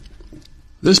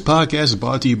This podcast is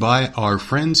brought to you by our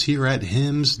friends here at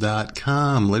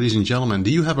Hims.com. Ladies and gentlemen, do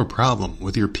you have a problem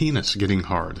with your penis getting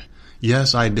hard?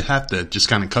 Yes, I'd have to just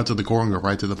kind of cut to the core and go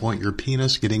right to the point. Your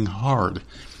penis getting hard.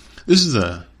 This is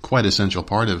a quite essential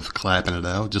part of clapping it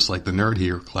out, just like the nerd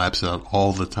here claps it out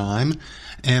all the time.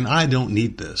 And I don't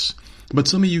need this. But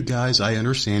some of you guys, I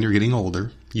understand you're getting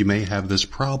older. You may have this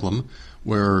problem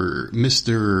where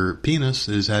Mr. Penis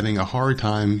is having a hard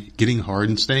time getting hard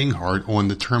and staying hard on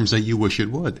the terms that you wish it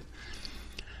would.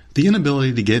 The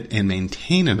inability to get and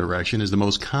maintain an erection is the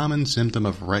most common symptom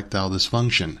of erectile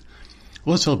dysfunction.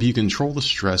 Let's help you control the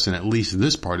stress in at least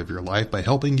this part of your life by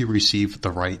helping you receive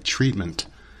the right treatment.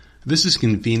 This is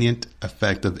convenient,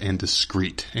 effective, and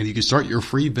discreet, and you can start your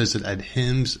free visit at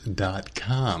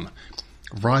Hims.com.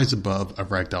 Rise above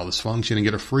erectile dysfunction and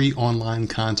get a free online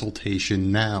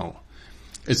consultation now.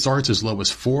 It starts as low as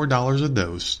 $4 a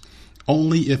dose,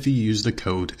 only if you use the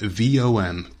code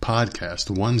VOM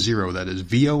podcast 10. That is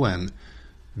VOM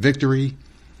Victory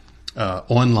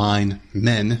Online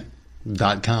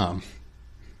Men.com.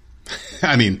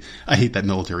 I mean, I hate that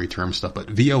military term stuff,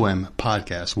 but VOM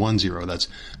podcast 10. That's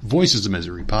Voices of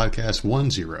Misery podcast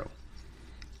 10.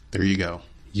 There you go.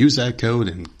 Use that code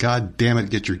and god damn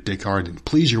it, get your dick hard and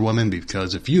please your woman,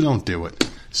 because if you don't do it,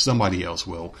 somebody else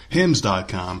will.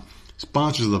 Hims.com.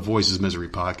 Sponsors of the Voices of Misery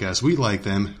podcast. We like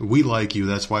them. We like you.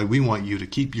 That's why we want you to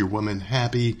keep your woman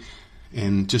happy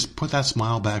and just put that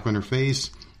smile back on her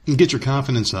face and get your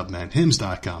confidence up, man.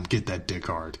 Hims.com. Get that dick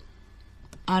hard.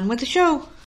 On with the show.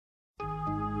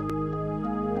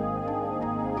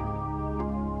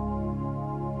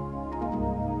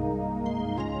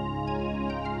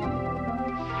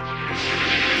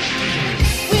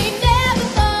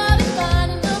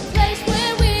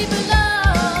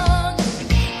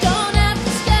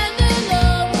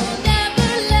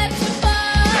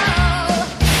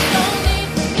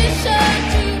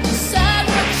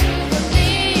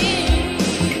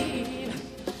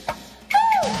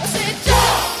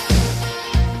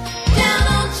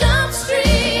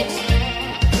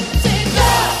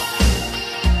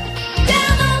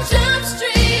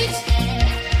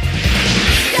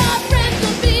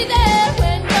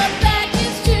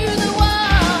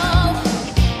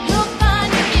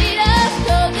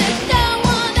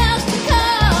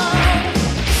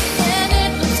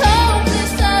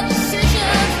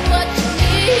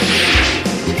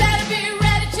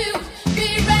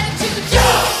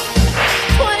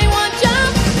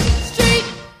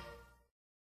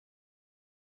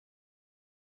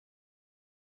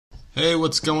 Hey,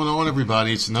 what's going on,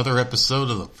 everybody? It's another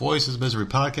episode of the Voices of Misery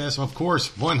podcast. Of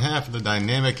course, one half of the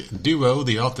dynamic duo,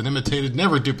 the often imitated,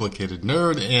 never duplicated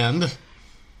nerd, and...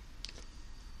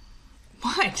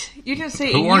 What? You didn't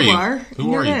say Who are you?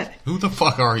 Who are you? Who the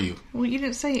fuck are you? Well, you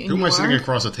didn't say Who am I sitting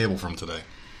across the table from today?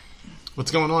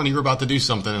 What's going on? You were about to do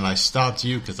something, and I stopped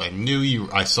you because I knew you.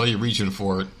 I saw you reaching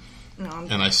for it,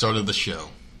 and I started the show.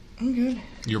 I'm good.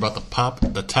 You're about to pop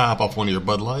the top off one of your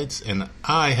Bud Lights, and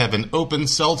I have an open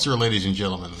seltzer, ladies and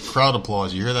gentlemen. Crowd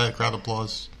applause. You hear that? Crowd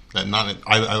applause?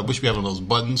 I wish we had one of those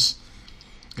buttons.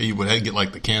 You would get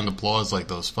like the canned applause like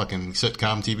those fucking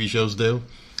sitcom TV shows do.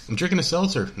 I'm drinking a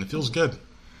seltzer, and it feels good.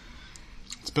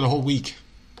 It's been a whole week.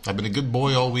 I've been a good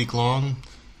boy all week long.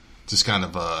 Just kind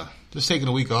of just taking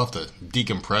a week off to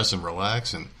decompress and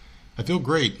relax, and I feel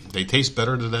great. They taste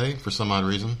better today for some odd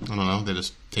reason. I don't know. They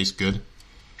just taste good.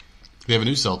 We have a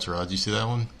new seltzer out. Did you see that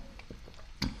one?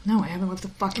 No, I haven't left the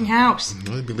fucking house.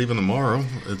 I'll be leaving tomorrow.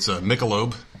 It's a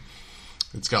Michelob.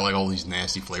 It's got like all these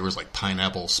nasty flavors like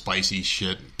pineapple, spicy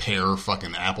shit, pear,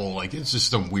 fucking apple. Like, it's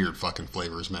just some weird fucking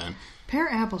flavors, man. Pear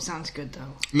apple sounds good,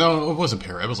 though. No, it wasn't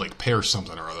pear. It was like pear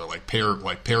something or other. Like pear,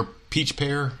 peach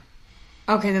pear.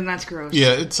 Okay, then that's gross.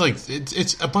 Yeah, it's like,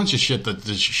 it's a bunch of shit that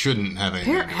just shouldn't have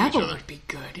anything pear to do with apple each other. would be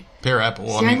good. Pear apple.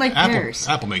 Well, See, I like apple, pears.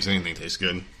 Apple makes anything taste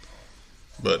good.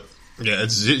 But... yeah,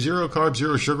 it's 0 carbs,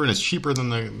 0 sugar, and it's cheaper than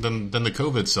the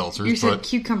COVID seltzers. You said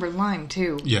cucumber lime,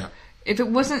 too. Yeah. If it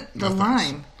wasn't the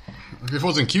lime... If it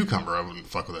wasn't cucumber, I wouldn't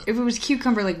fuck with it. If it was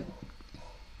cucumber, like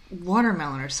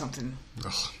watermelon or something,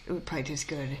 Ugh. it would probably taste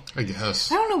good. I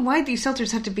guess. I don't know why these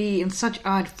seltzers have to be in such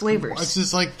odd flavors. It's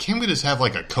just like, can't we just have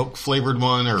like a Coke flavored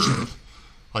one or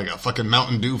like a fucking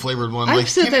Mountain Dew flavored one? I've Like,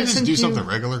 said can't we that just since do something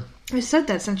regular? I said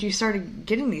that since you started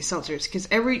getting these seltzers, because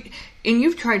and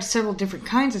you've tried several different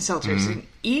kinds of seltzers, and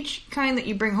each kind that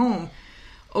you bring home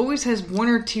always has one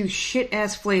or two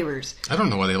shit-ass flavors. I don't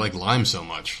know why they like lime so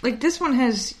much. Like, this one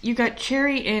has, you got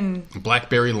cherry and...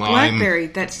 blackberry lime. Blackberry,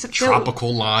 that's...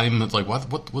 tropical lime. It's like,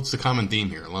 what's the common theme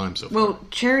here? Lime so far. Well,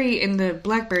 cherry and the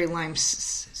blackberry lime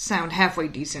sound halfway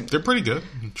decent. They're pretty good.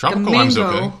 Tropical lime's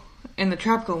okay. And the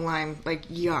tropical lime, like,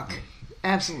 yuck.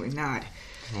 Absolutely not.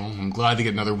 Well, I'm glad to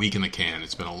get another week in the can.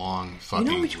 It's been a long fucking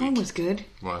You know which week. one was good?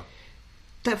 What?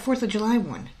 That 4th of July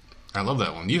one. I love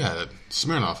that one. You had it.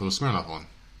 Smirnoff. It was Smirnoff one.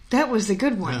 That was the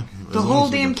good one. Yeah, as the long whole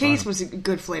as we damn can case find was a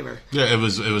good flavor. Yeah, it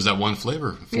was that one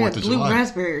flavor, 4th of blue July.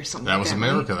 raspberry or something. That was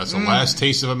America. Right? That's the last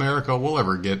taste of America we'll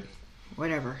ever get.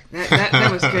 Whatever.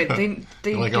 That was good.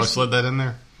 They Like how I slid that in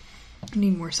there?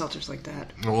 need more seltzers like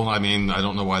that. Well, I mean, I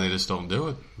don't know why they just don't do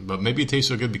it. But maybe it tastes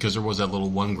so good because there was that little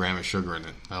 1 gram of sugar in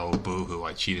it. Oh, boo-hoo,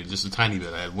 I cheated. Just a tiny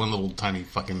bit. I had one little tiny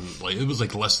fucking, it was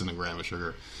like less than a gram of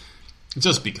sugar.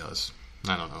 Just because.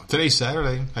 I don't know. Today's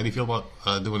Saturday. How do you feel about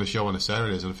doing a show on a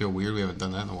Saturday? Does it feel weird? We haven't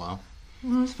done that in a while.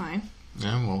 Well, it's fine.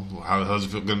 Yeah, well, how's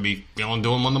it going to be feeling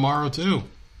doing one tomorrow, too?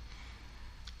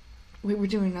 Wait, we're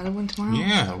doing another one tomorrow?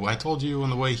 Yeah, well, I told you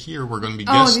on the way here we're going to be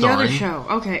guest starring. Oh, the other show.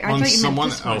 Okay, I on thought you meant someone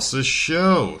this one. else's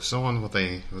show. Someone with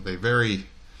a very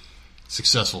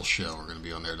successful show. We're going to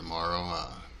be on there tomorrow.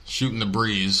 Shooting the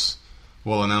Breeze.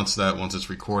 We'll announce that once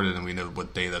it's recorded and we know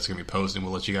what day that's going to be posted.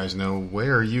 We'll let you guys know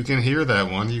where you can hear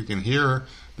that one. You can hear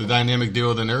the dynamic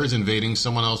duo of the Nerds invading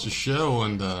someone else's show,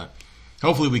 and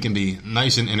hopefully we can be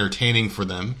nice and entertaining for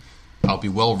them. I'll be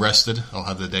well rested. I'll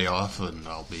have the day off, and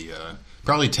I'll be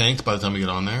probably tanked by the time we get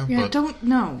on there. Yeah, but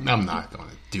no. I'm not going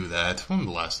to do that. When was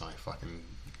the last time I fucking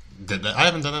did that? I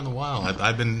haven't done that in a while.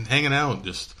 I've been hanging out,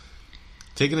 just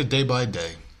taking it day by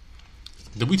day.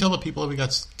 Did we tell the people that we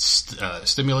got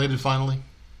stimulated finally?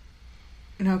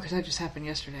 No, because that just happened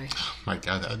yesterday. My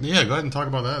God. Yeah, go ahead and talk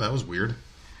about that. That was weird.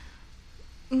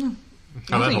 No.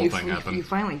 How that whole thing happened. You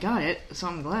finally got it, so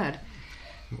I'm glad.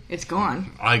 It's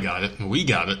gone. I got it. We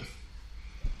got it.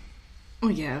 Oh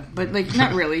yeah, but like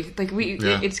not really. Like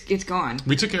it's gone.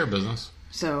 We took care of business.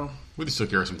 So we just took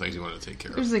care of some things we wanted to take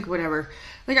care of. It was like whatever.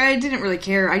 Like I didn't really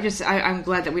care. I'm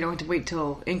glad that we don't have to wait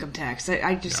till income tax.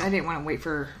 I didn't want to wait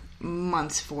for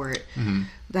months for it. Mm-hmm.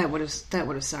 That would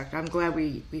have sucked. I'm glad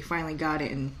we finally got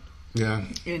it and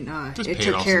it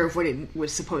took care of what it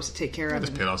was supposed to take care of.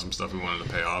 Just paid off some stuff we wanted to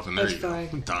pay off, and there you go.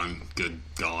 Done. Good.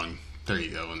 Gone. There you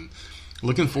go. And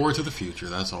looking forward to the future.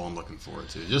 That's all I'm looking forward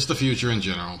to. Just the future in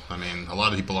general. I mean, a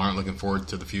lot of people aren't looking forward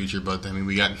to the future, but I mean,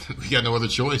 we got no other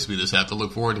choice. We just have to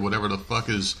look forward to whatever the fuck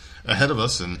is ahead of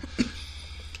us. And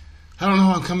I don't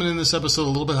know. I'm coming in this episode a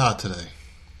little bit hot today.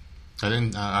 I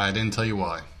didn't tell you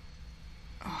why.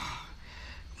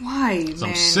 Why, so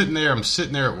man? I'm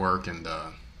sitting there at work, and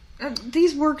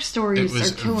these work stories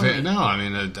are killing me. No, I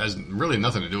mean, it has really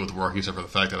nothing to do with work except for the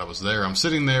fact that I was there. I'm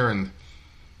sitting there and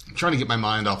I'm trying to get my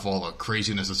mind off all the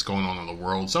craziness that's going on in the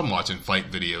world. So I'm watching fight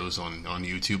videos on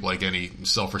YouTube like any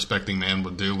self-respecting man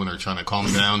would do when they're trying to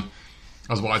calm down.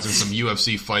 I was watching some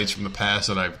UFC fights from the past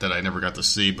that I never got to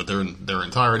see, but they're in their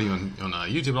entirety on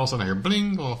YouTube. And all of a sudden I hear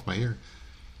bling go off my ear.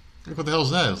 Like, what the hell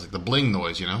is that? It's like the bling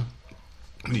noise, you know?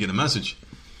 When you get a message.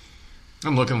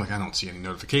 I'm looking like I don't see any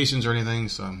notifications or anything,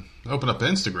 so I open up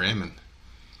Instagram and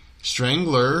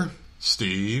Strangler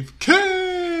Steve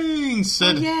King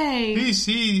said he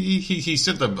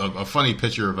sent a funny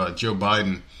picture of Joe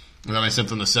Biden, and then I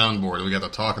sent him the soundboard, and we got to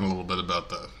talking a little bit about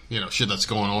the shit that's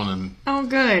going on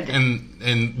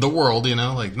in the world,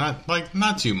 like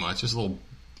not too much, just a little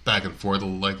back and forth,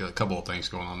 like a couple of things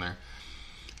going on there.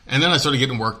 And then I started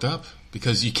getting worked up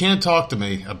because you can't talk to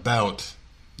me about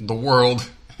the world,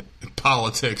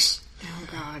 politics, oh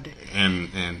God, and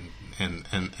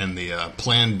the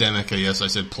plandemic. Yes, I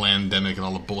said plandemic and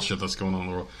all the bullshit that's going on in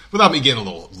the world without me getting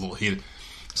a little heated.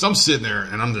 So I'm sitting there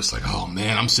and I'm just like, oh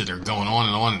man, I'm sitting there going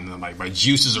on, and my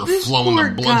juices are flowing, the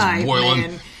blood's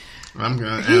boiling.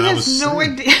 Man. He has no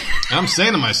idea. I'm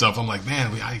saying to myself, I'm like,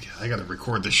 man, I got to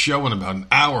record the show in about an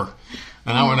hour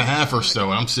and a half or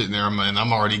so. And I'm sitting there and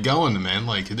I'm already going, man.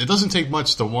 Like, it doesn't take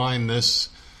much to wind this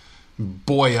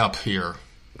boy up here.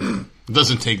 It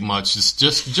doesn't take much. It's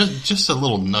just a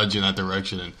little nudge in that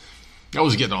direction. And I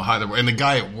was getting all high. And the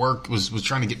guy at work was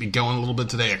trying to get me going a little bit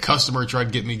today. A customer tried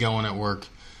to get me going at work.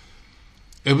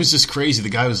 It was just crazy. The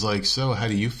guy was like, so how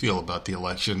do you feel about the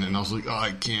election? And I was like, oh,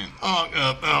 I can't talk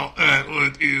about that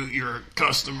with you. You're a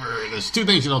customer. There's two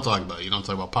things you don't talk about. You don't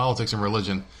talk about politics and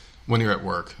religion when you're at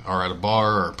work or at a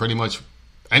bar or pretty much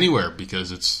anywhere,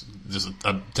 because it's just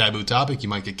a taboo topic. You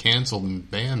might get canceled and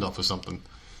banned off of something.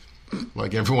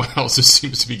 Like everyone else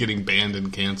seems to be getting banned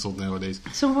and canceled nowadays.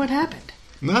 So what happened?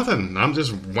 Nothing. I'm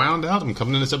just wound out. I'm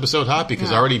coming in this episode hot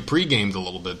because I already pre-gamed a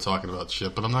little bit talking about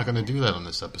shit, but I'm not going to do that on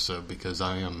this episode because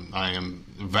I am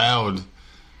vowed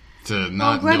to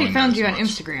not. Well, I'm glad he found you on much.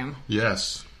 Instagram.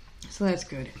 Yes. So that's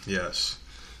good. Yes.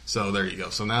 So there you go.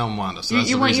 So now I'm wound up. So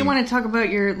you want to talk about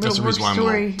your little work that's the reason why I'm a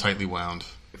story little tightly wound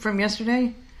from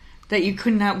yesterday? that you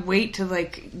could not wait to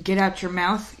like get out your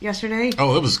mouth yesterday?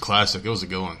 Oh, it was classic. It was a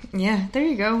good one. Yeah, there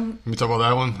you go. Let me talk about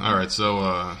that one. All right,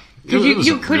 so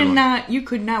you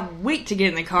could not wait to get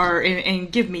in the car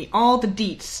and give me all the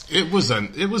deets. It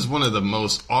was one of the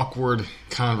most awkward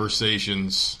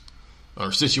conversations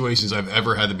or situations I've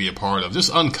ever had to be a part of. Just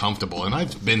uncomfortable, and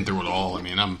I've been through it all. I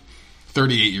mean, I'm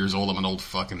 38 years old. I'm an old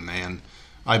fucking man.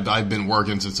 I've been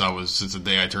working since the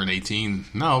day I turned 18.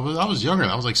 No, I was younger.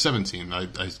 I was like 17. I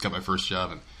got my first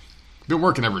job and been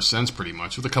working ever since, pretty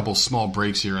much, with a couple small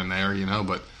breaks here and there,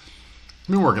 but I've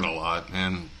been working a lot.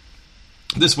 And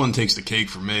this one takes the cake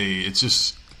for me.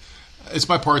 It's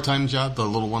my part-time job, the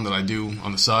little one that I do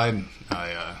on the side.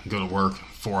 I go to work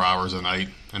 4 hours a night,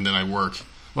 and then I work.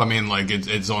 Well, I mean, like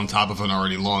it's on top of an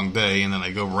already long day, and then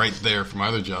I go right there for my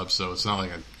other job. So it's not like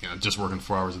I'm just working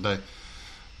 4 hours a day.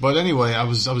 But anyway, I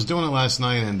was doing it last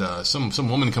night, and some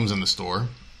woman comes in the store,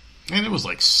 and it was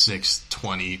like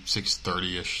 6:20,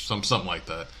 6:30ish, something like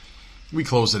that. We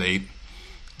closed at 8,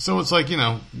 so it's like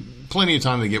plenty of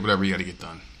time to get whatever you got to get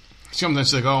done. She comes in,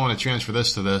 she's like, "Oh, I want to transfer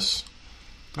this to this."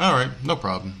 All right, no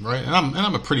problem, right? And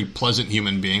I'm a pretty pleasant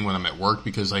human being when I'm at work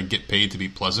because I get paid to be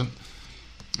pleasant.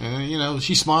 And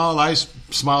she smiled, I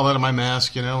smiled out of my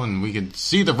mask, and we could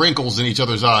see the wrinkles in each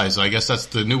other's eyes. I guess that's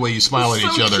the new way you smile at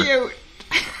each other. Cute.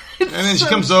 And then she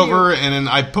comes over, and then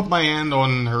I put my hand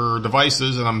on her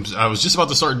devices, and I was just about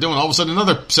to start doing. All of a sudden,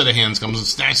 another set of hands comes and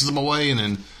snatches them away, and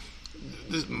then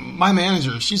my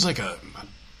manager, she's like a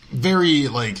very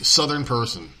like Southern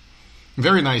person,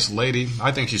 very nice lady.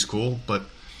 I think she's cool, but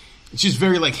she's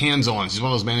very like hands-on. She's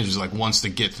one of those managers like wants to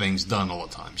get things done all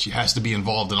the time. She has to be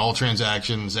involved in all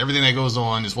transactions, everything that goes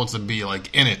on. Just wants to be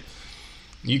like in it.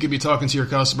 You could be talking to your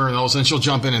customer, and all of a sudden she'll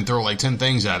jump in and throw like 10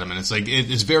 things at him, and it's like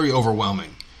it's very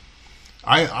overwhelming.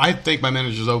 I think my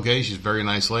manager's okay. She's a very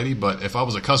nice lady, but if I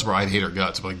was a customer, I'd hate her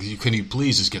guts. But like, can you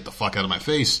please just get the fuck out of my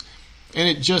face? And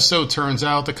it just so turns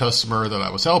out the customer that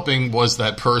I was helping was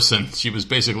that person. She was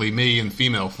basically me in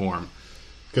female form.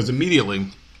 Because immediately,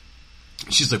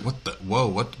 she's like,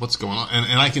 what's going on?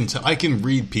 And I can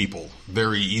read people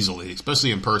very easily, especially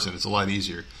in person. It's a lot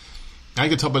easier. I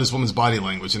could tell by this woman's body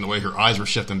language and the way her eyes were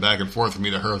shifting back and forth from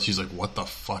me to her. She's like, what the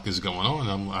fuck is going on?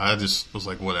 And I just was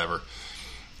like, whatever.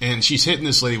 And she's hitting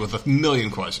this lady with a million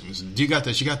questions. Do you got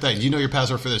this? You got that? Do you know your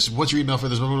password for this? What's your email for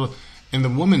this? Blah, blah, blah. And the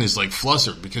woman is like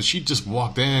flustered because she just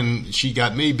walked in. She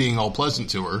got me being all pleasant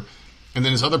to her. And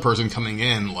then this other person coming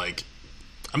in like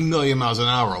a million miles an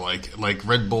hour, like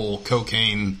Red Bull,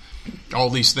 cocaine,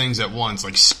 all these things at once,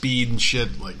 like speed and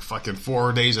shit, like fucking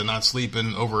 4 days of not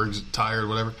sleeping, overtired,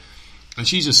 whatever. And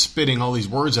she's just spitting all these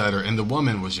words at her. And the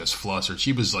woman was just flustered.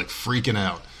 She was like freaking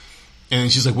out.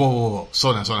 And she's like, whoa,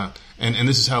 slow down. And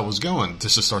this is how it was going,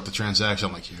 just to start the transaction.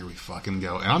 I'm like, here we fucking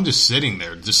go. And I'm just sitting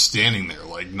there, just standing there,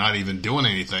 like not even doing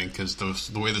anything, because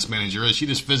the way this manager is, she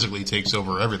just physically takes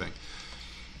over everything.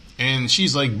 And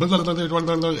she's like, blah, blah, blah, blah,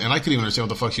 blah, blah, and I couldn't even understand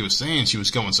what the fuck she was saying. She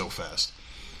was going so fast.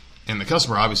 And the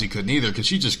customer obviously couldn't either, because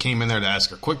she just came in there to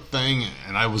ask a quick thing,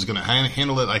 and I was going to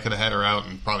handle it. I could have had her out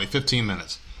in probably 15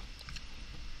 minutes.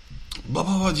 Blah,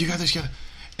 blah, blah, you got this, you got it.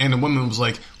 And the woman was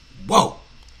like, whoa.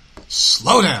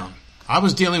 Slow down. I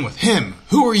was dealing with him.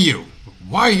 Who are you?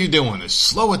 Why are you doing this?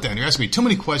 Slow it down. You're asking me too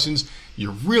many questions.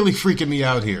 You're really freaking me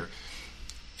out here.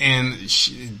 And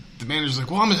the manager's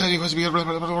like, well, I'm asking you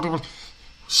questions.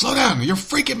 Slow down. You're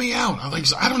freaking me out. I'm like,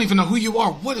 I don't even know who you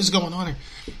are. What is going on here?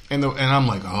 And I'm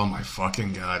like, oh my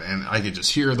fucking God. And I could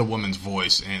just hear the woman's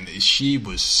voice, and she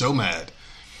was so mad.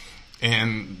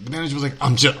 And the manager was like,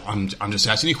 I'm just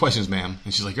asking you questions, ma'am.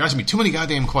 And she's like, you're asking me too many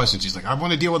goddamn questions. She's like, I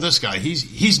want to deal with this guy.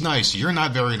 He's nice. You're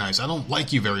not very nice. I don't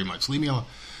like you very much. Leave me alone.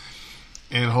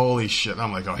 And holy shit,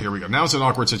 I'm like, oh, here we go. Now it's an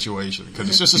awkward situation because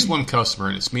it's just this one customer,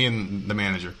 and it's me and the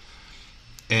manager.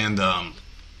 And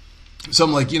so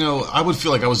I'm like, I would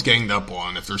feel like I was ganged up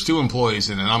on if there's two employees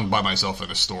and I'm by myself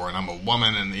at a store and I'm a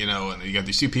woman, and and you got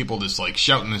these two people just like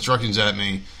shouting instructions at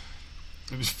me.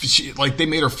 Like they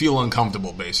made her feel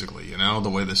uncomfortable, basically. The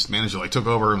way this manager like took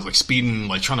over and was like speeding,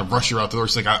 like trying to rush her out the door.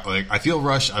 She's like, I feel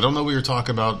rushed. I don't know what you're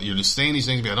talking about. You're just saying these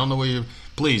things to me. I don't know what you.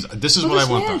 Please, this is what I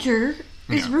want. This manager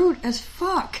is rude as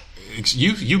fuck.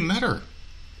 You met her.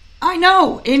 I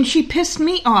know, and she pissed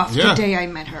me off the day I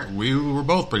met her. We were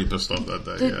both pretty pissed off that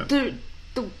day.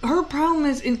 Her problem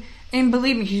is And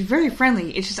believe me, she's very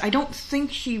friendly. It's just I don't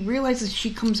think she realizes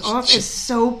she comes off as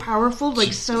so powerful,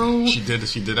 like She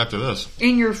did after this.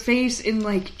 In your face and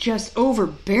like just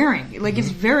overbearing. Like it's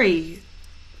very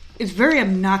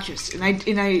obnoxious. And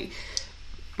I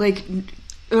like,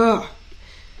 ugh.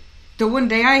 the one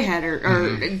day I had her,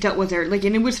 or dealt with her, like,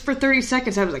 and it was for 30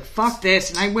 seconds, I was like, fuck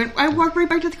this, and I walked right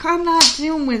back to the car. I'm not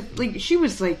dealing with, like, she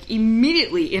was, like,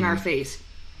 immediately in our face.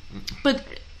 But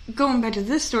going back to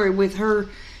this story with her,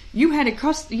 you had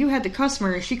the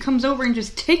customer, and she comes over and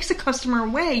just takes the customer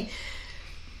away.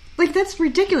 Like, that's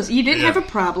ridiculous. You didn't have a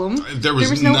problem. There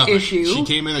was no issue. She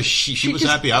came in, she was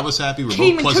happy, I was happy, we're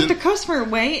came both pleasant. And took the customer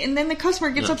away, and then the customer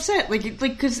gets upset, like,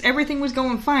 because everything was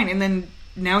going fine, and then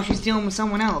now she's dealing with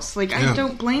someone else. Like, I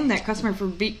don't blame that customer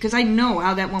because I know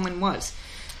how that woman was.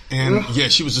 And,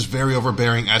 she was just very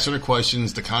overbearing, answering her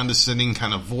questions, the condescending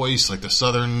kind of voice, like the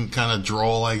southern kind of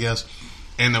drawl, I guess.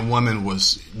 And the woman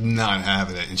was not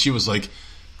having it. And she was like,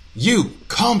 you,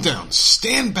 calm down,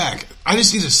 stand back. I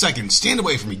just need a second. Stand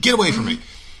away from me. Get away from me.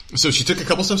 So she took a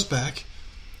couple steps back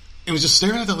and was just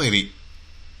staring at the lady.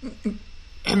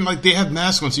 And, like, they have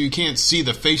masks on so you can't see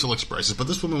the facial expressions. But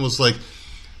this woman was like,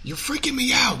 you're freaking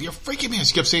me out. You're freaking me out.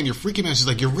 She kept saying, you're freaking me out. She's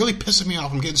like, you're really pissing me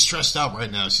off. I'm getting stressed out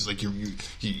right now. She's like,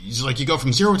 she's like, you go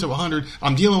from 0 to 100.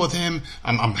 I'm dealing with him.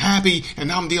 I'm happy. And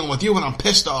now I'm dealing with you and I'm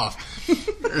pissed off.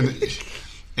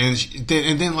 And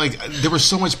then, like, there was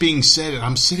so much being said, and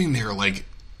I'm sitting there, like,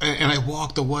 and I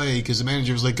walked away because the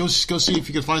manager was like, go see if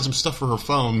you can find some stuff for her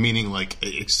phone, meaning, like,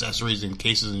 accessories and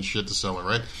cases and shit to sell her,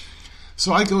 right?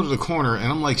 So I go to the corner, and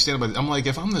I'm, like, standing by, I'm like,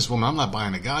 if I'm this woman, I'm not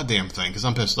buying a goddamn thing because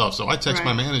I'm pissed off. So I text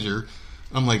my manager.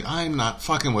 I'm like, I'm not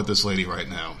fucking with this lady right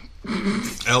now.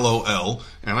 LOL.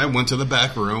 And I went to the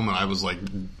back room, and I was, like,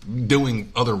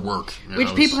 doing other work.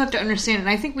 Which people have to understand, and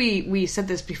I think we said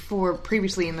this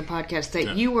previously in the podcast,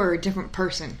 that you are a different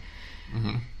person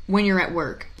when you're at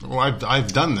work. Well,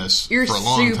 I've done this for a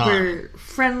long time. You're super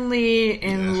friendly,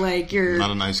 and, like, you're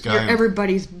not a nice guy. You're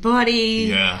everybody's buddy.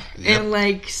 Yeah. And,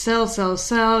 like, sell,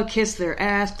 kiss their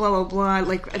ass, blah, blah, blah.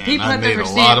 Like, people have to understand. I made a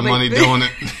lot of money doing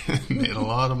it. Made a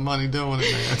lot of money doing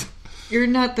it, man. You're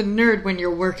not the nerd when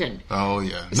you're working. Oh,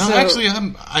 yeah. No, actually,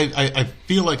 I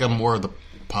feel like I'm more of the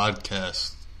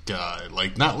podcast guy.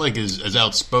 Like, not like as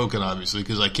outspoken, obviously,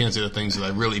 because I can't say the things that I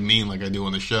really mean like I do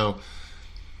on the show.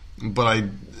 But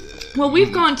well,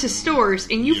 we've gone to stores,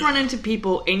 and you've run into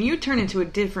people, and you turn into a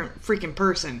different freaking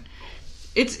person.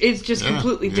 It's just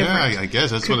completely different. Yeah, I guess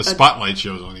that's what a spotlight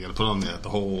shows on. You got to put on the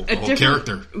whole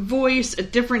character, voice, a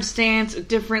different stance, a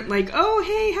different, like, oh,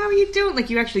 hey, how are you doing? Like,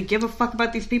 you actually give a fuck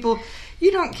about these people.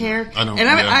 You don't care. I don't. And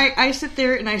I sit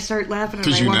there and I start laughing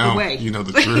and I walk away. You know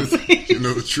the truth. You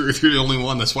know the truth. You're the only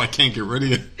one. That's why I can't get rid of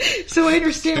you. So I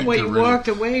understand why you walked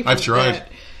away from I've tried. that.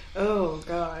 Oh,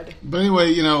 God. But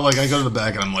anyway, like, I go to the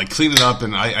back and I'm, like, cleaning up,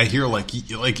 and I hear, like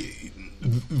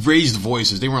raised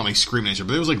voices. They weren't, like, screaming at you,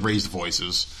 but it was, like, raised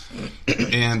voices.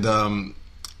 And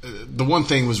the one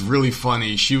thing was really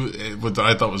funny. What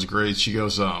I thought was great, she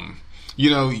goes,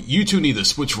 you two need to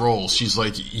switch roles. She's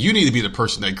like, you need to be the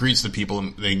person that greets the people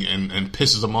and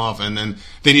pisses them off, and then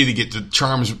they need to get the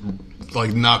charms,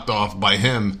 like, knocked off by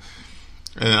him.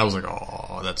 And I was like,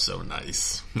 oh, that's so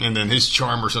nice. And then his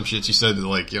charm or some shit, she said,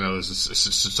 like, it's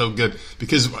so good.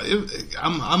 Because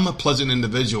I'm a pleasant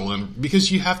individual, and because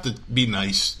you have to be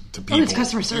nice to people. Well, it's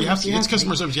customer service. It's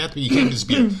customer service. You have to be. You can't just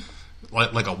be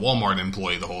like a Walmart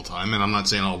employee the whole time. And I'm not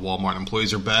saying all Walmart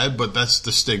employees are bad, but that's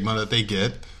the stigma that they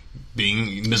get.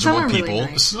 Being miserable people.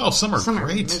 Really nice. Oh, some are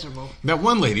great. Miserable. That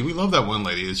one lady, we love that one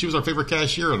lady. She was our favorite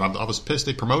cashier, and I was pissed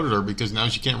they promoted her because now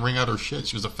she can't ring out her shit.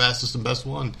 She was the fastest and best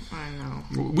one. I know.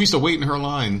 We used to wait in her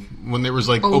line when there was,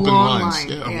 like, open lines.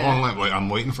 Yeah, a long line. Like, I'm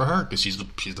waiting for her because she's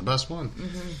the best one.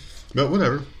 Mm-hmm. But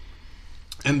whatever.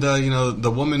 And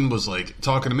the woman was, like,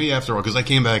 talking to me after all because I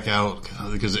came back out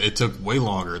because it took way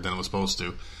longer than it was supposed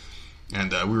to.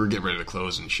 And we were getting ready to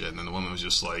close and shit. And then the woman was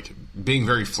just, like, being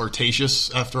very flirtatious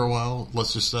after a while,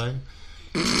 let's just say.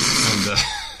 And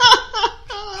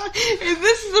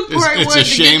this is the part I wanted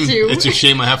to get to. It's a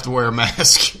shame I have to wear a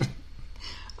mask.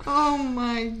 Oh,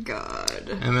 my God.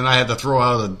 And then I had to throw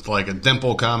out a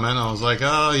dimple comment. I was like,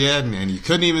 oh, yeah, man, you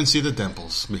couldn't even see the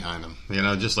dimples behind him.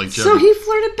 Just like Jerry. So he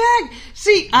flirted back.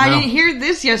 See, I didn't hear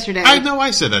this yesterday. I know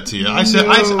I said that to you. I said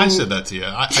that to you.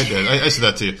 I did. I said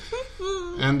that to you.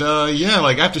 And,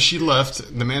 like, after she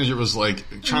left, the manager was, like,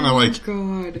 trying to,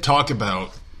 like, talk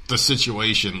about the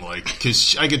situation, like,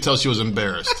 because I could tell she was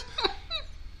embarrassed.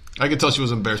 I could tell she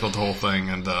was embarrassed about the whole thing,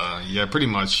 and, pretty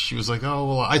much, she was like, oh,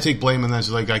 well, I take blame on that.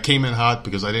 She's like, I came in hot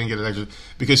because I didn't get an extra,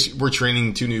 because we're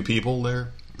training 2 new people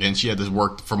there, and she had this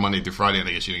work for Monday through Friday, and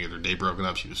I guess she didn't get her day broken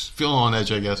up. She was feeling on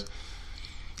edge, I guess.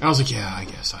 And I was like, yeah, I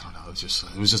guess, I don't know.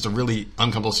 It was just a really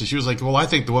uncomfortable situation. She was like, well, I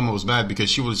think the woman was mad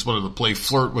because she just wanted to play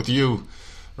flirt with you.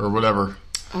 Or whatever.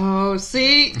 Oh,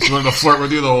 see? She wanted to flirt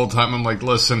with you the whole time. I'm like,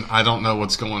 listen, I don't know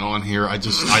what's going on here. I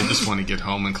just want to get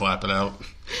home and clap it out.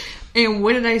 And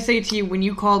what did I say to you when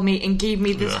you called me and gave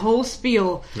me this whole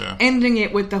spiel, ending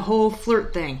it with the whole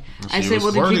flirt thing? I said,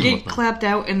 well, did you get clapped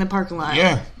out in the parking lot?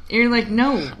 Yeah. And you're like,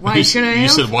 no. Why should I have? You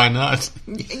said, why not?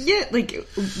 Yeah, like,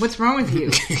 what's wrong with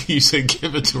you? You said,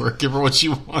 give it to her. Give her what she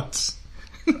wants.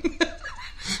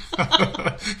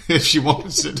 If she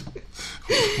wants it,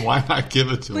 why not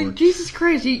give it to her? Like, Jesus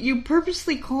Christ, you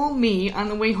purposely call me on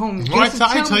the way home. Well, I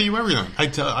tell you everything.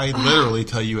 I literally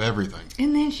tell you everything.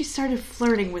 And then she started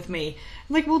flirting with me.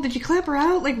 I'm like, well, did you clap her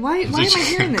out? Like, why am I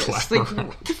hearing this? Like,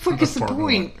 what the fuck is the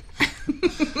point?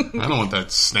 I don't want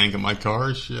that stank in my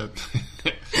car. Shit.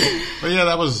 But yeah,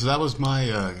 that was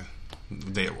my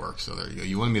day at work. So there you go.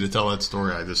 You wanted me to tell that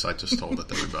story? I just told it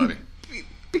to everybody.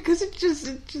 Because it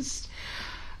just.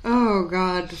 Oh,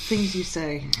 God, the things you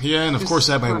say. Yeah, and of course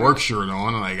I had my work shirt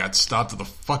on, and I got stopped at the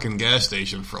fucking gas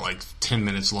station for like 10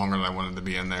 minutes longer than I wanted to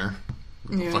be in there.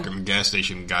 The fucking gas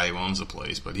station guy who owns the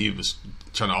place, but he was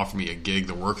trying to offer me a gig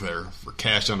to work there for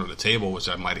cash under the table, which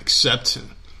I might accept.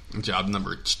 Job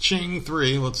number ching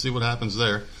 3. Let's see what happens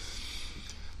there.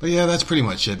 But yeah, that's pretty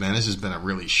much it, man. This has been a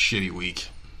really shitty week.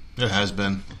 It has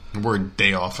been. We're a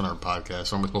day off on our podcast.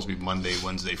 So we're supposed to be Monday,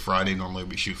 Wednesday, Friday. Normally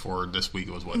we shoot forward. This week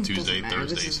it was, Tuesday,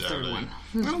 Thursday, Saturday.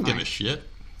 I don't give a shit.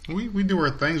 We do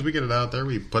our things. We get it out there.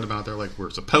 We put them out there like we're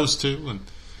supposed to. And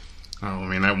I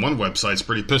mean, that one website's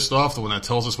pretty pissed off, the one that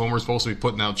tells us when we're supposed to be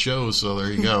putting out shows. So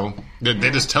there you go. They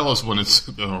just tell us when it's,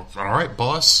 all right,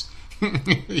 boss.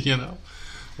 You know,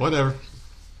 whatever.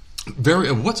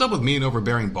 What's up with me and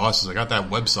overbearing bosses? I got that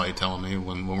website telling me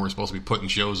when we're supposed to be putting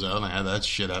shows out, and I had that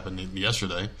shit happen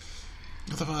yesterday.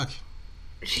 What the fuck?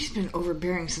 She's been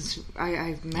overbearing since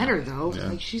I've met her, though. Yeah.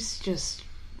 Like, she's just...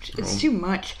 It's too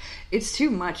much. It's too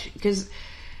much, because...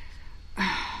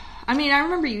 I mean, I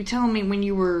remember you telling me when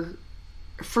you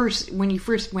first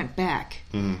went back...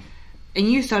 Mm. And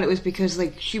you thought it was because,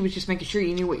 like, she was just making sure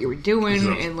you knew what you were doing,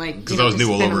 and, like, because I was new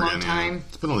all over again. Time. Yeah.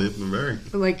 It's been very.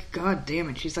 But, like, god damn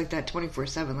it, she's like that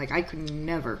 24/7. Like, I could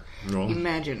never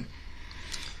imagine.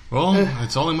 Well,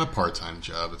 it's only my part-time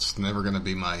job. It's never going to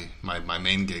be my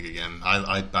main gig again.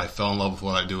 I fell in love with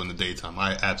what I do in the daytime.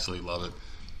 I absolutely love it.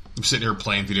 I'm sitting here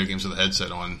playing video games with a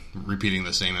headset on, repeating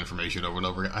the same information over and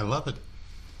over again. I love it,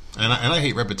 and I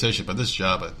hate repetition. But this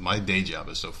job, my day job,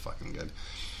 is so fucking good.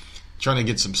 Trying to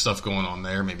get some stuff going on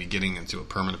there, maybe getting into a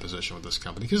permanent position with this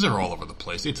company, because they're all over the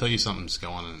place. They tell you something's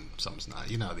going and something's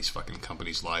not. You know how these fucking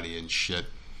companies lie to you and shit.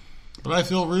 But I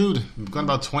feel rude. I've gone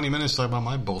about 20 minutes talking about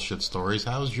my bullshit stories.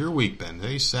 How's your week been?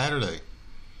 Today's Saturday.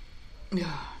 I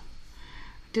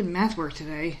did math work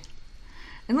today.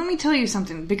 And let me tell you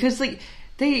something, because, like,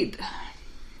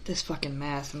 this fucking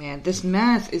math, man. This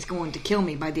math is going to kill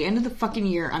me. By the end of the fucking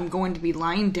year, I'm going to be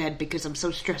lying dead because I'm so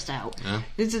stressed out. Yeah.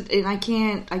 And I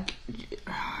can't, I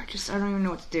don't even know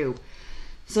what to do.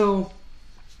 So,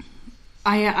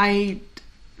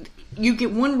 you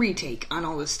get one retake on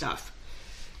all this stuff.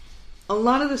 A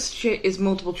lot of this shit is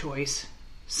multiple choice.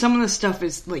 Some of the stuff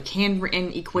is like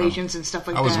handwritten equations and stuff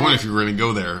like that. I was wondering if you were going to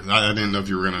go there. I didn't know if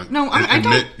you were going to. No, I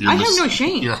don't. I have no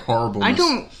shame. You're horrible. I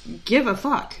don't give a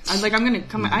fuck. I'm going to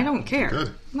come. I don't care. Good.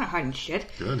 I'm not hiding shit.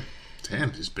 Good.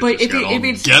 Damn, this bitch got all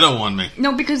ghetto on me.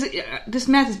 No, because this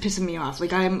math is pissing me off.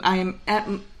 Like I'm at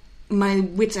my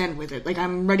wit's end with it. Like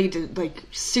I'm ready to, like,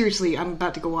 seriously, I'm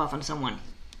about to go off on someone.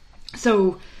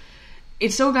 So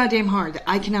it's so goddamn hard that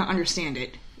I cannot understand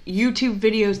it. YouTube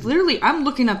videos, literally, I'm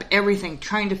looking up everything,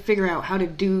 trying to figure out how to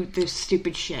do this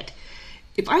stupid shit.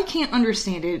 If I can't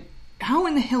understand it, how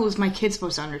in the hell is my kid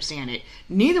supposed to understand it?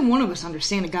 Neither one of us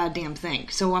understand a goddamn thing.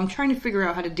 So I'm trying to figure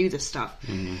out how to do this stuff.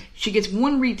 Mm-hmm. She gets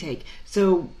one retake.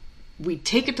 So we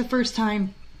take it the first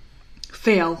time,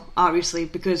 fail, obviously,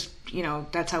 because, you know,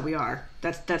 that's how we are.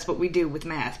 That's what we do with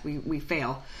math. We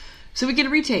fail. So we get a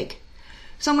retake.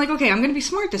 So I'm like, okay, I'm going to be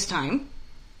smart this time.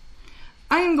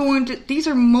 I am going to... These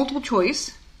are multiple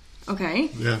choice. Okay?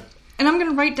 Yeah. And I'm going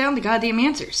to write down the goddamn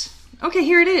answers. Okay,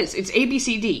 here it is. It's A, B,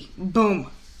 C, D. Boom.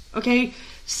 Okay?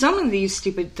 Some of these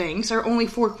stupid things are only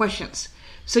 4 questions.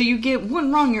 So you get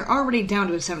one wrong, you're already down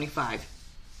to a 75.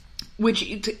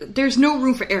 Which, there's no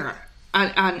room for error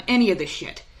on any of this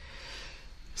shit.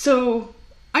 So,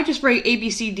 I just write A, B,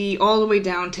 C, D all the way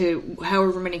down to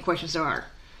however many questions there are.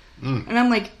 Mm. And I'm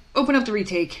like, open up the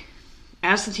retake.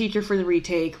 Ask the teacher for the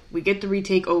retake. We get the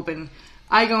retake open.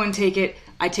 I go and take it.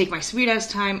 I take my sweet ass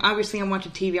time. Obviously, I'm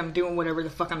watching TV. I'm doing whatever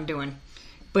the fuck I'm doing.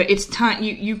 But it's time.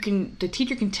 The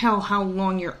teacher can tell how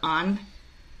long you're on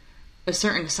a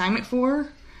certain assignment for.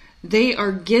 They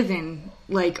are given,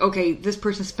 like, okay, this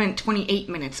person spent 28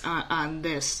 minutes on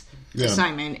this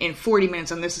assignment and 40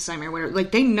 minutes on this assignment or whatever.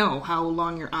 Like, they know how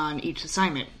long you're on each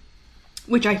assignment,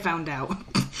 which I found out.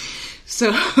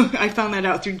 So I found that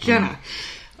out through Jenna.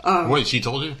 What, she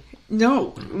told you?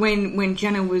 No, when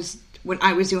Jenna was, when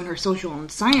I was doing her social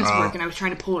and science work and I was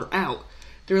trying to pull her out,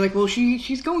 they were like, well,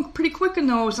 she's going pretty quick in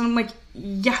those. And I'm like,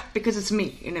 yeah, because it's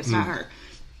me and it's not her.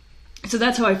 So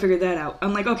that's how I figured that out.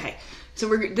 I'm like, okay,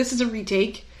 so this is a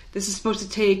retake. This is supposed to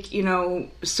take,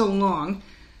 so long.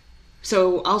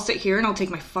 So I'll sit here and I'll take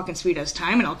my fucking sweet ass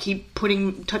time and I'll keep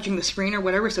touching the screen or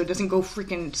whatever so it doesn't go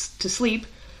freaking to sleep.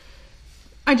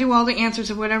 I do all the answers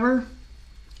or whatever.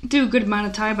 Do a good amount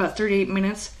of time, about 38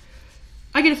 minutes.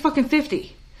 I get a fucking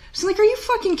 50. So I'm like, are you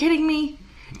fucking kidding me?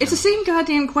 It's the same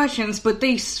goddamn questions, but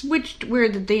they switched where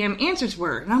the damn answers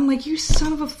were. And I'm like, you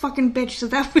son of a fucking bitch. So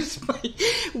that was my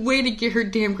way to get her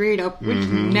damn grade up, which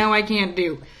now I can't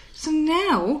do. So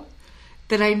now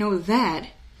that I know that,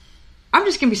 I'm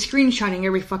just going to be screenshotting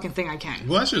every fucking thing I can.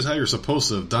 Well, that's just how you're supposed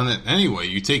to have done it anyway.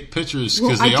 You take pictures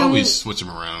because they always switch them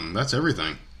around. That's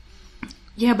everything.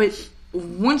 Yeah, but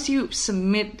once you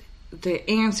submit the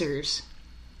answers,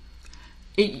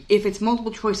 if it's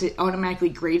multiple choice, it automatically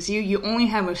grades you. You only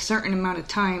have a certain amount of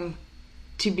time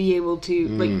to be able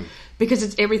to, because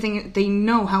it's everything. They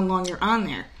know how long you're on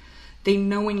there. They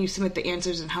know when you submit the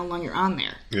answers and how long you're on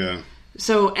there. Yeah.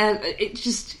 So it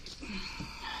just...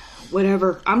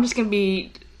 whatever. I'm just gonna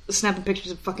be snapping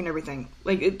pictures of fucking everything.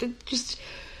 Like, it just...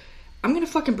 I'm gonna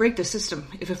fucking break the system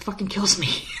if it fucking kills me.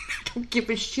 I don't give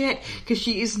a shit, because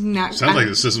she is not... Sounds like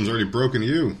the system's already broken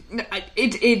you.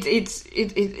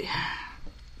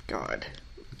 God.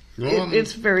 Well,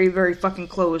 it's very, very fucking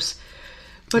close.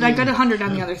 But I got 100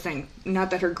 on the other thing.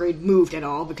 Not that her grade moved at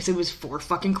all, because it was 4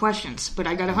 fucking questions. But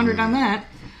I got 100 on that.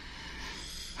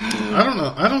 I don't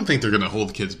know. I don't think they're going to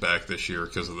hold kids back this year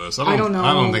because of this. I don't know.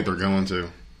 I don't think they're going to.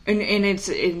 And it's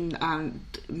in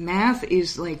math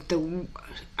is like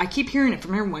I keep hearing it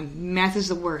from everyone. Math is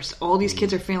the worst. All these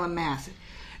kids are failing math.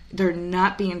 They're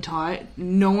not being taught.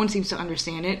 No one seems to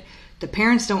understand it. The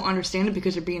parents don't understand it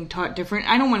because they're being taught different.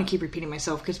 I don't want to keep repeating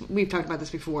myself because we've talked about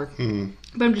this before.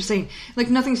 But I'm just saying, like,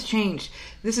 nothing's changed.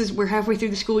 We're halfway through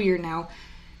the school year now.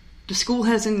 The school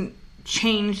hasn't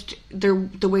changed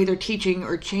the way they're teaching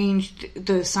or changed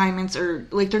the assignments, or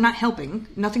like, they're not helping.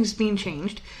 Nothing's being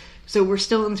changed. So we're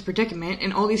still in this predicament,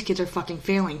 and all these kids are fucking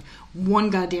failing one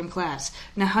goddamn class.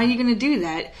 Now, how are you going to do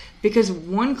that? Because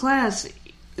one class,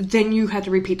 then you have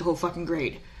to repeat the whole fucking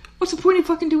grade. What's the point of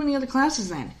fucking doing the other classes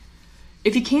then?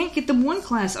 If you can't get the one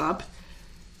class up,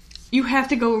 you have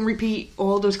to go and repeat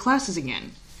all those classes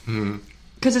again.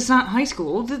 Because it's not high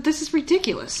school. This is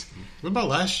ridiculous. What about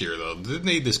last year, though? Didn't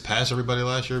they just pass everybody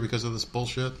last year because of this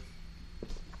bullshit?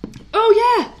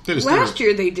 Oh, yeah. Last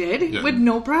year they did, with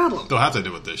no problem. They'll have to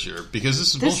do it this year, because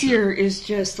this is bullshit. This year is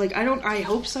just, like, I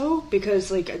hope so,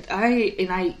 because, like,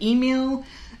 I email,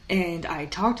 and I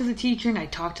talk to the teacher, and I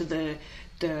talk to the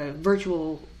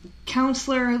virtual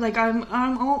counselor. Like, I'm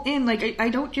all in. Like, I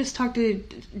don't just talk to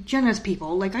Jenna's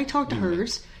people. Like, I talk to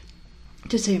hers,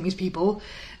 to Sammy's people,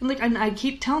 and like, I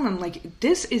keep telling them, like,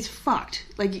 this is fucked.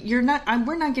 Like, we're not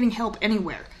getting help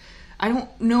anywhere. I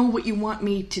don't know what you want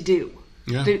me to do.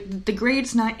 Yeah. The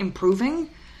grade's not improving.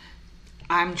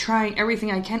 I'm trying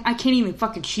everything I can. I can't even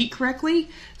fucking cheat correctly.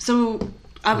 So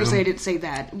obviously I didn't say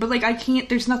that, but like, I can't.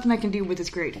 There's nothing I can do with this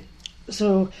grade.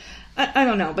 So I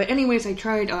don't know. But anyways, I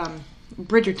tried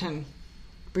Bridgerton.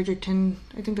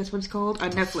 I think that's what it's called,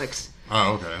 on Netflix.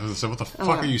 Oh, okay. So what the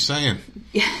fuck are you saying?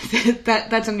 Yeah,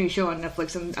 that's a new show on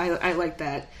Netflix, and I like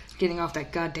that. Getting off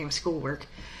that goddamn schoolwork.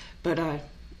 But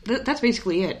that's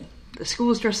basically it. The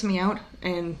school is stressing me out,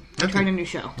 and I'm trying a new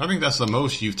show. I think that's the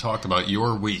most you've talked about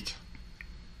your week.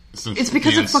 It's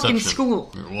because of fucking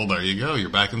school. Well, there you go. You're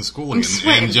back in school again. I'm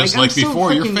sweating. And just like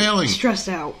before, you're failing. Stressed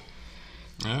out.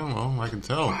 Yeah, well, I can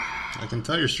tell. I can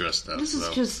tell you're stressed out. This is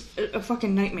just a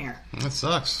fucking nightmare. It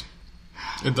sucks.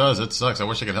 It does. It sucks. I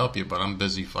wish I could help you, but I'm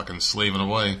busy fucking slaving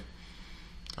away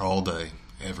all day,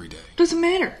 every day. Doesn't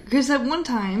matter, because that one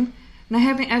time, and I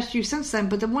haven't asked you since then,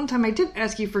 but the one time I did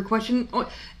ask you for a question,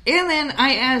 and then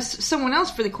I asked someone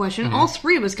else for the question. All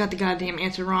 3 of us got the goddamn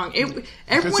answer wrong. Everyone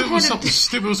had something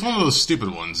stupid. It was one of those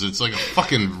stupid ones. It's like a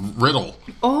fucking riddle.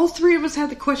 All 3 of us had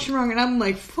the question wrong, and I'm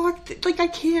like, fuck. Like, I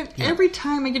can't. Yeah. Every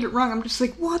time I get it wrong, I'm just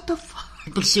like, what the fuck?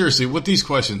 But seriously, what these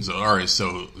questions are is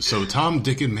so Tom,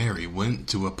 Dick, and Mary went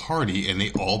to a party, and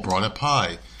they all brought a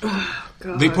pie. Oh,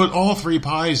 God. They put all 3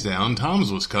 pies down.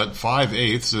 Tom's was cut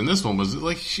 5/8, and this one was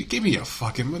like, she gave me a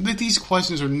fucking... These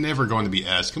questions are never going to be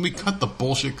asked. Can we cut the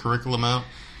bullshit curriculum out?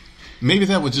 Maybe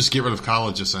that would just get rid of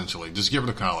college, essentially. Just get rid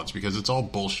of college, because it's all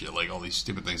bullshit, like all these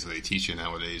stupid things that they teach you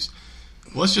nowadays.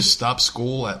 Let's just stop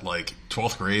school at, like,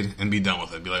 12th grade and be done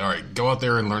with it. Be like, all right, go out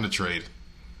there and learn a trade.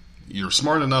 you're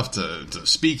smart enough to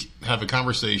speak, have a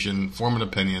conversation, form an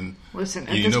opinion. Listen,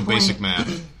 at you this know point, basic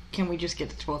math. Can we just get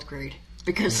to 12th grade?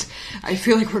 Because I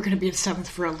feel like we're going to be in 7th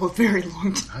for a very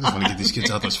long time. I just want to get these kids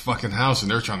out of this fucking house,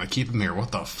 and they're trying to keep them here.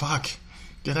 What the fuck?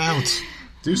 Get out.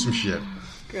 Do some shit.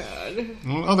 God.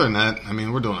 Well, other than that, I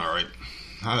mean, we're doing all right.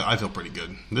 I feel pretty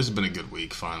good. This has been a good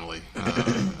week, finally.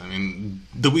 I mean,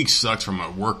 the week sucks from a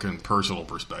work and personal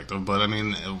perspective, but I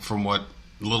mean, from what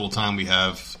little time we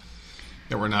have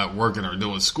that we're not working or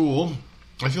doing school,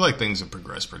 I feel like things have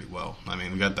progressed pretty well. I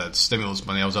mean, we got that stimulus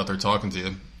money. I was out there talking to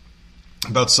you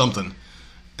about something,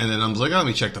 and then I was like, oh, let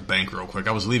me check the bank real quick.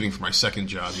 I was leaving for my second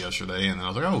job yesterday, and then I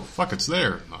was like, oh, fuck, it's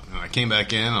there. And I came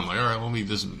back in, I'm like, all right, let me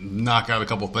just knock out a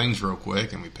couple things real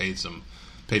quick, and we paid some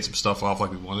stuff off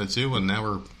like we wanted to, and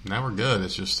now we're good.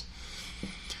 It's just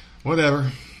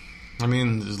whatever. I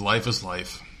mean, life is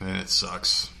life, and it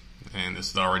sucks. And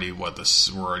it's already we're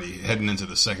already heading into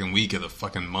the second week of the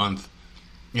fucking month,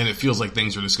 and it feels like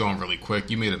things are just going really quick.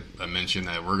 You made a mention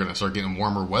that we're going to start getting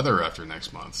warmer weather after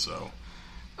next month, so.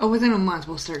 Oh, within a month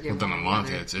we'll start getting within a month.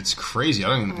 Weather. It's crazy. I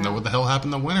don't even know what the hell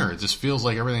happened in the winter. It just feels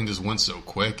like everything just went so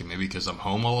quick, and maybe because I'm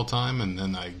home all the time, and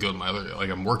then I go to my other,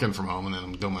 like I'm working from home, and then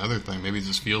I'm doing my other thing. Maybe it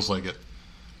just feels like it.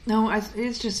 No,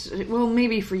 it's just, well,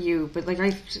 maybe for you, but like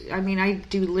I mean, I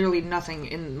do literally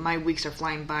nothing, and my weeks are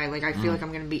flying by. Like I feel like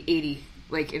I'm going to be 80,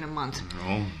 like in a month.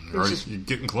 Oh, you're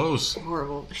getting close.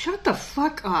 Horrible. Shut the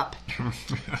fuck up.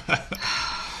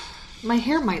 My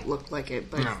hair might look like it,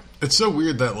 but... No. It's so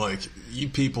weird that, like, you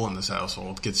people in this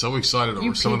household get so excited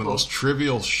over some of the most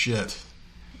trivial shit.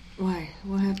 Why?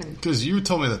 What happened? Because you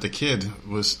told me that the kid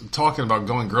was talking about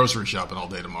going grocery shopping all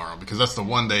day tomorrow, because that's the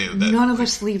one day that... None of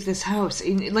us leave this house.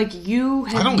 Like, you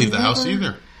have I don't leave the house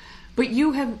either. But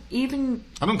you have even...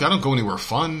 I don't go anywhere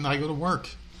fun. I go to work.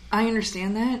 I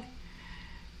understand that.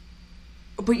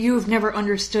 But you have never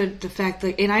understood the fact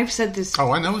that... And I've said this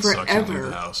I know it forever, sucks to leave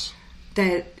the house.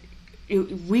 That...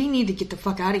 We need to get the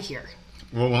fuck out of here.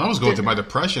 Well, when I was going through my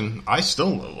depression, I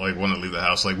still like want to leave the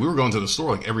house. Like we were going to the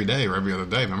store like every day or every other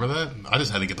day. Remember that? I just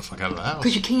had to get the fuck out of the house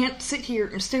because you can't sit here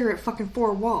and stare at fucking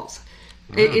four walls.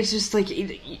 Yeah. It's just like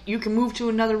you can move to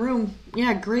another room.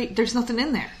 Yeah, great. There's nothing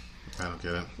in there. I don't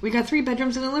get it. We got 3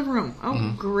 bedrooms and a living room.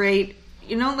 Oh, great.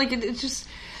 You know, like it's just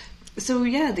so.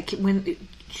 Yeah, the kid, when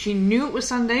she knew it was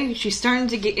Sunday, she's starting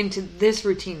to get into this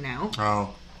routine now.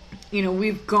 Oh, you know,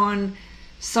 we've gone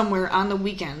somewhere on the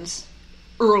weekends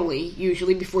early,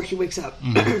 usually before she wakes up,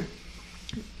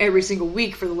 every single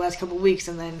week for the last couple of weeks,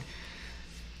 and then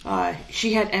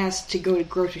she had asked to go to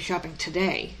grocery shopping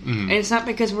today, and it's not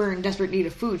because we're in desperate need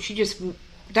of food. She just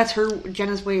that's her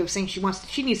Jenna's way of saying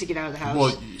she needs to get out of the house.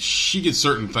 Well, she gets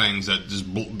certain things that just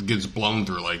gets blown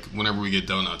through. Like whenever we get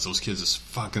donuts, those kids just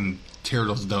fucking tear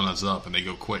those donuts up, and they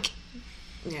go quick.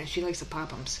 Yeah, she likes the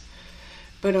pop-ums,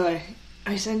 but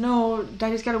I said, no,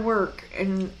 Daddy's got to work.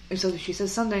 And so she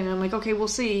says Sunday, and I'm like, okay, we'll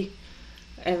see.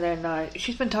 And then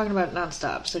she's been talking about it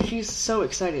nonstop, so she's so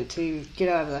excited to get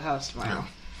out of the house tomorrow.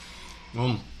 Yeah.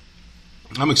 Well,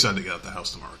 I'm excited to get out of the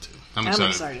house tomorrow, too. I'm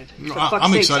excited. For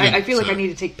fuck's sake, I feel like I need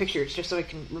to take pictures just so I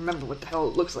can remember what the hell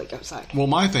it looks like outside. Well,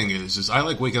 my thing is I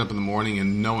like waking up in the morning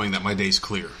and knowing that my day's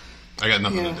clear. I got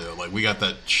nothing to do. Like, we got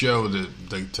that show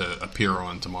to appear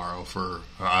on tomorrow for,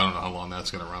 I don't know how long that's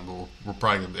going to run, but we're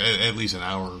probably going to at least an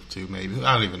hour or two, maybe.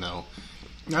 I don't even know.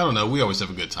 I don't know. We always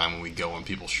have a good time when we go on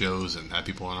people's shows and have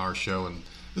people on our show, and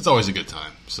it's always a good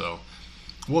time. So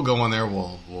we'll go on there.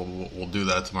 We'll do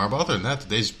that tomorrow. But other than that,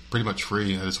 today's pretty much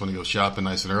free. I just want to go shopping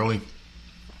nice and early.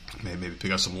 Maybe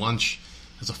pick up some lunch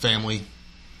as a family.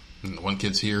 And the one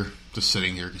kid's here, just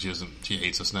sitting here because she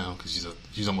hates us now because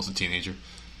she's almost a teenager.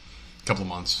 Couple of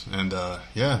months, and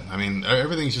I mean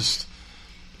everything's just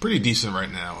pretty decent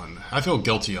right now, and I feel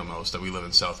guilty almost that we live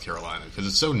in South Carolina because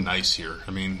it's so nice here.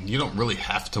 I mean, you don't really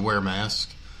have to wear a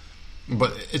mask,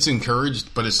 but it's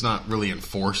encouraged, but it's not really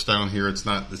enforced down here. It's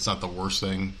not the worst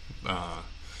thing.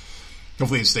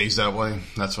 Hopefully it stays that way.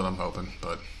 That's what I'm hoping,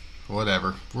 but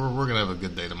whatever. We're gonna have a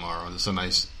good day tomorrow. It's a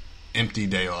nice empty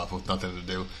day off with nothing to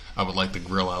do. I would like to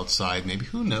grill outside. Maybe,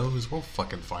 who knows, we'll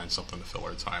fucking find something to fill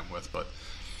our time with, but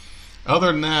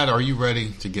other than that, are you ready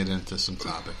to get into some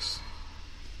topics?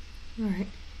 All right.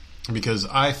 Because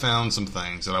I found some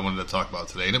things that I wanted to talk about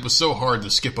today, and it was so hard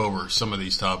to skip over some of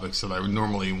these topics that I would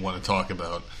normally want to talk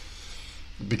about.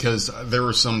 Because there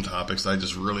were some topics that I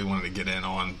just really wanted to get in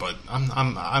on, but I'm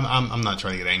not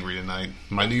trying to get angry tonight.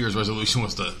 My New Year's resolution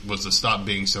was to stop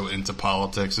being so into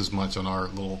politics as much on our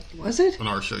little on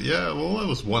our show. Yeah, well, that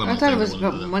was one of my things. I thought it was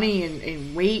about money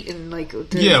and weight and like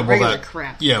regular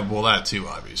crap. Yeah, well, that too,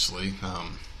 obviously.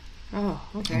 Oh,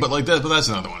 okay. But like that, but that's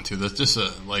another one too. That's just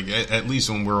like at least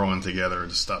when we're on together,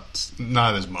 just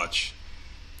not as much.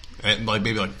 And like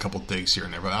maybe like a couple digs here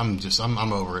and there, but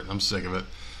I'm over it. I'm sick of it.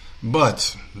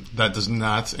 But that does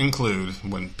not include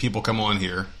when people come on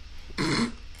here,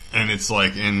 and it's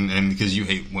like and because you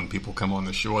hate when people come on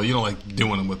the show. Well, you don't like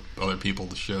doing them with other people.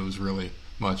 The shows really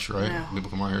much, right? No.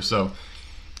 People come on here, so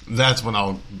that's when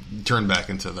I'll turn back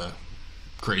into the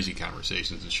crazy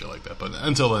conversations and shit like that. But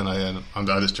until then, I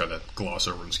just try to gloss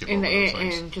over and skip over those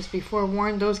things. And just be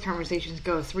forewarned, those conversations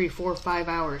go 3, 4, 5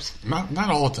 hours. Not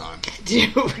all the time.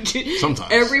 Dude.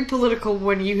 Sometimes. Every political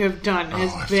one you have done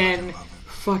has been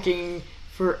fucking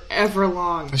forever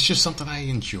long. It's just something I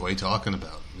enjoy talking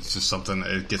about. It's just something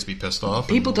that gets me pissed off.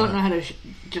 People don't know how to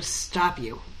just stop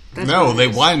you. That's no, they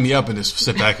wind me up and just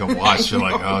sit back and watch. They're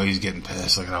like, oh, he's getting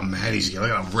pissed. Look at how mad he's getting.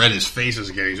 Look at how red his face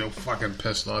is getting. He's so fucking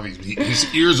pissed off.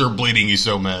 His ears are bleeding. He's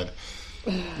so mad.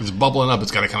 It's bubbling up.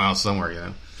 It's got to come out somewhere, you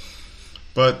know.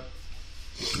 But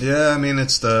yeah, I mean,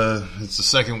 it's the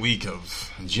second week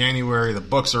of January. The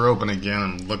books are open again.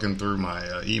 I'm looking through my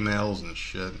emails and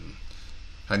shit. And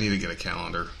I need to get a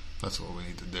calendar. That's what we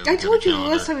need to do. I told you the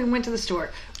last time we went to the store.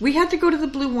 We had to go to the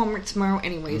Blue Walmart tomorrow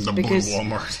anyways. Because Blue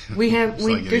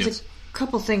Walmart. There's a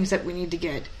couple things that we need to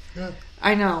get. Yeah.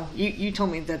 I know. You told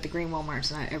me that the green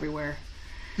Walmart's not everywhere.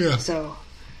 Yeah. So.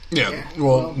 Yeah.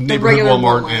 Well, neighborhood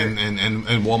Walmart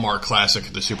and Walmart Classic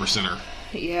at the Supercenter.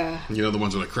 Yeah. You know, the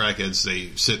ones where the crackheads,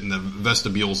 they sit in the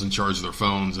vestibules in charge of their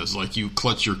phones. It's like you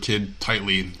clutch your kid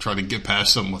tightly and try to get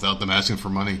past them without them asking for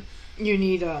money. You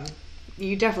need,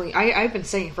 you definitely, I've been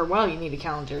saying for a while you need a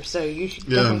calendar, so you should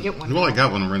definitely get one. Well, I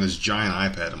got one. I'm in this giant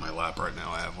iPad in my lap right now.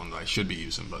 I have one that I should be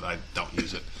using, but I don't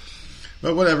use it.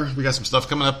 But whatever. We got some stuff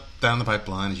coming up down the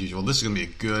pipeline as usual. This is going to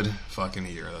be a good fucking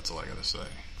year. That's all I got to say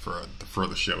for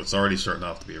the show. It's already starting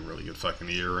off to be a really good fucking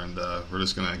year, and we're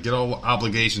just going to get all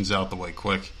obligations out the way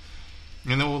quick.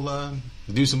 And then we'll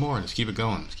do some more and just keep it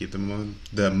going. Just keep the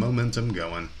momentum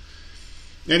going.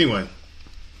 Anyway.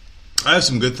 I have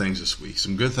some good things this week.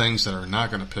 Some good things that are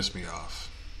not going to piss me off.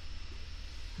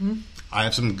 I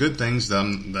have some good things that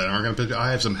aren't going to piss me off. I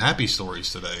have some happy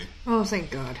stories today. Oh, thank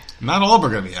God. Not all of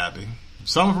them are going to be happy.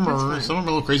 Some of them are a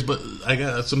little crazy, but I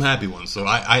got some happy ones. So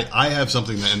I have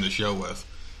something to end the show with.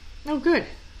 Oh, good.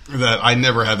 That I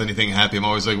never have anything happy. I'm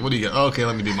always like, what do you get? Oh, okay,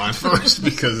 let me do mine first,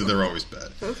 because they're always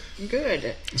bad.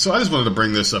 Good. So I just wanted to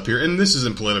bring this up here. And this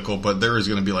isn't political, but there is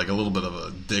going to be like a little bit of a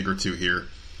dig or two here.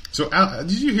 So,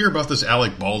 did you hear about this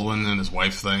Alec Baldwin and his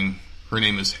wife thing? Her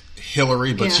name is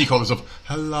Hillary, but she called herself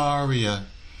Hilaria.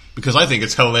 Because I think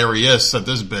it's hilarious that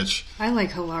this bitch... I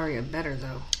like Hilaria better,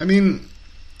 though. I mean...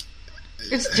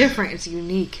 It's different. It's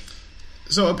unique.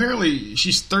 So, apparently,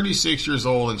 she's 36 years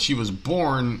old, and she was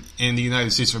born in the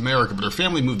United States of America, but her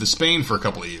family moved to Spain for a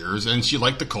couple of years, and she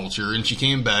liked the culture, and she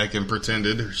came back and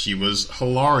pretended she was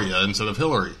Hilaria instead of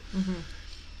Hillary. Mm-hmm.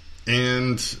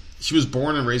 And... she was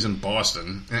born and raised in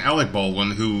Boston. And Alec Baldwin,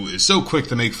 who is so quick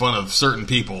to make fun of certain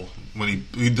people when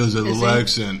he does a little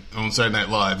accent on Saturday Night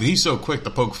Live, and he's so quick to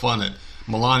poke fun at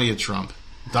Melania Trump,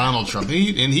 Donald Trump.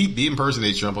 He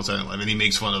impersonates Trump on Saturday Night Live, and he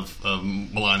makes fun of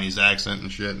Melania's accent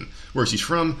and shit, and where she's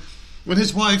from. When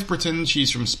his wife pretends she's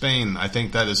from Spain, I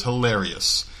think that is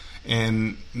hilarious.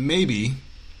 And maybe,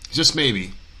 just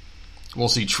maybe, we'll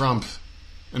see Trump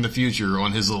in the future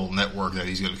on his little network that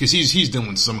he's going to... because he's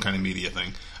doing some kind of media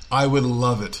thing. I would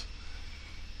love it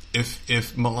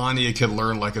if Melania could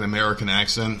learn like an American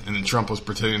accent, and then Trump was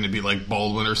pretending to be like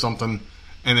Baldwin or something,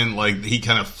 and then like he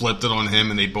kind of flipped it on him,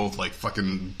 and they both like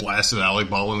fucking blasted Alec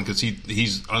Baldwin because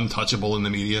he's untouchable in the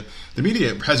media. The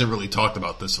media hasn't really talked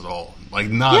about this at all, like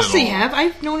not yes, at all. Yes, they have.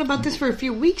 I've known about this for a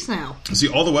few weeks now. See,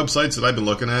 all the websites that I've been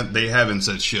looking at, they haven't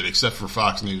said shit except for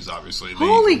Fox News. Obviously,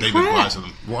 Holy they've crap. been blasting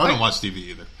them. Well, I don't watch TV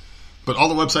either. But all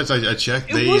the websites I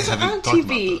checked, they haven't talked about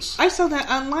this. I saw that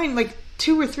online like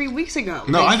 2 or 3 weeks ago.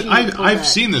 No, I've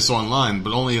seen this online,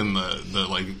 but only in the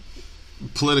like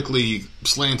politically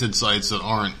slanted sites that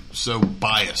aren't so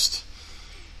biased.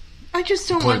 I just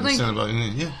don't like.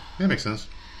 Yeah, that makes sense.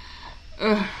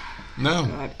 No,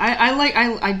 God.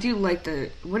 I do like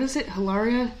the, what is it,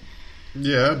 Hilaria?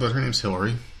 Yeah, but her name's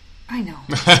Hillary. I know.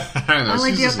 I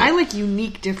know. I like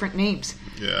unique, different names.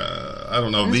 Yeah, I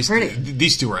don't know. That's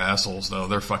these two are assholes, though.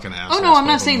 They're fucking assholes. Oh, no, I'm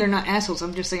not saying they're not assholes.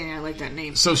 I'm just saying I like that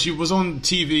name. So she was on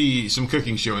TV, some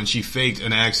cooking show, and she faked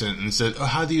an accent and said, "Oh,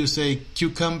 how do you say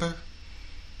cucumber?"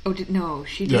 Oh, no,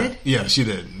 she did? Yeah, she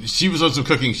did. She was on some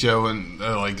cooking show, and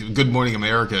like Good Morning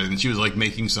America, and she was like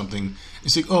making something.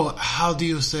 It's like, "Oh, how do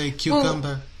you say cucumber?"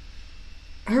 Well,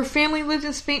 her family lived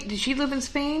in Spain. Did she live in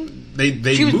Spain?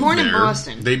 She was born there. in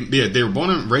Boston. They were born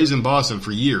and raised in Boston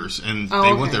for years, and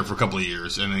they went there for a couple of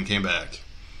years, and then came back.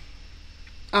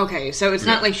 Okay, so it's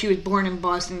not like she was born in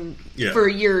Boston for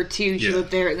a year or two. She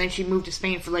lived there, and then she moved to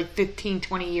Spain for like 15,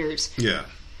 20 years. Yeah.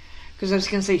 Because I was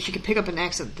going to say, she could pick up an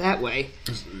accent that way.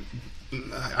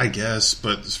 I guess,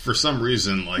 but for some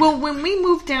reason, like... Well, when we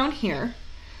moved down here,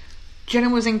 Jenna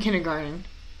was in kindergarten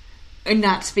and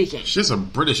not speaking. She has a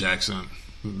British accent.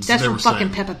 That's from fucking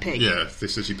Peppa Pig. Yeah, they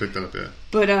said she picked that up,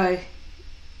 But,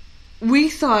 we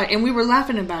thought, and we were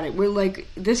laughing about it, we're like,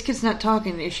 this kid's not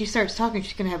talking. If she starts talking,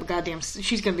 she's going to have a goddamn...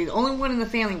 She's going to be the only one in the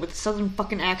family with a southern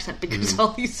fucking accent because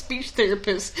all these speech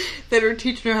therapists that are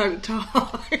teaching her how to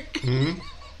talk. Mm-hmm.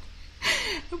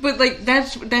 But, like,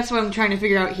 that's what I'm trying to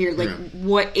figure out here. Like,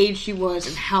 what age she was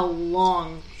and how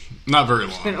long... Not very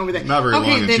long. She's been over there. Not very long,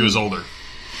 and she was older.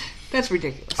 That's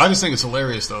ridiculous. I just think it's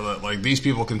hilarious, though, that, like, these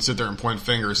people can sit there and point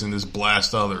fingers and just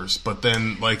blast others, but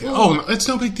then, like, it's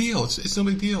no big deal. It's no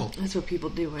big deal. That's what people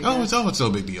do, I guess. It's no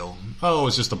big deal. Oh,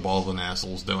 it's just a baldwin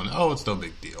assholes doing it. Oh, it's no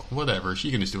big deal. Whatever.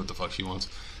 She can just do what the fuck she wants.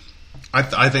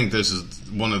 I think this is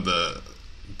one of the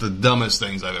dumbest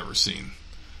things I've ever seen.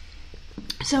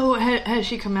 So, has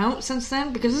she come out since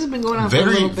then? Because this has been going on for a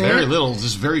little bit. Very little.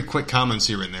 Just very quick comments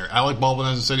here and there. Alec Baldwin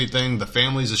hasn't said anything. The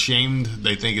family's ashamed.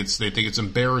 They think it's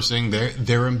embarrassing.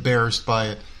 They're embarrassed by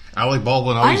it. Alec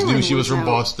Baldwin always knew she was from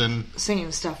Boston.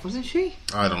 Saying stuff, wasn't she?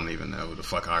 I don't even know who the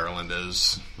fuck Ireland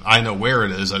is. I know where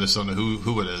it is. I just don't know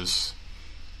who it is.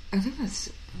 I think that's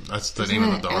the name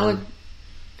of the daughter.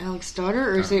 Alec's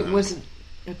daughter, or was it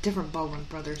a different Baldwin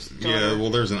brothers' daughter? Yeah,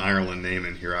 well, there's an Ireland name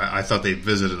in here. I thought they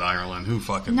visited Ireland. Who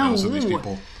fucking knows these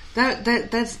people?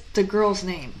 That's the girl's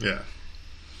name. Yeah.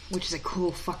 Which is a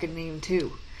cool fucking name,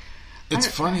 too. It's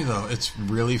funny, though. It's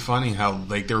really funny how,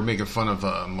 like, they were making fun of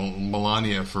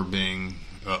Melania for being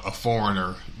a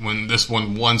foreigner when this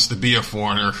one wants to be a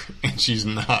foreigner and she's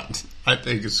not. I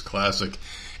think it's classic.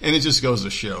 And it just goes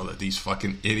to show that these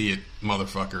fucking idiot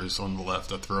motherfuckers on the left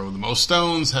that throw the most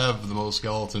stones have the most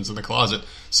skeletons in the closet.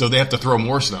 So they have to throw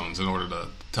more stones in order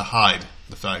to hide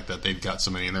the fact that they've got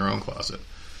so many in their own closet.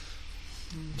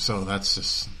 So that's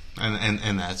just...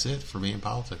 And that's it for me in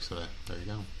politics today. There you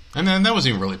go. And then that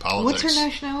wasn't even really politics. What's her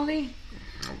nationality?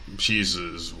 She's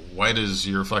as white as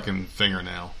your fucking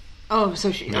fingernail. Oh,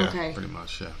 so she... Yeah, okay. pretty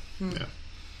much, yeah. Yeah.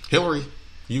 Hillary,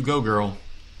 you go, girl.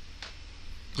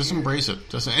 Just embrace it.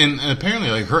 And apparently,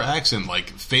 like, her accent, like,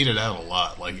 faded out a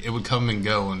lot. Like, it would come and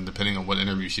go, and depending on what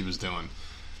interview she was doing.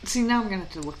 See, now I'm gonna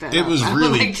have to look that up. It was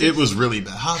really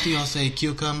bad. How do you say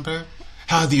cucumber?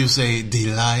 How do you say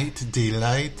delight?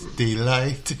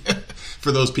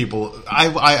 For those people,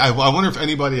 I wonder if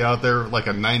anybody out there, like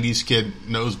a 90s kid,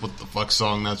 knows what the fuck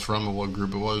song that's from and what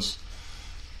group it was.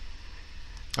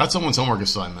 That's someone's homework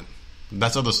assignment.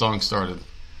 That's how the song started.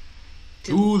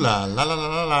 Ooh la la la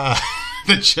la la.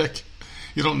 The chick.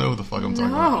 You don't know who the fuck I'm talking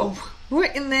about.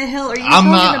 What in the hell are you talking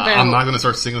about? I'm not going to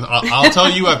start singing. I'll tell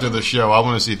you after the show. I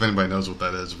want to see if anybody knows what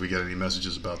that is, if we get any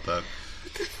messages about that.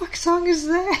 What the fuck song is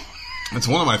that? It's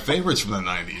one of my favorites from the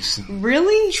 90s.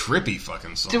 Really? Trippy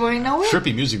fucking song. Do I know it?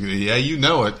 Trippy music video. Yeah, you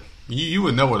know it. You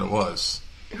would know what it was.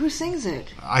 Who sings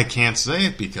it? I can't say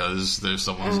it because there's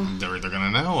someone they're going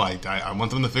to know. I want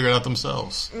them to figure it out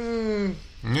themselves.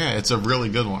 Yeah, it's a really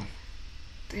good one.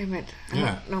 Damn it. I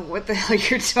don't know what the hell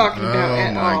you're talking about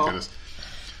at all. Oh, my goodness.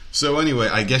 So, anyway,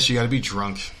 I guess you got to be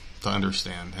drunk to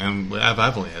understand. And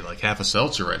I've only had like half a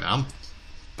seltzer right now. I'm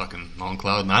fucking on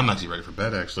cloud, and I'm actually ready for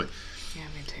bed, actually. Yeah,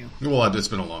 me too. Well, it's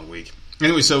been a long week.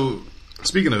 Anyway, so,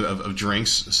 speaking of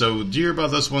drinks, so do you hear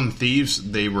about this one?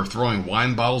 Thieves, they were throwing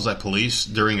wine bottles at police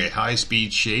during a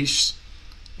high-speed chase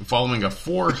following a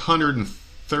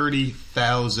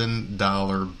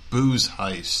 $430,000 booze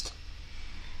heist.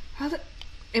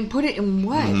 And put it in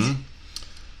what? Mm-hmm.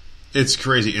 It's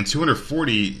crazy. And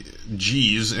 240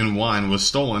 G's in wine was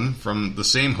stolen from the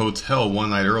same hotel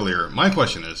one night earlier. My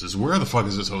question is where the fuck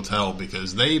is this hotel?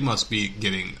 Because they must be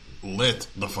getting lit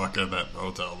the fuck out of that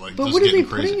hotel. Like, but just what are they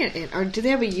crazy. Putting it in? Or do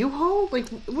they have a U-Haul? Like,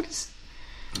 what is...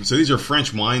 So these are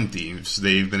French wine thieves.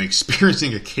 They've been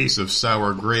experiencing a case of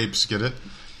sour grapes, get it?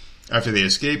 After they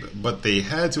escaped, but they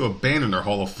had to abandon their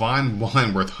haul of fine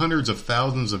wine worth hundreds of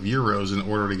thousands of euros in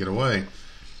order to get away.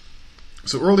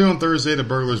 So early on Thursday, the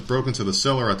burglars broke into the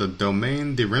cellar at the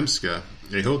Domaine de Rimska,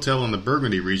 a hotel in the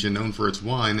Burgundy region known for its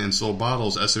wine, and sold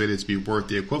bottles estimated to be worth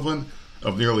the equivalent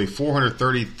of nearly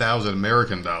 430,000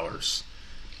 American dollars.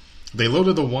 They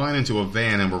loaded the wine into a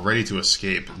van and were ready to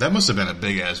escape. That must have been a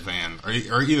big-ass van.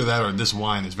 Or either that or this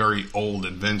wine is very old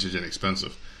and vintage and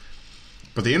expensive.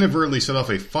 But they inadvertently set off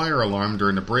a fire alarm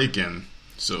during the break-in,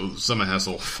 so someone has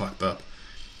all fucked up.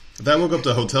 That woke up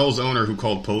the hotel's owner, who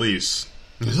called police.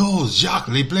 Oh, Jacques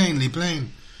Leplain.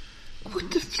 What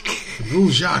the fuck?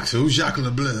 Who's Jacques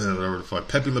Leplain? Whatever the fuck.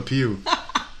 Pepe Le Pew.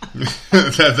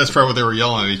 That's probably what they were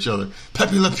yelling at each other.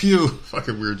 Pepe Le Pew.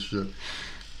 Fucking weird shit.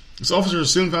 So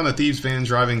officers soon found a thieves' van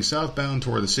driving southbound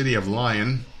toward the city of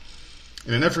Lyon.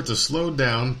 In an effort to slow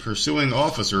down pursuing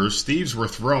officers, thieves were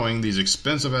throwing these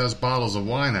expensive-ass bottles of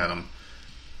wine at them.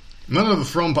 None of the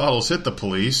thrown bottles hit the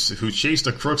police, who chased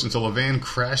the crooks until a van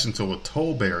crashed into a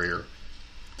toll barrier.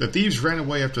 The thieves ran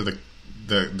away after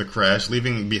the crash,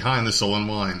 leaving behind the stolen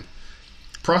wine.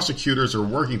 Prosecutors are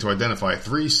working to identify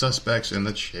 3 suspects in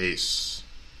the chase.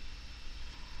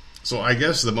 So I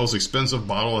guess the most expensive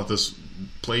bottle that this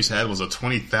place had was a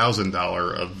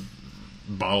 $20,000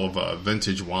 bottle of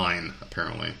vintage wine,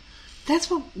 apparently. That's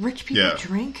what rich people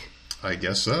drink? I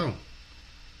guess so.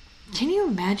 Can you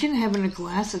imagine having a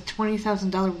glass of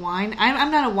 $20,000 wine?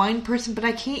 I'm not a wine person, but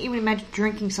I can't even imagine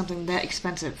drinking something that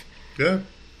expensive. Yeah.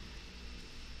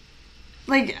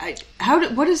 Like,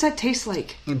 what does that taste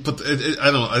like? But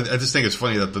I don't know. I just think it's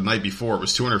funny that the night before it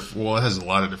was 200. Well, it has a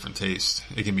lot of different tastes.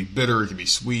 It can be bitter. It can be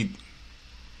sweet.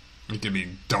 It can be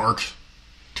dark.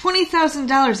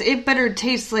 $20,000. It better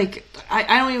taste like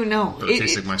I don't even know. It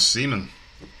tastes like my semen.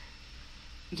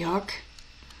 Yuck.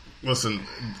 Listen,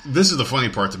 this is the funny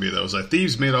part to me, though, is that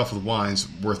thieves made off with wines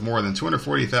worth more than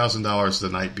 $240,000 the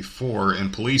night before,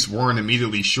 and police weren't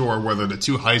immediately sure whether the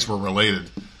 2 heists were related.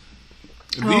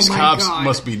 These cops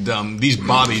must be dumb. These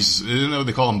bobbies, you know what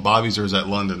they call them, bobbies, or is that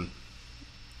London?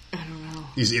 I don't know.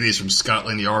 These idiots from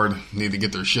Scotland Yard need to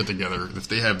get their shit together if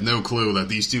they have no clue that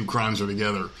these 2 crimes are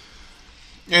together.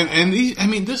 And these, I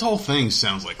mean, this whole thing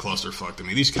sounds like clusterfuck to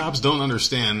me. These cops don't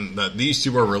understand that these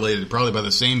 2 are related, probably by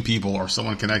the same people or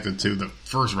someone connected to the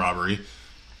first robbery.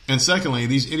 And secondly,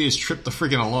 these idiots tripped the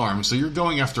freaking alarm, so you're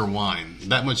going after wine.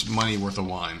 That much money worth of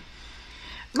wine.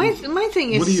 My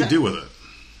thing is... What do you do with it?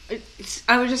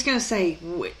 I was just going to say,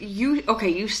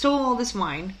 you stole all this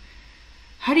wine.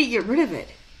 How do you get rid of it?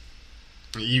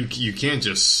 You can't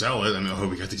just sell it. I mean,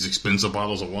 we got these expensive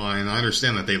bottles of wine. I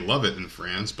understand that they love it in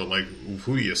France, but, like,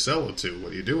 who do you sell it to?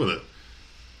 What do you do with it?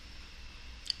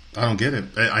 I don't get it.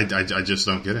 I just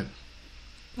don't get it.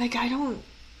 Like,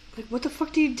 what the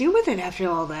fuck do you do with it after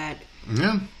all that?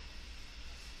 Yeah.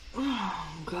 Oh,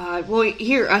 God. Well,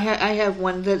 here, I have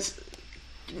one that's...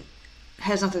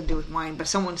 has nothing to do with wine, but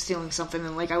someone's stealing something,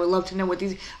 and I would love to know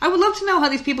how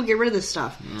these people get rid of this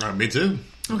stuff. Me too.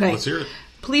 Okay. Let's hear it.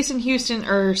 Police in Houston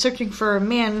are searching for a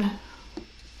man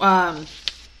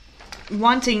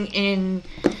wanting in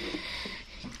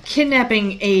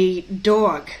kidnapping a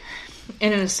dog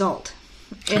in an assault.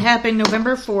 It happened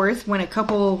November 4th when a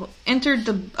couple entered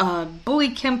the Bully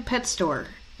Kemp pet store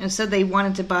and said they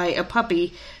wanted to buy a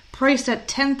puppy priced at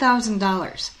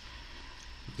 $10,000.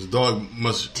 This dog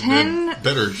must have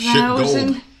better shit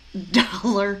gold.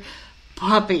 $10,000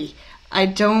 puppy. I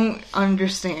don't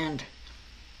understand.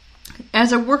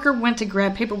 As a worker went to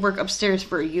grab paperwork upstairs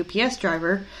for a UPS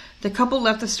driver, the couple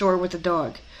left the store with the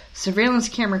dog. Surveillance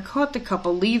camera caught the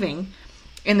couple leaving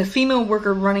and the female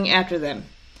worker running after them.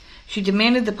 She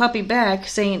demanded the puppy back,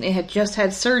 saying it had just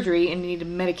had surgery and needed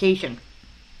medication.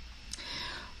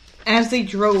 As they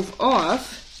drove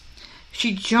off,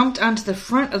 she jumped onto the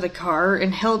front of the car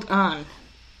and held on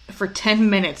for 10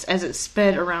 minutes as it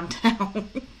sped around town.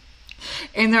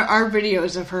 And there are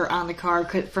videos of her on the car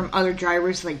from other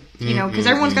drivers, because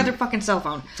everyone's got their fucking cell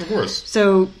phone. Of course.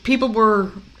 So people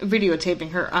were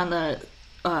videotaping her on the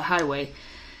highway.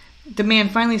 The man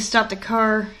finally stopped the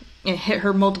car and hit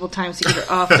her multiple times to get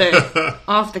her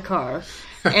off the car,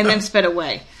 and then sped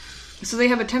away. So they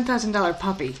have a $10,000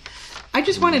 puppy. I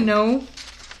just want to know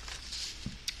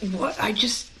why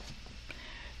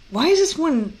is this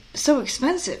one so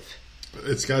expensive?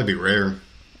 It's got to be rare.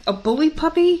 A bully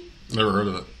puppy? Never heard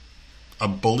of it. A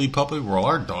bully puppy? Well,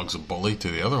 our dog's a bully to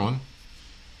the other one.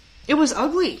 It was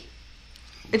ugly.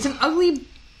 It's an ugly,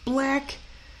 black,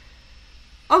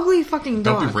 ugly fucking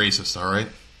dog. Don't be racist, alright?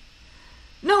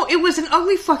 No, it was an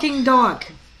ugly fucking dog.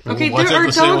 Okay, well, there are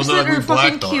dogs that are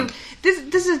fucking dog? cute.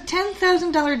 This is a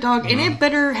 $10,000 dog, and it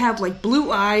better have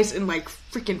blue eyes and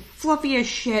freaking fluffy as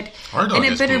shit. Our dog and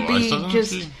it has better blue be eyes,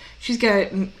 just. She's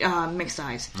got mixed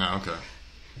eyes. Oh, okay.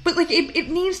 But it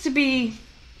needs to be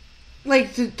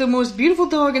the most beautiful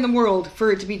dog in the world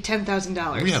for it to be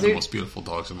 $10,000. We have the most beautiful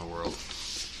dogs in the world.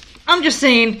 I'm just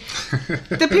saying,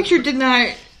 the picture did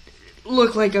not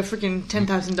look like a freaking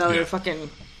 $10,000 fucking.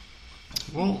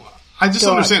 Well, I just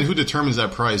don't understand who determines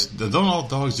that price. Don't all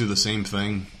dogs do the same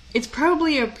thing? It's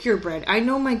probably a purebred. I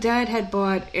know my dad had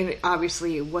bought, and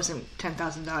obviously it wasn't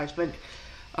 $10,000, but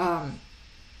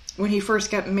when he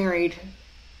first got married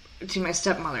to my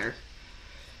stepmother,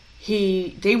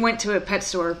 they went to a pet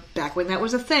store back when that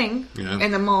was a thing,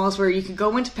 in the malls where you could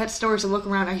go into pet stores and look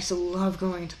around. I used to love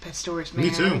going to pet stores, man.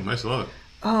 Me too. I used to love it.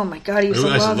 Oh my god, he used to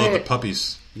I used to love love it. the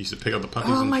puppies. He used to pick up the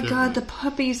puppies. Oh and my shit. god, the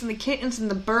puppies and the kittens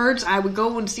and the birds. I would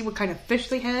go and see what kind of fish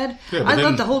they had. Yeah, I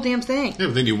loved the whole damn thing. Yeah,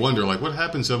 but then you wonder, like, what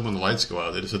happens to them when the lights go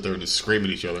out? They just sit there and just scream at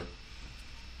each other.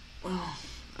 Oh,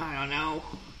 I don't know.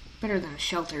 Better than a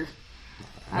shelter,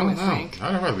 I would think.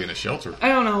 I'd rather be in a shelter. I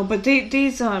don't know, but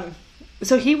these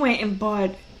so he went and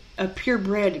bought a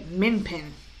purebred min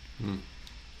pin,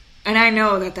 and I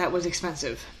know that was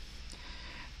expensive.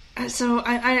 So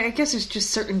I guess it's just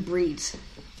certain breeds.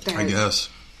 That I guess.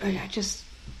 I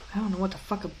don't know what the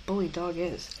fuck a bully dog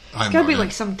is. It's gotta be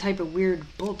like some type of weird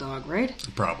bulldog, right?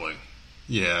 Probably.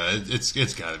 Yeah,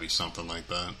 it's got to be something like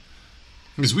that.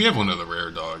 Because we have one of the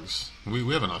rare dogs.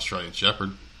 We have an Australian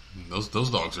Shepherd. Those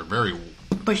dogs are very...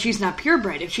 But she's not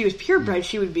purebred. If she was purebred,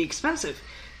 she would be expensive.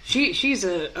 She's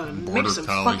a mix of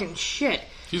collie. fucking shit.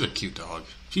 She's a cute dog.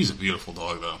 She's a beautiful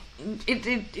dog, though.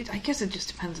 I guess it just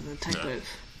depends on the type of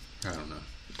I don't know.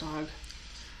 dog.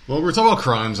 Well, we're talking about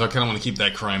crimes. I kind of want to keep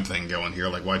that crime thing going here,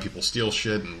 like why people steal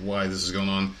shit and why this is going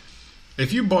on.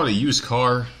 If you bought a used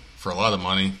car for a lot of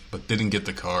money, but didn't get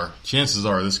the car, chances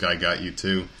are this guy got you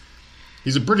too.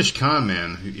 He's a British con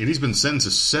man, and he's been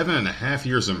sentenced to 7.5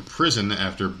 years in prison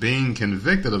after being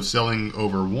convicted of selling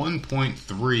over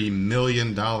 $1.3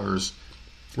 million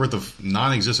worth of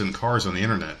non-existent cars on the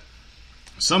internet.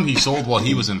 Some he sold while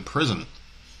he was in prison.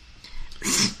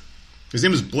 His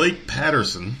name is Blake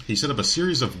Patterson. He set up a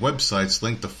series of websites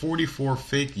linked to 44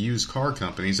 fake used car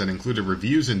companies that included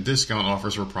reviews and discount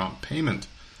offers for prompt payment.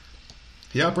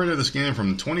 He operated the scam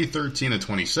from 2013 to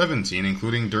 2017,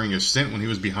 including during a stint when he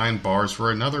was behind bars for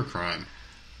another crime.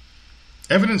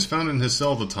 Evidence found in his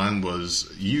cell at the time was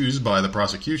used by the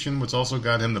prosecution, which also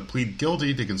got him to plead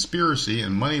guilty to conspiracy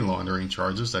and money laundering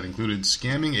charges that included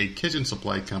scamming a kitchen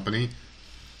supply company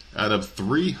out of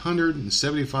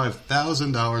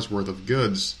 $375,000 worth of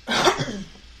goods.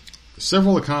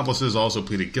 Several accomplices also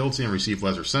pleaded guilty and received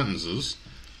lesser sentences.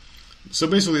 So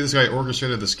basically, this guy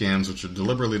orchestrated the scams, which are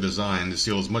deliberately designed to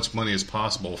steal as much money as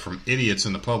possible from idiots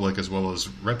in the public as well as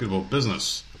reputable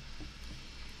business.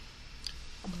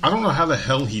 I don't know how the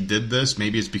hell he did this.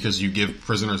 Maybe it's because you give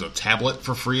prisoners a tablet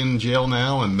for free in jail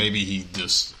now, and maybe he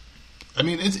just... I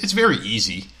mean, it's very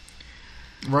easy,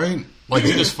 right? Like,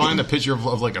 you just find a picture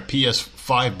of like a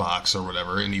PS5 box or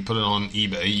whatever, and you put it on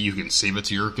eBay. You can save it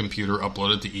to your computer,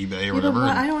 upload it to eBay or whatever.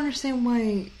 But I don't understand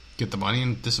why... Get the money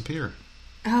and disappear.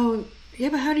 How... Yeah,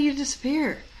 but how do you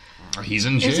disappear? He's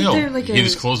in jail. He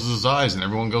just closes his eyes and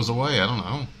everyone goes away. I don't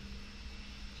know.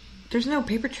 There's no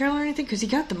paper trail or anything? Because he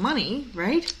got the money,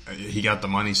 right? He got the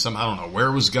money. I don't know where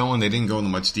it was going. They didn't go into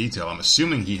much detail. I'm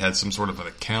assuming he had some sort of an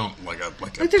account, like a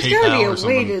there's PayPal gotta be or a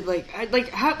something. way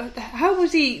to, how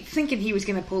was he thinking he was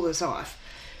going to pull this off?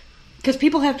 Because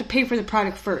people have to pay for the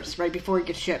product first, right, before it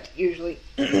gets shipped, usually.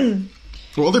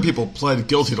 Well, other people pled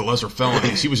guilty to lesser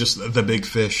felonies. He was just the big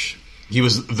fish. He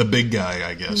was the big guy,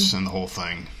 I guess, in the whole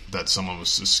thing, that someone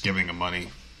was just giving him money.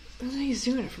 Well, he's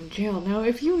doing it from jail. Now,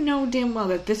 if you know damn well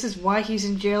that this is why he's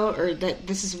in jail, or that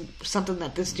this is something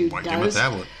that this dude does, give him a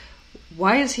tablet?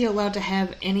 Why is he allowed to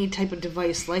have any type of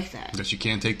device like that? Because you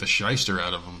can't take the shyster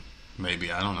out of him.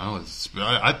 Maybe, I don't know.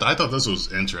 I thought this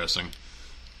was interesting.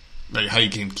 Like how you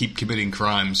can keep committing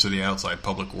crimes to the outside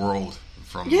public world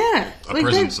from a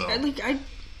prison cell.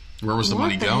 Where was the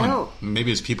money going? Hell?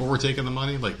 Maybe his people were taking the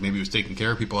money. Like maybe he was taking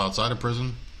care of people outside of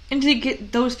prison. And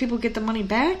did those people get the money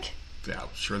back? Yeah,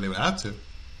 sure they would have to.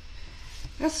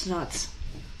 That's nuts.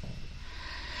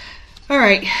 All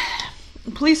right.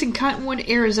 Police in Cottonwood,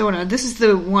 Arizona. This is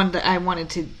the one that I wanted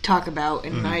to talk about,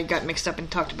 and I got mixed up and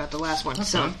talked about the last one.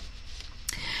 Okay.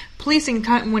 Police in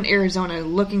Cottonwood, Arizona,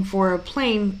 looking for a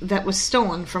plane that was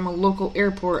stolen from a local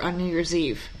airport on New Year's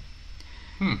Eve.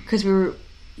 Because you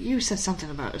said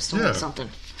something about it, stolen something.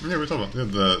 Yeah, we're talking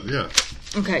about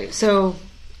Okay, so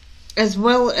as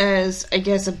well as I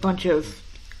guess a bunch of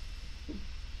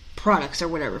products or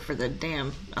whatever for the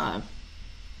damn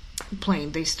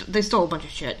plane. They stole a bunch of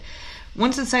shit.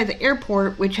 Once inside the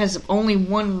airport, which has only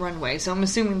one runway, so I'm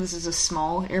assuming this is a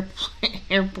small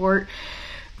airport,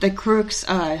 the crooks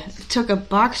took a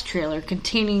box trailer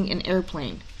containing an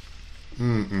airplane.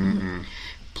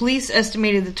 Police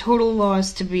estimated the total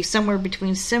loss to be somewhere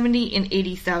between $70,000 and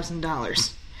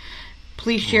 $80,000.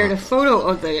 Police shared a photo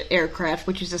of the aircraft,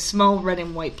 which is a small red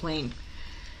and white plane.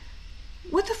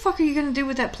 What the fuck are you going to do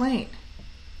with that plane?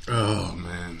 Oh,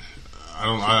 man. I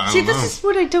don't know. This is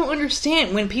what I don't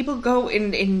understand. When people go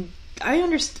and I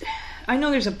understand. I know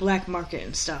there's a black market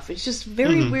and stuff. It's just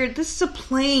very weird. This is a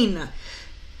plane.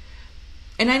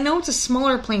 And I know it's a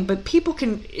smaller plane, but people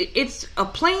can... It's a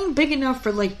plane big enough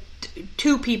for, like,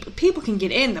 two people. People can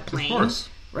get in the plane. Of course.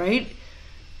 Right?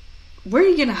 where are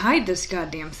you gonna hide this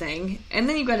goddamn thing? And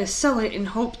then you gotta sell it and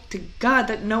hope to God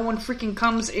that no one freaking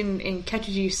comes and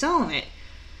catches you selling it.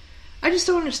 I just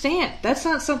don't understand. That's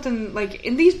not something like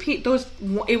in those.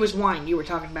 It was wine you were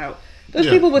talking about. Those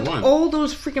people with all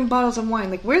those freaking bottles of wine.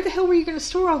 Like, where the hell were you going to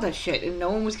store all that shit? And no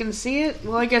one was going to see it?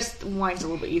 Well, I guess wine's a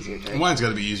little bit easier to do. Wine's got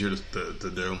to be easier to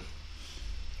do.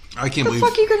 I can't believe...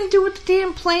 What the fuck are you going to do with the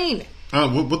damn plane?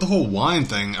 With the whole wine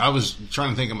thing, I was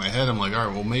trying to think in my head. I'm like, all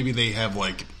right, well, maybe they have,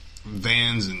 like,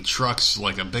 vans and trucks,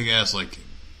 like a big-ass, like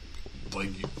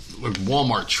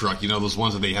Walmart truck. You know, those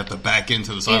ones that they have to back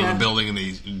into the side of the building and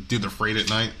they do the freight at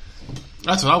night?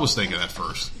 That's what I was thinking at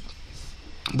first.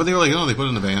 But they were like, no, they put it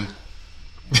in the van.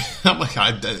 I'm like,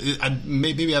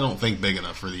 maybe I don't think big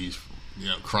enough for these,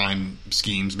 crime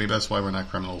schemes. Maybe that's why we're not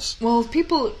criminals. Well, if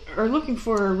people are looking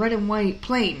for a red and white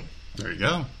plane, there you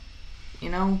go.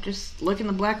 Just look in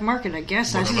the black market. I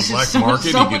guess look in the black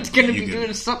market. Someone's going to be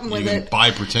doing something with it.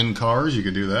 Buy pretend cars. You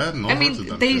could do that. And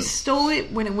all they stole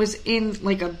it when it was in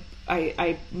like a.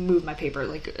 I moved my paper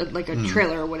like a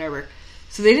trailer or whatever,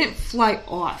 so they didn't fly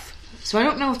off. So I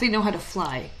don't know if they know how to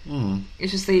fly.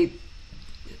 It's just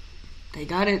they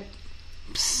got it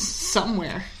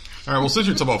somewhere. All right, well, since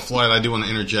you're talking about flight, I do want to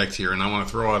interject here, and I want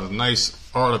to throw out a nice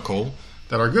article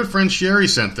that our good friend Sherry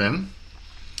sent in.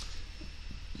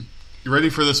 You ready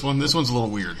for this one? This one's a little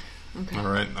weird. Okay. All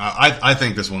right. I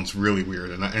think this one's really weird,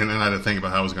 and I had to think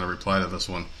about how I was going to reply to this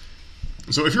one.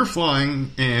 So if you're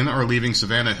flying in or leaving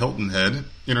Savannah Hilton Head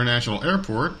International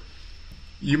Airport,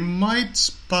 you might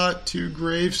spot 2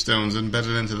 gravestones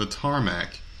embedded into the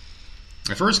tarmac.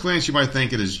 At first glance, you might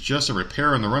think it is just a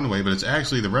repair on the runway, but it's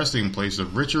actually the resting place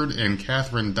of Richard and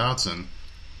Catherine Dotson.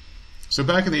 So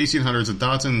back in the 1800s, the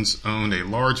Dotsons owned a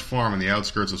large farm in the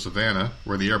outskirts of Savannah,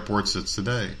 where the airport sits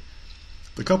today.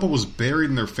 The couple was buried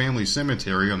in their family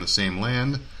cemetery on the same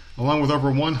land, along with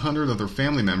over 100 of their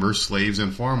family members, slaves,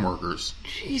 and farm workers.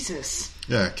 Jesus.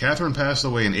 Yeah, Catherine passed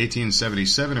away in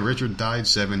 1877, and Richard died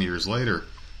 7 years later.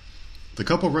 The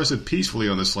couple rested peacefully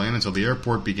on this land until the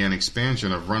airport began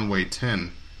expansion of Runway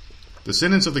 10.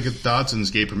 Descendants of the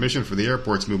Dotsons gave permission for the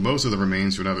airport to move most of the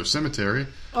remains to another cemetery.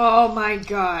 Oh my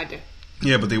God.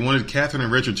 Yeah, but they wanted Catherine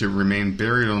and Richard to remain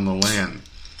buried on the land.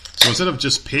 So instead of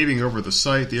just paving over the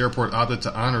site, the airport opted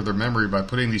to honor their memory by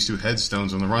putting these 2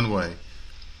 headstones on the runway.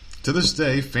 To this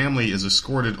day, family is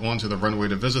escorted onto the runway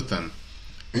to visit them.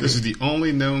 This is the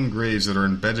only known graves that are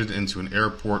embedded into an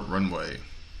airport runway.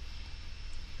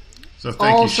 So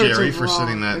thank you, Sherry, for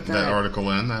sending that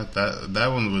article in. That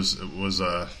one was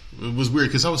weird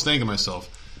because I was thinking to myself,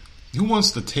 who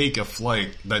wants to take a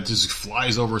flight that just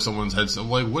flies over someone's head? So,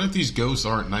 like, what if these ghosts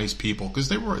aren't nice people? Because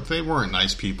they weren't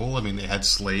nice people. I mean, they had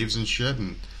slaves and shit,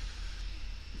 and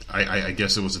I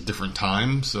guess it was a different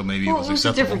time, so maybe it was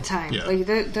acceptable. It was a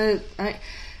different time. Yeah.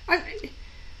 Like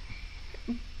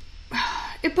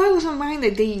it boggles my mind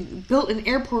that they built an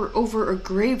airport over a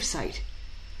grave site.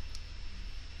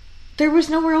 There was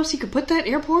nowhere else you could put that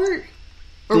airport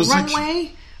or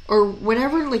runway or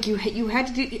whatever. Like you had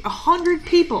to do 100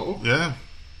 people. Yeah,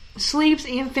 slaves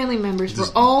and family members were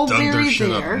all buried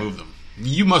there. Move them.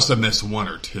 You must have missed 1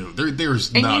 or 2.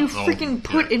 There's and not. And you freaking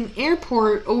put an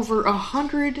airport over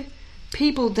 100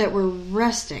 people that were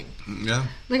resting. Yeah.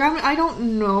 Like I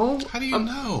don't know. How do you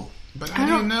know? But how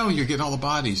do you know you're getting all the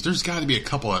bodies? There's got to be a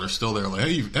couple that are still there. Like,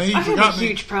 hey, you forgot me. I have a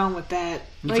huge problem with that.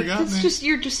 Like, it's just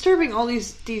you're disturbing all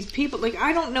these people. Like,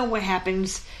 I don't know what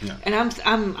happens, and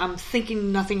I'm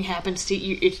thinking nothing happens to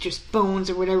you. It's just bones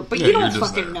or whatever. But you don't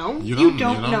fucking know. You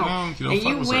don't know. And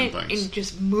you went and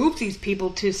just moved these people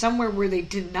to somewhere where they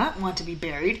did not want to be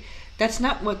buried. That's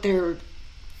not what their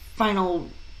final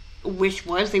wish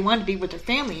was. They wanted to be with their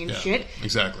family and shit.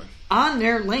 Exactly. On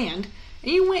their land.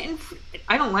 And you went and...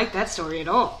 I don't like that story at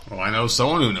all. Well, I know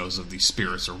someone who knows if these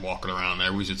spirits are walking around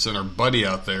there. We should send our buddy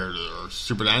out there, our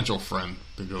supernatural friend,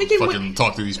 to go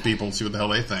talk to these people and see what the hell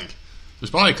they think.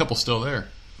 There's probably a couple still there.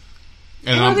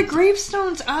 And are the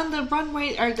gravestones on the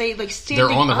runway, are they like standing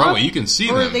They're on the runway. You can see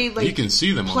them. Or are they like you can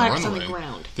see them on the runway. On the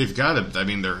ground? They've got it. I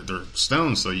mean, they're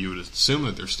stones, so you would assume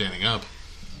that they're standing up.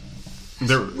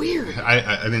 That's weird.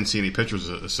 I didn't see any pictures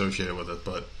associated with it,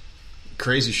 but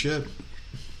crazy shit.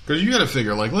 Because you got to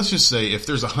figure, like, let's just say if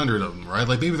there's 100 of them, right?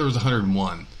 Like, maybe there was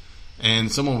 101,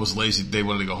 and someone was lazy, they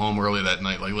wanted to go home early that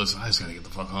night. Like, listen, I just got to get the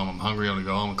fuck home. I'm hungry. I'm going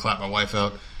to go home and clap my wife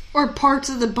out. Or parts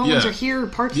of the bones Yeah. are here,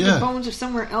 parts of Yeah. the bones are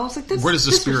somewhere else. Like that's Where does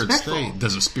the spirit disrespectful. stay?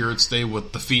 Does the spirit stay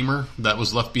with the femur that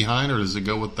was left behind, or does it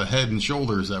go with the head and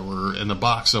shoulders that were in the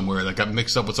box somewhere that got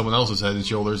mixed up with someone else's head and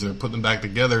shoulders, and they're putting them back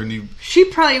together, and you She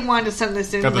probably wanted to send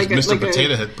this in got this like Mr. a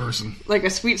Potato Head person. like a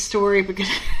sweet story because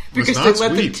It's they not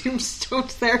left sweet. the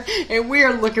tombstones there, and we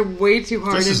are looking way too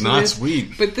hard This into is not this.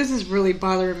 sweet. But this is really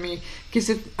bothering me because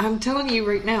if I'm telling you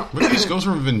right now, What if this goes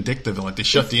from vindictive and like they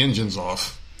shut the engines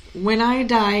off? when I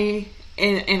die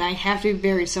and I have to be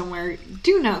buried somewhere,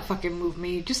 do not fucking move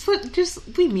me. Just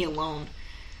leave me alone.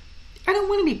 I don't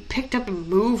want to be picked up and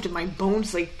moved, and my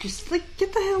bones just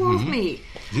get the hell off me.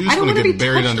 You I just don't want to wanna get be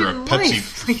buried touched under a in Pepsi.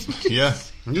 life. Like, Yeah,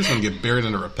 you just want to get buried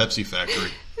under a Pepsi factory.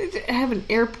 have an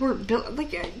airport built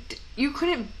you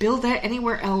couldn't build that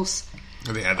anywhere else.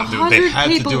 They had to do. 100 They had to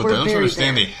people do it. were There. Don't you buried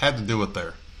understand? there. They had to do it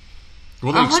there.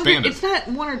 Well, they 100 expanded. It's not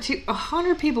one or two.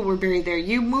 100 people were buried there.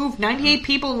 You moved 98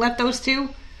 people and left those two.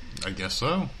 I guess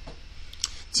so.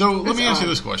 So let me That's ask you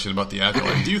odd. this question about the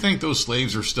afterlife. Do you think those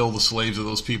slaves are still the slaves of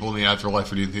those people in the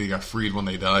afterlife, or do you think they got freed when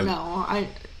they died?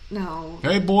 No.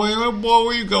 Hey boy,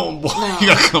 where you going, boy? No. You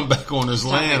gotta come back on this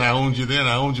Stop land. it. I owned you then.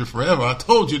 I owned you forever. I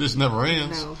told you this never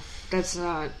ends. No, that's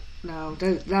not. No,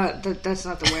 that's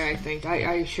not the way I think.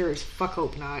 I sure as fuck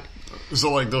hope not.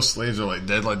 So like those slaves are like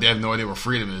dead, like they have no idea what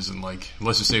freedom is, and like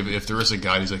let's just say if there is a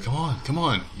God, he's like, come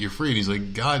on, you're free. And he's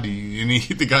like, God,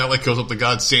 the guy like goes up to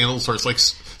God's sandals, starts like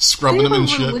scrubbing They him were and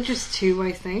shit. religious too,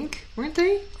 I think, weren't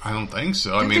they? I don't think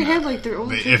so. I Didn't mean, they have, like, their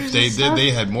own if churches they and did, stuff?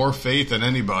 they had more faith than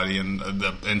anybody in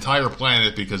the entire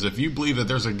planet. Because if you believe that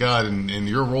there's a God and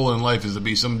your role in life is to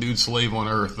be some dude's slave on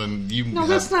Earth, then you No, have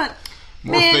that's not.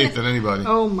 more Man, faith than anybody.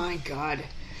 Oh my god.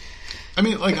 I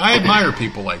mean, like I admire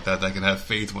people like that can have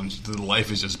faith when the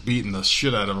life is just beating the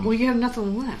shit out of them. Well, you have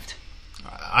nothing left.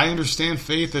 I understand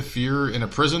faith if you're in a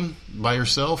prison by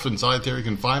yourself in solitary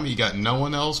confinement. You got no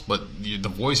one else, but the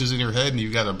voices in your head, and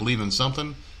you got to believe in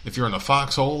something. If you're in a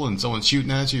foxhole and someone's shooting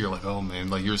at you, you're like, oh man,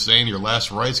 like you're saying your last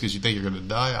rites because you think you're going to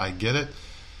die. I get it.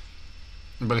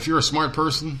 But if you're a smart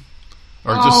person,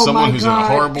 or just Oh, someone my who's in a God.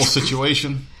 horrible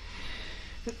situation,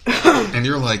 and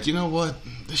you're like, you know what,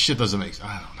 this shit doesn't make sense.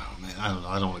 I don't know, man. I don't know.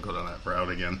 I don't want to go down that route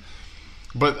again.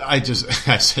 But I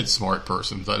said smart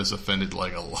persons. I just offended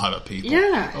like a lot of people.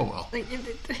 Yeah. Oh well. Like,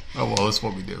 Oh well, that's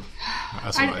what we do.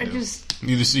 That's what I do.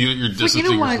 you You're But distancing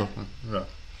you know what? yourself. Yeah.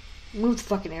 move the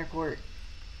fucking airport.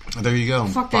 There you go.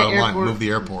 Fuck that Bottom airport. line, move the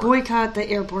airport. Boycott the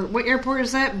airport. What airport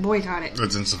is that? Boycott it.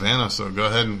 It's in Savannah, so go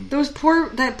ahead and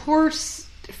That poor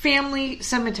family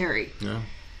cemetery. yeah.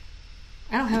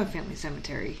 I don't have a family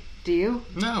cemetery. Do you?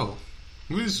 No,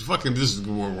 we just fucking just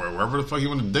wherever the fuck you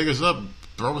want to dig us up,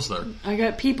 throw us there. I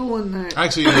got people in the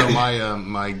Actually, you know,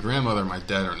 my grandmother and my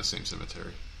dad are in the same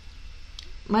cemetery.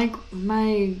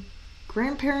 my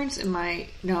grandparents and my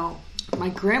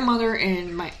grandmother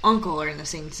and my uncle are in the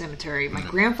same cemetery. My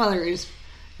grandfather is,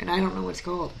 and I don't know what it's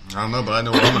called. I don't know, but I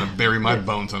know where I'm going to bury my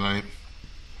bone tonight.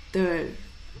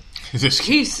 Just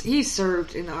He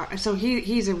served in so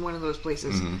he's in one of those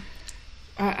places. Mm-hmm.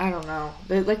 I don't know.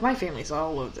 Like my family's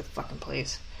all over the fucking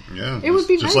place. yeah, It would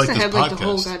be just nice to this have like the podcast.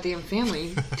 whole goddamn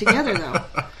family together though.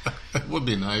 It would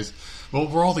be nice. Well,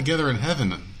 we're all together in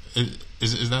heaven.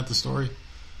 Is that the story?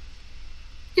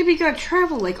 Yeah, but you gotta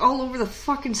travel like all over the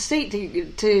fucking state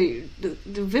to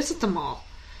visit them all.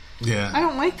 Yeah. I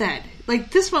don't like that.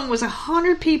 Like this one was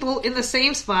 100 people in the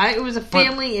same spot. It was a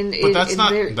family but that's in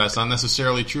not their, that's not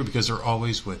necessarily true because they're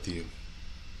always with you.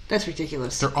 That's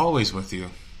ridiculous. They're always with you.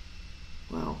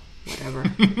 Well, whatever.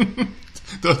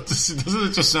 Doesn't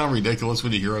it just sound ridiculous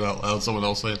when you hear it out loud? Someone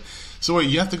else say it. So wait,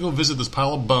 you have to go visit this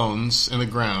pile of bones in the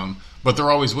ground, but they're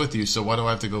always with you. So why do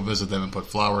I have to go visit them and put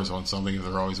flowers on something if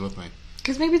they're always with me?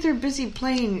 Because maybe they're busy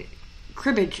playing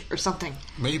cribbage or something.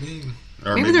 Maybe.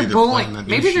 Or Maybe they're playing bowling. that new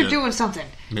Maybe they're shit. doing something.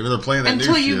 Maybe they're playing that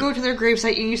Until new you shit. go to their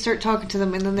gravesite and you start talking to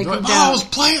them, and then they You're come like, down.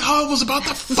 I was about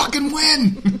to fucking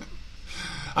win.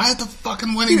 I had the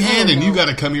fucking winning Dude, I hand, don't and you know. got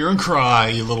to come here and cry,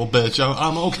 you little bitch.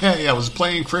 I'm okay. I was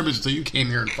playing cribbage until you came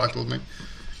here and fucked with me.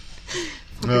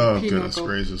 Oh, goodness pinochle.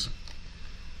 gracious.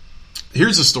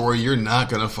 Here's a story you're not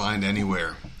going to find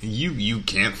anywhere. You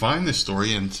can't find this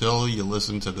story until you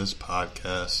listen to this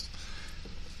podcast.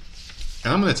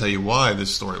 And I'm going to tell you why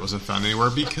this story wasn't found anywhere.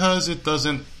 Because it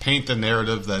doesn't paint the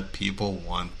narrative that people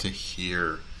want to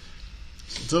hear.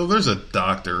 So there's a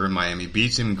doctor in Miami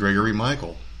Beach named Gregory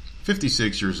Michael,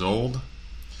 56 years old.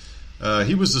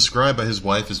 He was described by his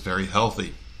wife as very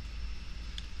healthy.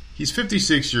 He's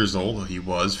 56 years old. He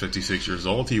was 56 years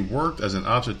old. He worked as an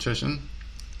obstetrician.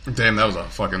 Damn, that was a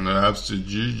fucking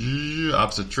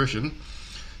obstetrician.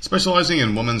 specializing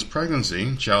in women's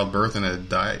pregnancy, childbirth, and a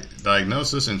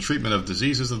diagnosis and treatment of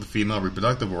diseases of the female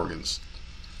reproductive organs.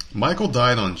 Michael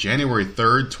died on January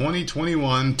 3rd,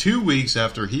 2021, 2 weeks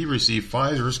after he received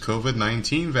Pfizer's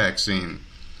COVID-19 vaccine.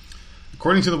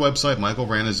 According to the website, Michael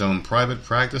ran his own private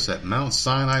practice at Mount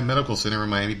Sinai Medical Center in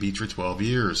Miami Beach for 12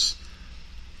 years.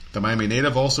 The Miami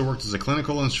native also worked as a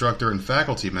clinical instructor and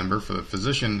faculty member for the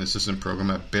physician assistant program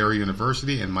at Barry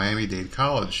University and Miami-Dade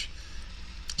College.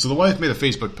 So the wife made a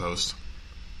Facebook post,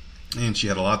 and she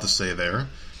had a lot to say there.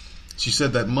 She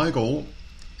said that Michael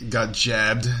got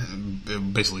jabbed,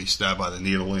 basically stabbed by the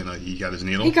needle. He got his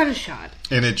needle. He got a shot.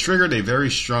 And it triggered a very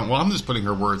strong, well, I'm just putting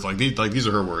her words, these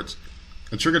are her words.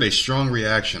 It triggered a strong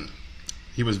reaction.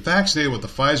 He was vaccinated with the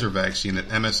Pfizer vaccine at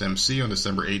MSMC on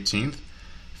December 18th.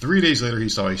 3 days later, he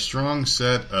saw a strong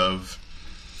set of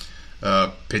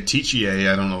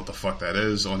petechiae, I don't know what the fuck that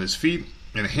is, on his feet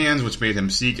and hands, which made him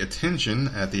seek attention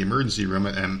at the emergency room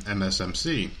at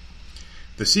MSMC.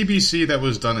 The CBC that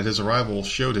was done at his arrival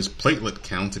showed his platelet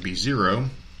count to be 0,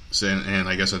 and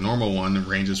I guess a normal one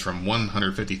ranges from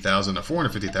 150,000 to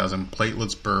 450,000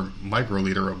 platelets per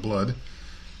microliter of blood.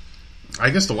 I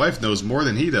guess the wife knows more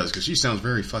than he does, because she sounds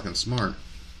very fucking smart.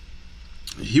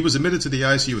 He was admitted to the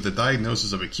ICU with a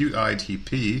diagnosis of acute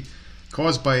ITP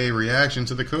caused by a reaction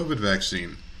to the COVID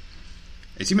vaccine.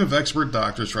 A team of expert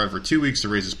doctors tried for 2 weeks to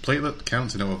raise his platelet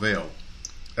count to no avail.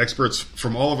 Experts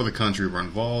from all over the country were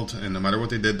involved, and no matter what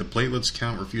they did, the platelets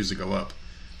count refused to go up.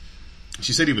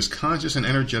 She said he was conscious and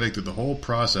energetic through the whole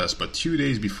process, but 2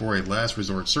 days before a last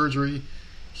resort surgery,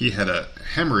 he had a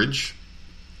hemorrhage,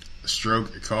 a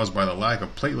stroke caused by the lack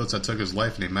of platelets that took his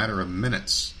life in a matter of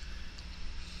minutes.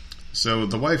 So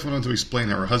the wife went on to explain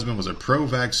how her husband was a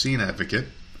pro-vaccine advocate.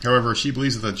 However, she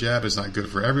believes that the jab is not good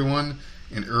for everyone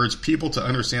and urged people to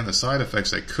understand the side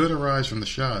effects that could arise from the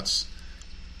shots.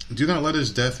 Do not let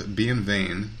his death be in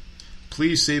vain.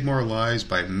 Please save more lives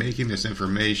by making this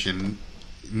information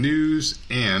news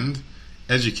and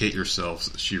educate yourselves,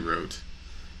 she wrote.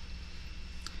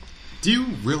 Do you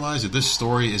realize that this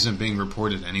story isn't being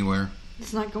reported anywhere?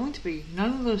 It's not going to be.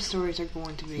 None of those stories are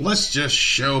going to be. Let's just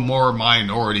show more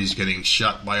minorities getting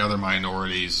shot by other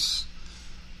minorities.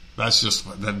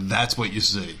 That's what you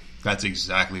see. That's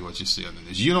exactly what you see on the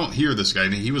news. You don't hear this guy.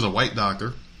 He was a white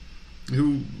doctor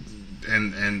who,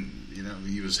 and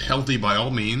he was healthy by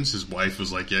all means. His wife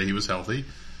was like, yeah, he was healthy.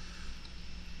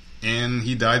 And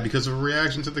he died because of a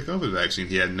reaction to the COVID vaccine.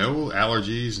 He had no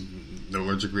allergies, no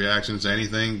allergic reactions to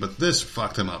anything, but this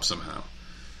fucked him up somehow.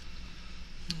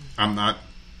 I'm not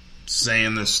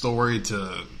saying this story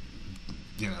to,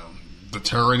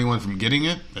 deter anyone from getting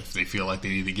it. If they feel like they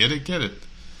need to get it.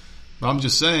 But I'm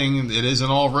just saying it isn't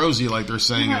all rosy like they're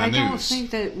saying in the news. I don't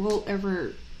think that we'll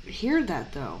ever hear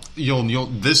that, though.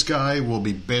 This guy will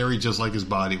be buried just like his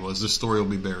body was. This story will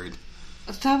be buried.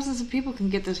 Thousands of people can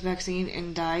get this vaccine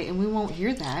and die, and we won't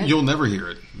hear that. You'll never hear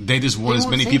it. They just want as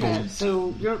many people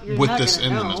you're with this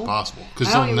in them as possible,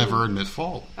 because they'll never admit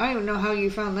fault. I don't even know how you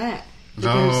found that.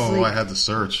 Because, I had to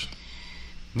search.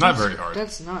 Not very hard.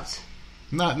 That's nuts.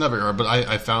 Not very hard, but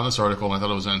I found this article and I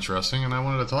thought it was interesting, and I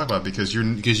wanted to talk about it because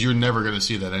you're never going to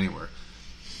see that anywhere.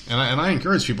 And I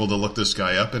encourage people to look this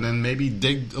guy up and then maybe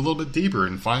dig a little bit deeper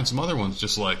and find some other ones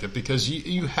just like it, because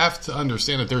you have to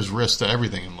understand that there's risk to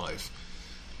everything in life.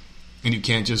 And you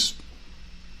can't just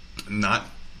not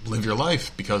live your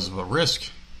life because of a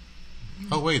risk.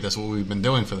 Oh, wait, that's what we've been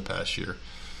doing for the past year.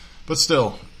 But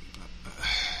still,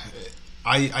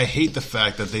 I hate the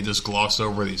fact that they just gloss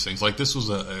over these things. Like, this was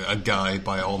a guy,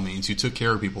 by all means, who took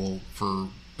care of people for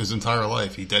his entire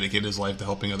life. He dedicated his life to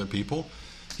helping other people.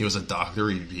 He was a doctor.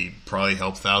 He probably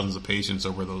helped thousands of patients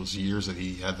over those years that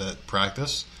he had that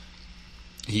practice.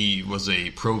 He was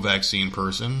a pro-vaccine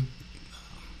person.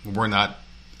 We're not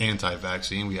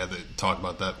anti-vaccine. We had to talk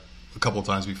about that a couple of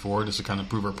times before just to kind of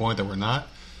prove our point that we're not.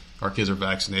 Our kids are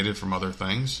vaccinated from other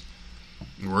things.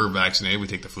 We're vaccinated. We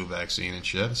take the flu vaccine and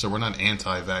shit. So we're not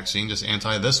anti-vaccine, just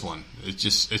anti this one. It's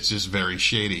just very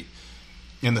shady.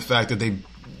 And the fact that they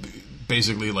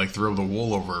basically throw the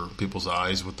wool over people's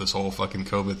eyes with this whole fucking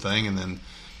COVID thing, and then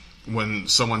when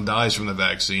someone dies from the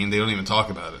vaccine, they don't even talk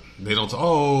about it. They don't,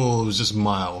 it was just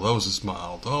mild. Oh, it's just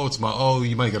mild. Oh, it's mild. Oh,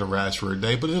 you might get a rash for a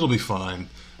day, but it'll be fine.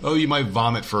 Oh, you might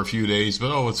vomit for a few days,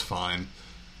 but it's fine.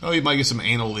 Oh, you might get some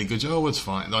anal leakage. Oh, it's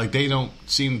fine. They don't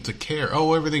seem to care.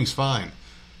 Oh, everything's fine.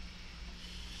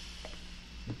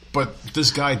 But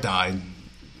this guy died.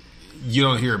 You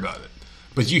don't hear about it.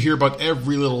 But you hear about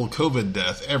every little COVID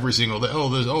death every single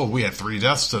day. We had 3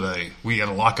 deaths today. We got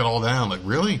to lock it all down.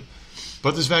 Really?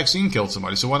 But this vaccine killed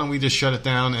somebody. So why don't we just shut it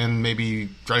down and maybe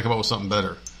try to come up with something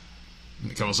better?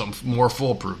 Come with something more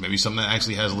foolproof. Maybe something that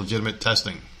actually has legitimate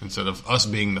testing instead of us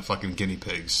being the fucking guinea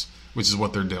pigs, which is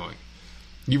what they're doing.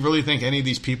 You really think any of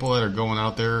these people that are going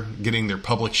out there getting their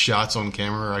public shots on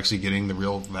camera are actually getting the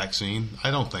real vaccine?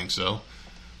 I don't think so.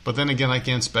 But then again, I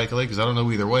can't speculate because I don't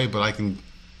know either way, but I can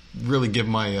really give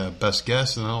my best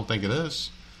guess, and I don't think it is.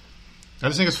 I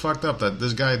just think it's fucked up that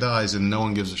this guy dies and no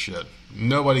one gives a shit.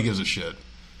 Nobody gives a shit.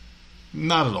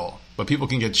 Not at all. But people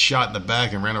can get shot in the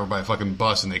back and ran over by a fucking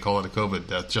bus and they call it a COVID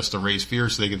death just to raise fear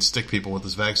so they can stick people with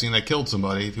this vaccine that killed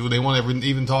somebody who they won't ever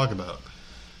even talk about.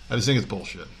 I just think it's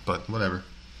bullshit. But whatever.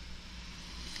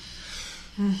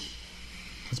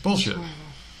 It's bullshit.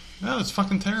 No, it's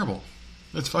fucking terrible.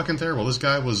 It's fucking terrible. This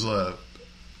guy was a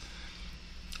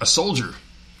soldier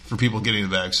for people getting the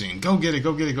vaccine. Go get it,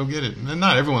 go get it, go get it. And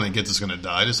not everyone that gets it's going to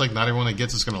die. Just like not everyone that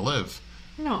gets it's going to live.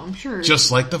 No, I'm sure. Just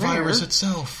like the virus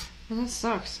itself. Well, that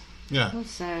sucks. Yeah.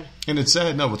 That's sad. And it's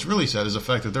sad. No, what's really sad is the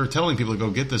fact that they're telling people to go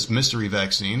get this mystery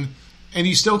vaccine, and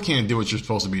you still can't do what you're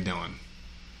supposed to be doing,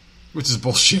 which is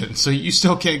bullshit. So you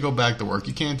still can't go back to work.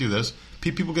 You can't do this.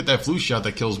 People get that flu shot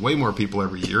that kills way more people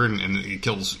every year, and it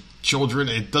kills children.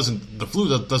 It doesn't. The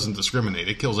flu doesn't discriminate.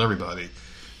 It kills everybody.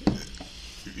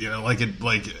 You know,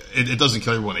 it doesn't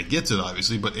kill everyone that gets it,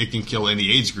 obviously, but it can kill any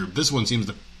age group. This one seems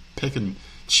to pick and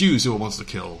choose who it wants to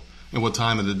kill and what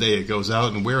time of the day it goes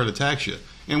out and where it attacks you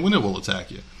and when it will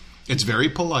attack you. It's very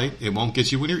polite. It won't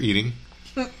get you when you're eating.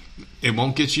 It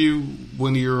won't get you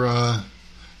when you're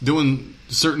doing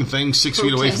certain things 6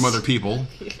 feet away from other people.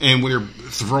 And when you're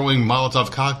throwing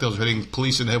Molotov cocktails, hitting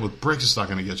police in the head with bricks, it's not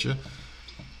going to get you.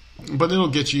 But it'll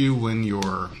get you when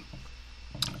you're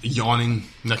yawning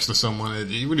next to someone,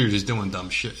 when you're just doing dumb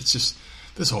shit. It's just,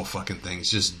 this whole fucking thing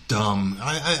is just dumb.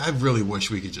 I really wish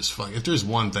we could just if there's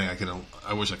one thing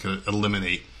I wish I could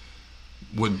eliminate,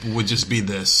 would just be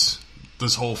this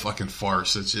whole fucking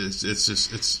farce. It's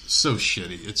so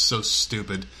shitty. It's so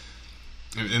stupid.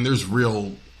 And there's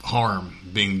real harm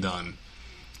being done.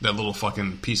 That little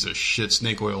fucking piece of shit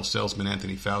snake oil salesman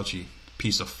Anthony Fauci,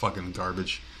 piece of fucking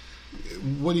garbage.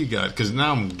 What do you got? Because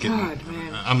now I'm getting,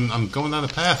 I'm going down a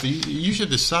path. You should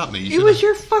just stop me. It was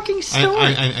your fucking story.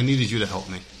 I needed you to help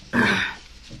me. Go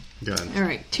ahead. All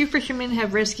right. 2 fishermen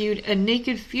have rescued a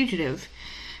naked fugitive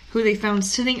who they found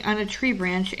sitting on a tree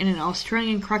branch in an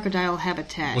Australian crocodile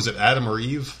habitat. Was it Adam or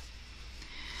Eve?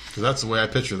 Because that's the way I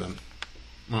picture them.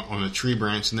 On a tree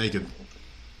branch, naked.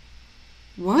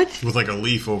 What? With like a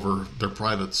leaf over their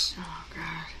privates. Oh,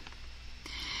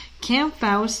 God. Cam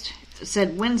Faust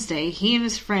said Wednesday he and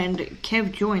his friend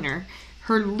Kev Joyner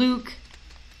heard Luke,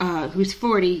 who's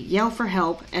 40, yell for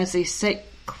help as they set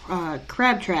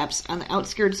crab traps on the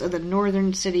outskirts of the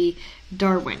northern city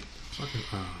Darwin. Okay.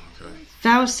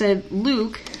 Faust said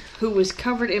Luke, who was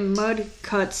covered in mud,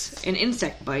 cuts, and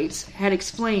insect bites, had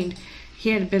explained he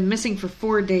had been missing for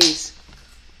 4 days.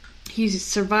 He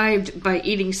survived by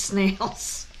eating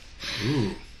snails.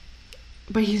 Ooh.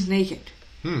 But he's naked.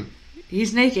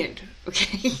 He's naked,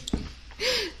 okay?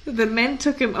 The men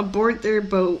took him aboard their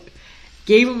boat,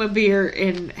 gave him a beer,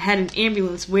 and had an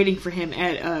ambulance waiting for him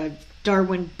at a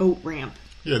Darwin boat ramp.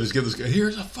 Yeah, just give this guy,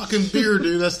 here's a fucking beer,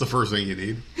 dude. That's the first thing you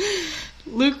need.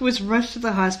 Luke was rushed to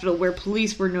the hospital where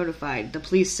police were notified. The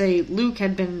police say Luke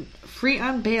had been free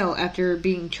on bail after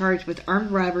being charged with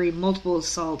armed robbery, multiple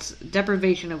assaults,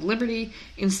 deprivation of liberty,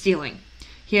 and stealing.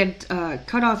 He had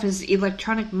cut off his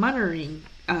electronic monitoring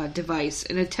device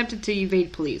and attempted to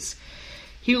evade police.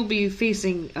 He will be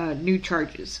facing new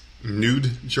charges.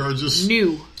 Nude charges?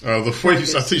 New. The way I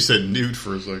thought you said nude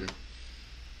for a second.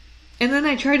 And then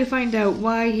I tried to find out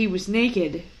why he was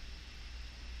naked.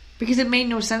 Because it made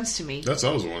no sense to me. That's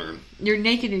what I was wondering. You're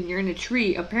naked and you're in a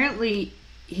tree. Apparently,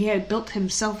 he had built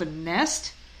himself a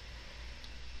nest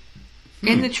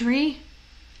in the tree.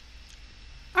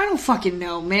 I don't fucking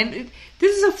know, man.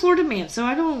 This is a Florida man, so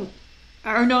I don't...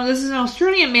 Or no, this is an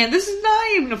Australian man. This is not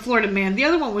even a Florida man. The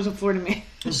other one was a Florida man.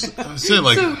 I said,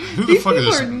 like, so who the fuck is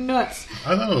this? These people are nuts.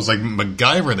 I thought it was like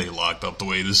MacGyver they locked up the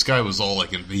way this guy was all like...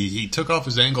 He took off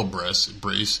his ankle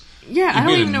brace. Yeah, I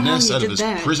don't even know how he did that. He made a nest out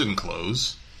of his prison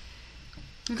clothes.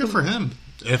 Good for him.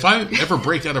 If I ever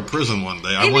break out of prison one day,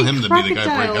 I want him to be the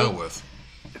guy I break out with.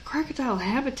 A crocodile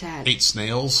habitat. 8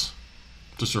 snails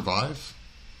to survive?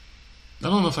 I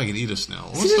don't know if I could eat a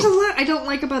snail. See, there's a lot I don't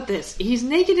like about this. He's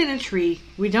naked in a tree.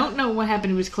 We don't know what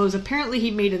happened to his clothes. Apparently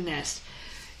he made a nest.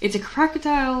 It's a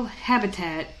crocodile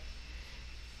habitat.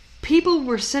 People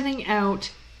were setting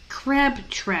out crab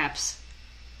traps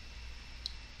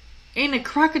in a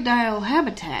crocodile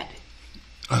habitat.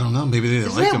 I don't know. Maybe they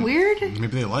like him. Is that weird? Maybe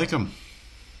they like him.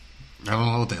 I don't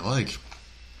know what they like.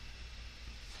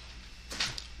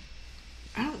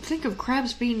 I don't think of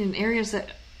crabs being in areas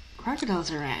that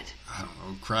crocodiles are at? I don't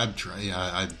know. Crabtree.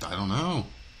 I don't know.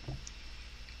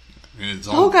 I mean, it's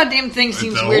The whole goddamn thing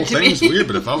seems the weird to whole me. thing's weird,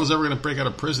 but if I was ever going to break out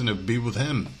of prison, it'd be with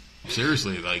him.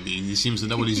 Seriously, like, he seems to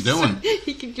know what he's doing.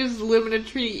 He could just live in a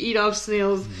tree, eat off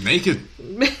snails, Naked.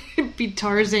 be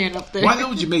Tarzan up there. Why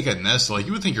don't you make a nest? Like,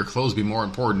 you would think your clothes would be more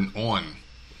important on.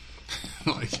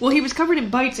 Like, Well, he was covered in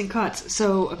bites and cuts,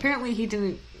 so apparently he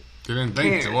didn't. they didn't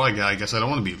think, Care. well, I guess I don't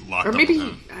want to be locked Or up maybe with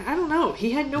him. I don't know.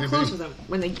 He had no Maybe. clothes with him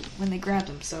when they grabbed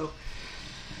him. So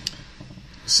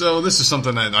this is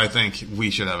something that I think we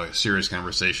should have a serious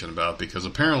conversation about, because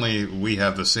apparently we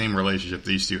have the same relationship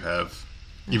these two have,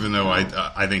 even though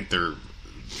I think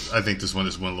this one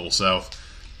went a little south.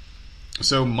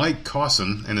 So Mike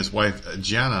Cawson and his wife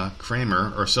Jana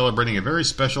Kramer are celebrating a very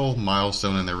special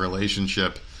milestone in their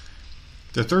relationship.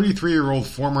 The 33-year-old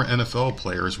former NFL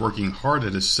player is working hard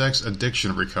at his sex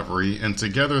addiction recovery, and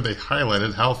together they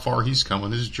highlighted how far he's come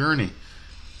on his journey.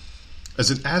 As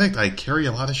an addict, I carry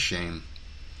a lot of shame,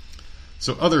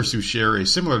 so others who share a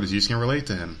similar disease can relate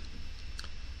to him.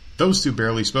 Those two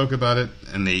barely spoke about it,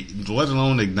 and they let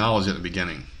alone acknowledge it at the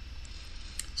beginning.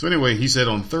 So anyway, he said,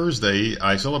 on Thursday,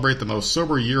 I celebrate the most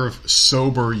sober year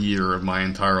of my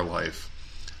entire life.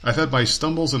 I've had my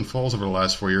stumbles and falls over the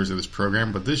last 4 years of this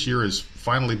program, but this year has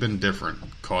finally been different,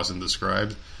 Cawson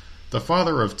described. The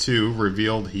father of two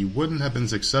revealed he wouldn't have been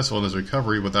successful in his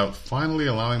recovery without finally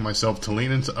allowing myself to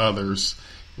lean into others,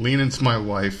 lean into my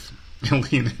wife,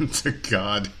 and lean into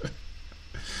God.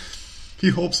 He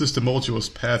hopes this tumultuous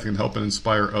path can help and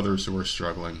inspire others who are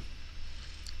struggling.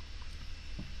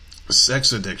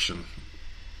 Sex addiction.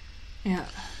 Yeah.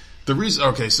 The reason,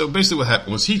 okay, so basically what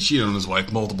happened was he cheated on his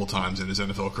wife multiple times in his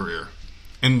NFL career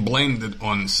and blamed it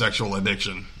on sexual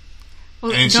addiction.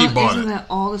 Well, And she bought isn't it. that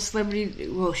all the celebrity?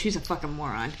 Well, she's a fucking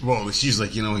moron. Well, she's like,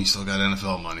 he still got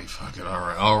NFL money. Fuck it.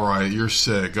 All right, you're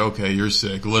sick. Okay, you're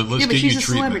sick. Let's Yeah, but get she's you a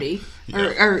treatment. celebrity,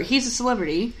 Yeah. or he's a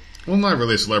celebrity. Well, not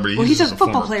really a celebrity. Well, he's a just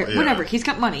football former player. yeah. Whatever. He's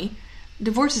got money.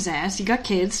 Divorce his ass. You got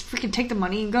kids. Freaking take the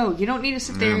money and go. You don't need to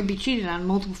sit there Yeah. and be cheated on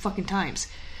multiple fucking times.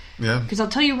 Yeah. Because I'll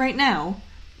tell you right now,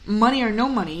 money or no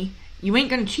money, you ain't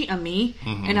gonna cheat on me,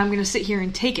 and I'm gonna sit here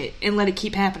and take it and let it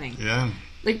keep happening. Yeah.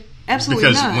 Like, absolutely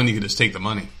Because not. when you could just take the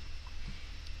money.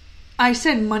 I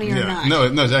said money or Yeah. not.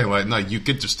 No, exactly. Like, no, you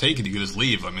could just take it. You could just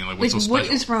leave. I mean, like, what's Like, so what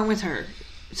special? is wrong with her?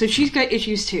 So she's got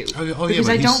issues too. Oh, yeah, because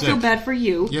but I he's don't feel sick. bad for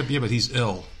you. Yeah, but he's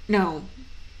ill. No.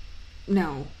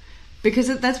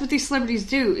 Because that's what these celebrities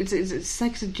do. It's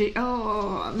sex addiction.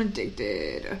 Oh, I'm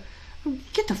addicted.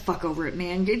 Get the fuck over it,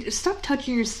 man. Stop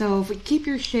touching yourself. Keep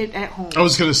your shit at home. I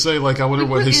was going to say, like, I wonder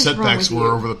Like, what what his is wrong setbacks with were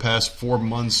you? over the past 4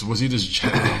 months. Was he just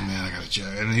jacked? Oh, man, I got to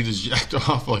jack. And he just jacked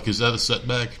off. Like, is that a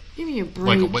setback? Give me a break.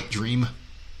 Like a wet dream?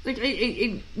 Like,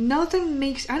 nothing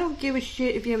makes... I don't give a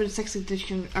shit if you have a sex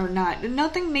addiction or not.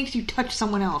 Nothing makes you touch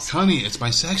someone else. Honey, it's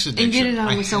my sex addiction. And get it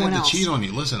on with someone I had else. to cheat on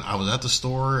you. Listen, I was at the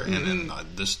store, and then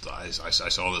I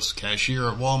saw this cashier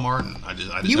at Walmart, and I just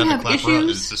You had to have clap her up.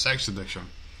 issues? It's the sex addiction.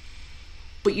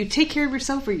 But you take care of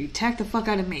yourself or you tack the fuck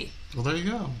out of me. Well, there you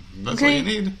go. That's Okay? all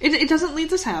you need. It doesn't leave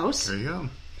this house. There you go.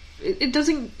 It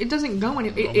doesn't go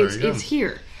anywhere. Well, there you go. It's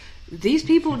here. These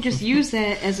people just use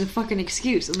that as a fucking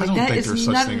excuse. I Like, don't that think is there's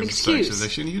such not thing an as a sex excuse.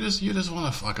 addiction. You just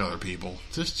want to fuck other people.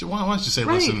 Just why don't you say,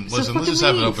 Right, listen, so let's fucking just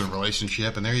have an leave. open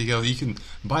relationship, and there you go. You can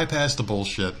bypass the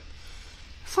bullshit.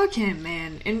 Fuck him,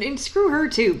 man, and screw her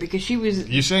too because she was.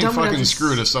 You're saying dumb enough fucking to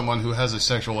screw to someone who has a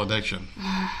sexual addiction.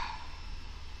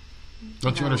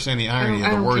 Don't you No. understand the I irony of the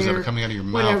don't words that care. are coming out of your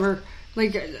mouth? Whatever.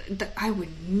 Like, I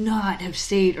would not have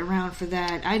stayed around for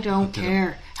that. I don't Okay.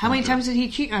 care. How many Okay. times did he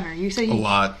cheat on her? You said A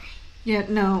lot. Yeah,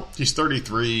 no. He's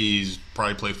 33. He's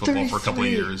probably played football for a couple of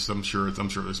 33. years. I'm sure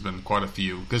there's been quite a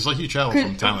few. Because like you travel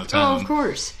from town to Oh, town. of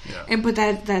course. Yeah. But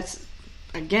that's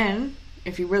again,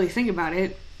 if you really think about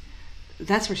it,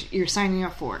 that's what you're signing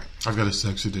up for. I've got a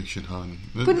sex addiction, hon.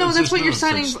 But no, that's There's what no you're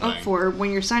such signing up thing. for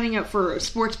when you're signing up for a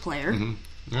sports player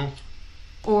Yeah.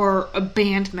 or a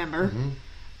band member. Mm-hmm.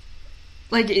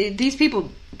 Like, these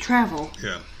people travel,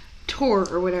 Yeah. tour,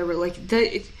 or whatever. Like,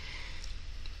 that.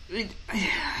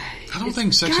 I don't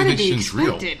think sex addiction's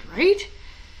real. Right?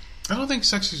 I don't think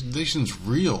sex addiction's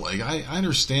real. Like I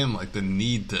understand like the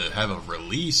need to have a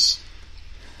release,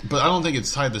 but I don't think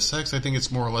it's tied to sex. I think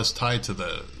it's more or less tied to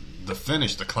the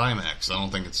finish, the climax. I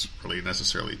don't think it's really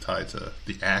necessarily tied to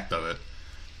the act of it.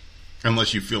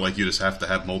 Unless you feel like you just have to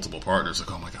have multiple partners. Like,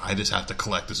 oh my god, I just have to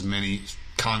collect as many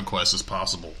conquests as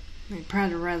possible. I'd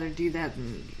probably rather do that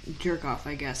than jerk off,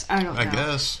 I guess. I don't know. I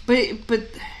guess. But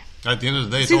At the end of the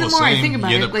day, it's See, all the the more I same. think You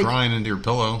about end it, up like, crying into your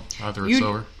pillow after it's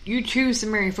over. you choose to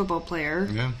marry a football player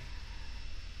Yeah.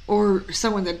 or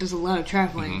someone that does a lot of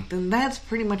traveling, Mm-hmm. then that's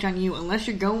pretty much on you. Unless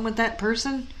you're going with that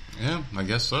person, Yeah, I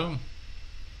guess so.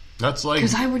 That's like...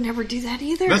 Because I would never do that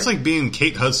either. That's like being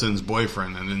Kate Hudson's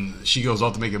boyfriend, and then she goes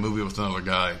off to make a movie with another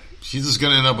guy. She's just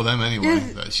going to end up with him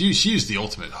anyway. Yeah. She's the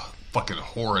ultimate fucking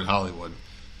whore in Hollywood.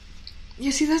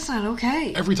 You see, that's not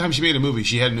okay. Every time she made a movie,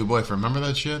 she had a new boyfriend. Remember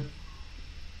that shit?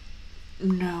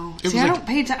 No. See, I don't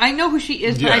pay attention. I know who she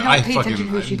is, but I don't pay attention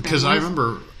to who she's been with. Because I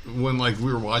remember when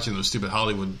we were watching those stupid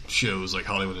Hollywood shows, like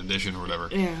Hollywood Edition or whatever.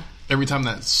 Yeah. Every time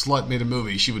that slut made a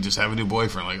movie, she would just have a new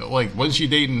boyfriend. Like wasn't she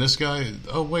dating this guy?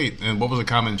 Oh, wait. And what was a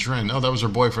common trend? Oh, that was her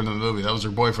boyfriend in the movie. That was her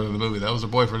boyfriend in the movie. That was her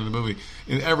boyfriend in the movie.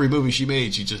 In every movie she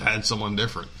made, she just had someone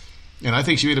different. And I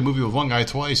think she made a movie with one guy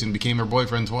twice and became her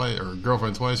boyfriend twice, or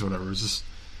girlfriend twice, or whatever. It's just...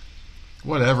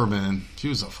 Whatever, man. She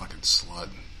was a fucking slut.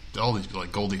 All these,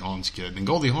 like Goldie Hawn's kid. And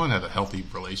Goldie Hawn had a healthy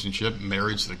relationship,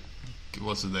 marriage to...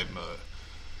 What's his name?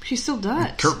 She still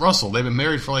does. Kurt Russell. They've been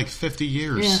married for like 50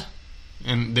 years. Yeah.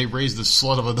 And they raised this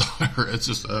slut of a daughter. It's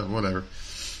just, whatever.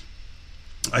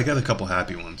 I got a couple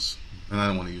happy ones. And I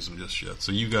don't want to use them just yet.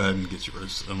 So you go ahead and get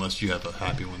yours, unless you have a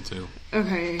happy one too.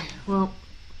 Okay, well,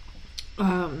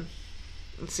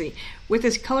 let's see. With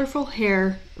his colorful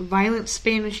hair, violent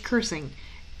Spanish cursing,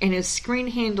 and his screen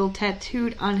handle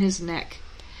tattooed on his neck,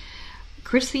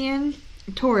 Christian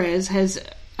Torres has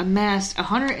amassed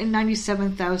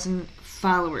 197,000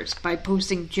 followers by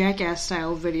posting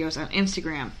jackass-style videos on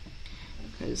Instagram.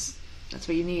 Because that's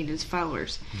what you need is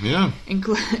followers. Yeah. And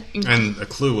a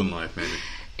clue in life, maybe.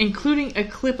 Including a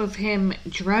clip of him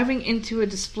driving into a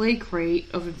display crate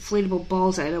of inflatable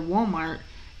balls at a Walmart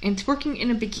and twerking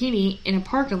in a bikini in a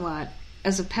parking lot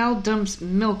as a pal dumps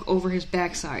milk over his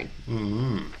backside.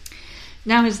 Mm-hmm.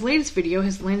 Now his latest video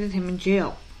has landed him in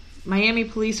jail. Miami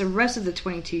police arrested the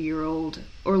 22-year-old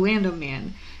Orlando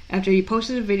man after he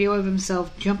posted a video of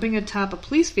himself jumping atop a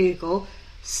police vehicle,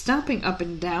 stomping up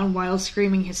and down while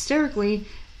screaming hysterically,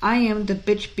 "I am the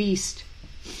bitch beast."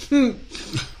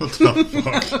 What the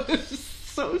fuck?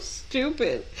 So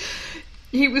stupid.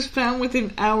 He was found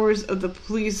within hours of the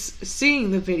police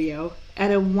seeing the video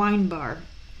at a wine bar.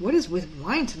 What is with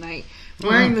wine tonight?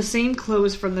 Wearing the same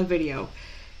clothes from the video.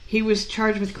 He was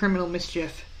charged with criminal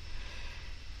mischief.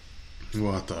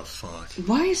 What the fuck?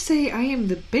 Why say "I am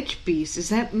the bitch beast"? Is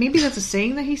that maybe that's a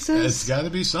saying that he says? It's got to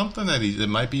be something that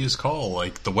might be his call,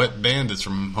 like the Wet Bandits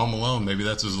from Home Alone. Maybe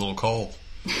that's his little call.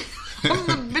 I'm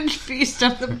the bitch beast.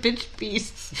 I'm the bitch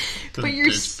beast. The but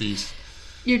bitch beast.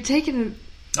 You're taking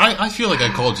I feel like I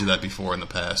called you that before in the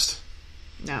past.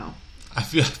 No. I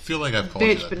feel like I've called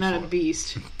you that bitch, but not a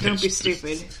beast. Don't be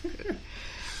stupid.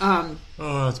 Oh,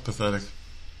 that's pathetic.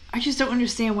 I just don't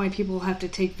understand why people have to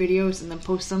take videos and then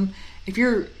post them.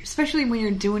 Especially when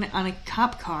you're doing it on a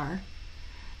cop car,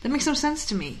 that makes no sense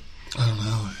to me. I don't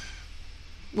know.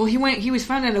 Well, he was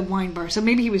found at a wine bar, so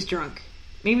maybe he was drunk.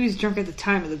 Maybe he was drunk at the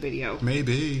time of the video.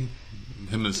 Maybe.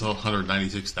 Him and his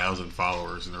 196,000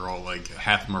 followers, and they're all like,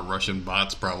 half of them are Russian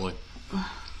bots, probably. I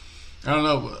don't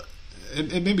know.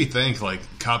 It made me think, like,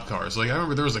 cop cars. Like, I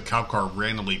remember there was a cop car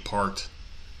randomly parked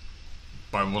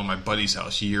by one of my buddy's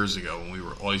house years ago when we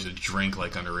were all used to drink,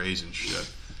 like, underage and shit.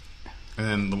 And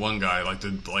then the one guy,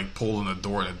 pulled in the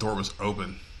door, and the door was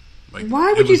open. Like,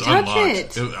 why would you touch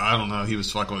it? I don't know. He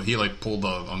was fucking with it. He, pulled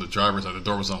on the driver's side. The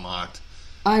door was unlocked.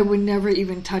 I would never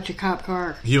even touch a cop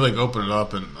car. He, opened it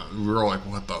up, and we were all like,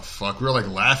 what the fuck? We were,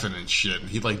 laughing and shit. And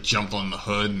he, jumped on the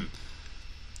hood, and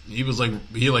he was,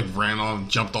 he ran on and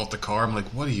jumped off the car. I'm like,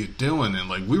 what are you doing?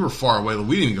 And, we were far away.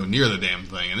 We didn't even go near the damn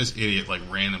thing. And this idiot,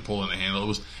 ran and pulled in the handle.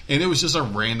 It was just a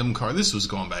random car. This was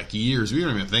going back years. We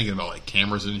weren't even thinking about,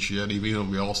 cameras and shit, even though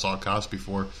we all saw cops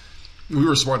before. We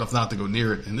were smart enough not to go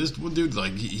near it. And this dude,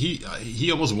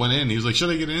 he almost went in. He was like, should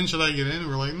I get in? Should I get in?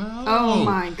 We're like, no. Oh,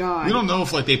 my God. We don't know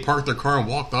if, they parked their car and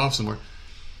walked off somewhere.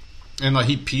 And,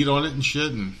 he peed on it and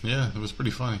shit. And, yeah, it was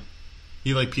pretty funny.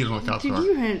 He, peed on a cop car. Dude,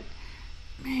 you had...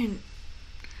 Man...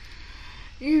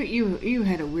 You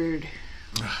had a weird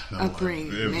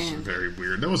upbringing, It was very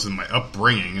weird. That wasn't my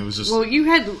upbringing. It was just... Well, you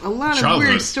had a lot of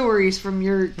weird stories from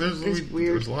your... There's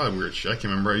a lot of weird shit. I can't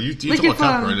remember. You talk about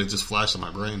cop car and it just flashed on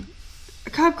my brain. A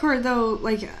cop car, though,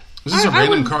 This is a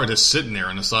random car just sitting there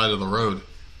on the side of the road.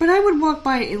 But I would walk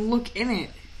by and look in it.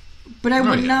 But I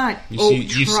would not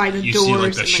try the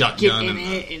doors the and shotgun get in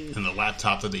it. And the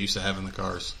laptop that they used to have in the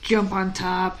cars. Jump on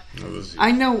top.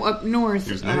 I know up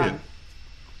north,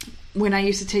 when I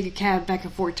used to take a cab back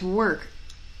and forth to work,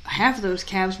 half of those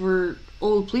cabs were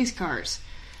old police cars.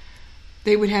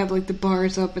 They would have, the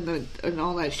bars up and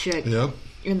all that shit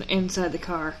inside the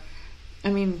car. I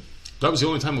mean... That was the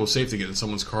only time it was safe to get in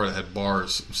someone's car that had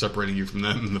bars separating you from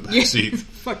them in the back seat.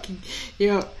 Fucking,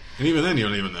 yeah. And even then, you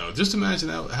don't even know. Just imagine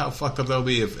how fucked up that would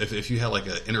be if you had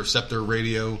an interceptor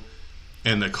radio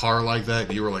and a car like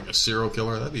that, you were like a serial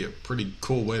killer, that'd be a pretty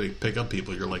cool way to pick up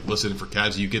people. You're like listening for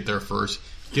cabs, you get there first,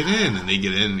 get in, and they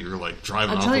get in, and you're like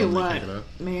driving off. I'll tell you and what, they pick it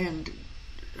up. man.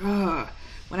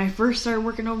 When I first started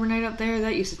working overnight up there,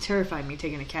 that used to terrify me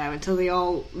taking a cab until they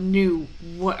all knew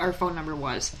what our phone number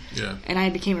was. Yeah. And I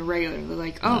became a regular. They're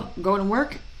like, oh, going to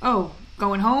work? Oh,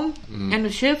 going home? End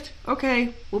of shift?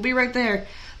 Okay, we'll be right there.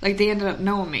 Like, they ended up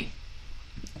knowing me.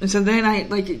 And so then I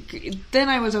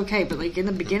was okay. But like in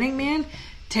the beginning, man,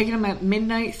 taking them at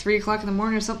midnight, 3 o'clock in the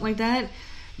morning or something like that,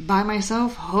 by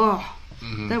myself,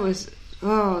 that was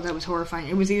horrifying.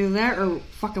 It was either that or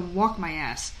fucking walk my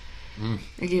ass.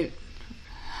 I get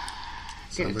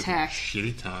attacked. Like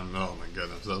shitty time. Oh my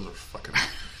goodness, those are fucking.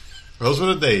 Those were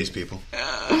the days, people.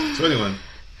 So anyway,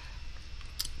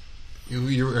 are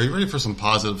you ready for some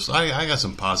positives? I got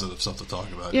some positive stuff to talk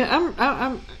about. Yeah,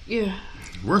 I'm. Yeah.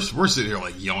 We're sitting here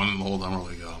like yawning the whole time. We're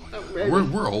like, oh my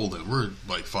god, we're old and we're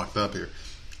like fucked up here.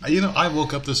 I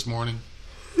woke up this morning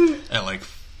at like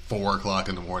 4 o'clock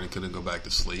in the morning. Couldn't go back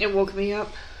to sleep. It woke me up.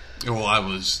 Well, I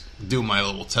was doing my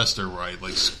little tester where I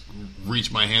like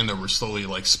reach my hand over slowly,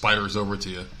 like spiders over to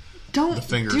you. Don't the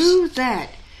fingers. do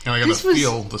that. And I got to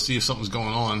feel to see if something's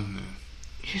going on.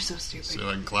 You're so stupid. So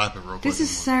I can clap it real quick. This is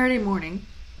Saturday morning.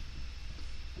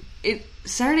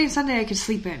 Saturday and Sunday I could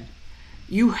sleep in.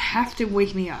 You have to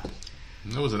wake me up.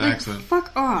 It was an accident.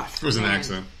 Fuck off. It was an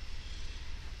accident.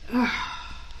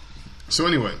 So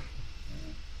anyway.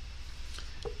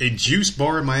 A juice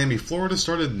bar in Miami, Florida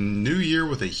started the new year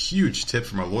with a huge tip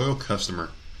from a loyal customer.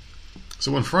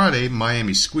 So on Friday,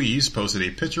 Miami Squeeze posted a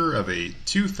picture of a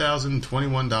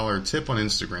 $2,021 tip on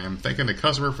Instagram, thanking the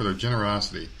customer for their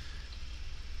generosity.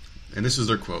 And this is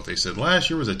their quote. They said, "Last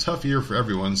year was a tough year for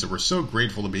everyone, so we're so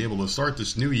grateful to be able to start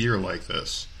this new year like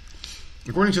this."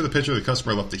 According to the picture, the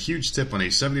customer left a huge tip on a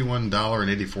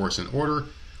 $71.84 order,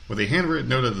 with a handwritten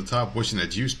note at the top wishing the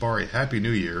juice bar a happy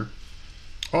new year.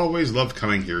 "Always loved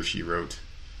coming here," she wrote.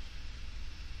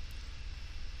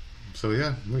 So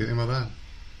yeah, what do you think about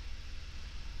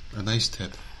that? A nice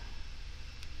tip.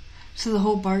 So the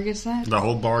whole bar gets that? The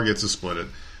whole bar gets to split it.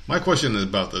 My question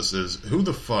about this is, who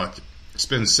the fuck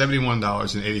spends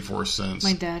 $71.84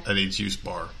 My dad. at a juice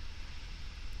bar?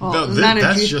 Well, not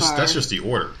a juice bar. That's just the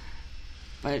order.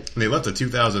 But And they left a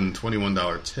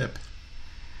 $2,021 tip.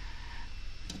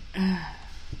 I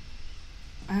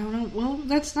don't know. Well,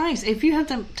 that's nice. If you have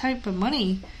that type of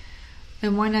money,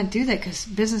 then why not do that? Because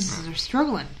businesses are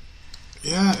struggling.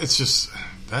 Yeah, it's just,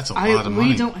 that's a lot of money.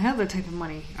 We don't have that type of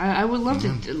money. I would love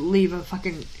to leave a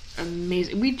fucking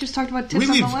amazing... We just talked about tips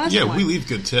on the last one. Yeah, we leave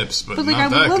good tips, but like, not I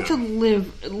would that love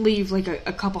good. to leave like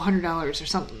a couple $100 or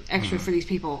something extra for these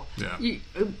people. Yeah.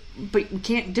 But you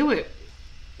can't do it.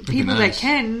 People that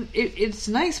can, it's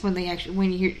nice when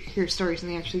you hear stories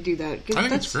and they actually do that. I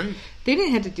think it's great. They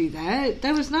didn't have to do that.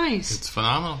 That was nice. It's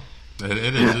phenomenal.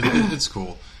 It is. It's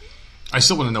cool. I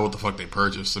still want to know what the fuck they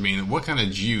purchased. I mean, what kind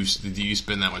of juice did you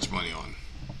spend that much money on?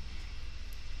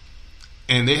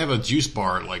 And they have a juice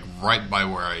bar like right by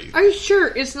where I. Are you sure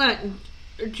it's not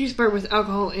a juice bar with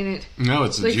alcohol in it? No,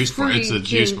 it's a like juice bar. It's a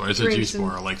juice bar. It's a juice and...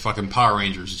 bar. Like fucking Power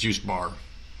Rangers juice bar.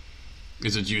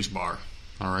 It's a juice bar.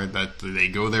 All right, that they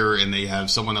go there and they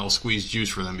have someone else squeeze juice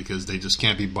for them because they just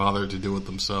can't be bothered to do it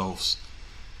themselves.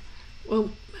 Well,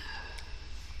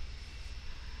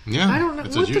 yeah, I don't know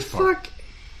it's what a juice the bar. fuck.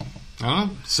 I don't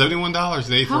know,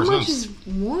 $71.84. How much is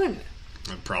one?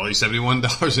 Probably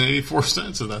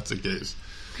 $71.84 if that's the case.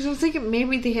 Because I'm thinking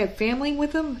maybe they had family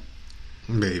with them.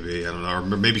 Maybe, I don't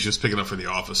know, or maybe she's picking up for the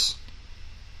office.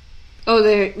 Oh,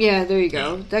 there you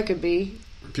go. Yeah. That could be.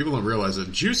 People don't realize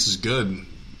that juice is good.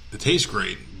 It tastes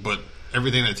great, but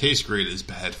everything that tastes great is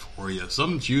bad for you.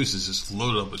 Some juice is just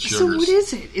loaded up with sugars. So what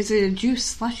is it? Is it a juice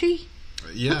slushy?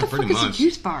 Yeah, what the pretty fuck much. Is a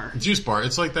juice bar? Juice bar.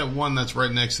 It's like that one that's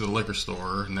right next to the liquor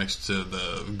store, next to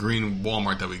the green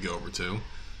Walmart that we go over to.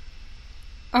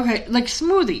 Okay, like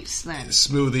smoothies then.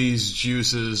 Smoothies,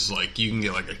 juices, like you can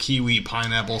get like a kiwi,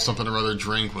 pineapple, something or other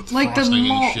drink with like frosting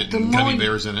and shit and gummy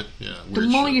bears in it. Yeah, the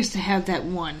mall used to have that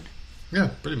one. Yeah,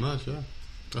 pretty much. Yeah,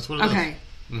 that's what it is. Okay.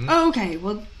 Mm-hmm. Oh, okay.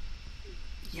 Well,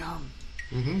 yum.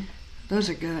 Mm-hmm. Those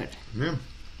are good. Yeah.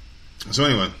 So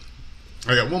anyway,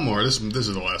 I got one more. This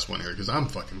is the last one here because I'm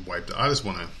fucking wiped out. I just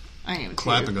want to. I am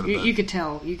clap too. and go to bed. You could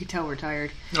tell. You could tell we're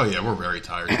tired. Oh yeah, we're very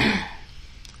tired.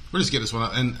 We're just getting this one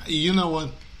out. And you know what?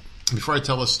 Before I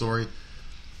tell this story,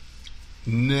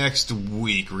 next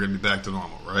week we're going to be back to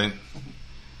normal, right?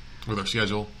 With our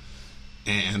schedule.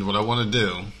 And what I want to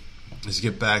do is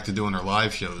get back to doing our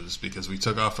live shows because we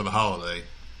took off for the holiday.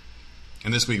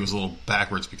 And this week was a little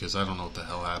backwards because I don't know what the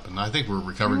hell happened. I think we're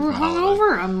recovering We were from a holiday.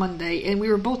 hungover on Monday, and we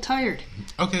were both tired.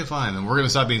 Okay, fine. And we're going to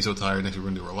stop being so tired. Next week we're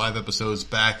going to do our live episodes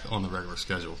back on the regular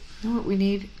schedule. You know what we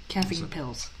need? Caffeine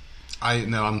pills.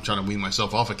 I'm trying to wean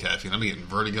myself off of caffeine. I'm getting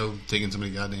vertigo, taking so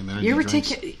many goddamn energy You ever drinks.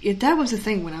 take... That was a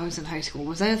thing when I was in high school.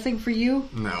 Was that a thing for you?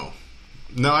 No,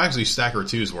 actually, Stacker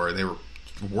 2s were. They were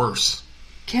worse.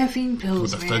 Caffeine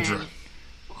pills, With man. ephedra.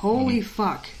 Holy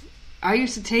fuck. I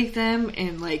used to take them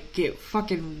and, like, get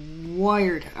fucking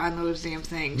wired on those damn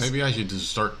things. Maybe I should just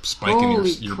start spiking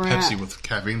your crap. Pepsi with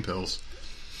caffeine pills.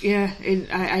 Yeah,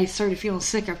 and I started feeling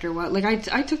sick after a while. Like,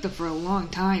 I took them for a long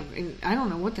time, and I don't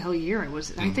know what the hell year I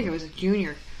was. I think I was a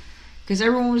junior. Because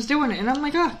everyone was doing it, and I'm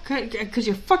like, oh, because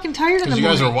you're fucking tired in the Because you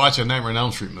morning. guys were watching Nightmare on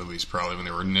Elm Street movies probably when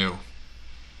they were new.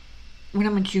 When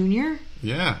I'm a junior?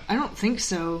 Yeah. I don't think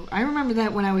so. I remember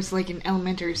that when I was, like, in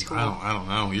elementary school. I don't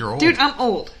know. You're old. Dude, I'm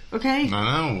old, okay? I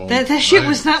know. Well, That shit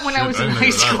was not when I was in knew high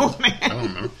that. school, man. I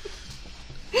don't know.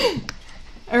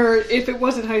 Or if it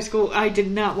wasn't high school, I did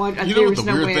not watch. You know what the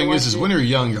weird thing is when you're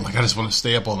young, you're like, I just want to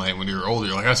stay up all night. When you're older,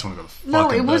 you're like, I just want to go to fucking No,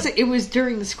 it bed. wasn't. It was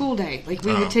during the school day. Like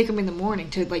we Oh. would take them in the morning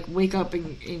to like wake up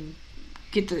and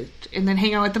get to and then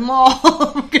hang out at the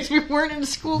mall because we weren't in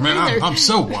school Man, either. I'm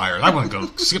so wired. I want to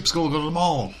go skip school and go to the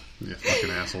mall. Yeah, fucking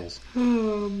assholes.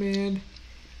 Oh man.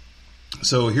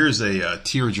 So here's a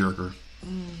tearjerker.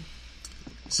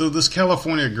 So this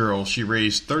California girl, she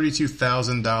raised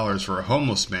 $32,000 for a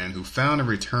homeless man who found and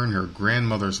returned her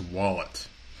grandmother's wallet.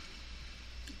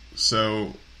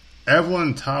 So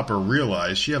Evelyn Topper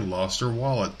realized she had lost her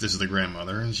wallet. This is the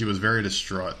grandmother, and she was very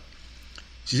distraught.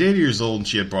 She's 80 years old, and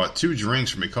she had bought 2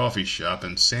 drinks from a coffee shop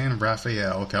in San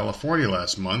Rafael, California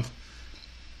last month.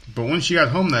 But when she got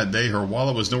home that day, her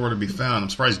wallet was nowhere to be found. I'm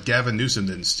surprised Gavin Newsom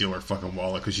didn't steal her fucking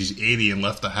wallet because she's 80 and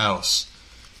left the house.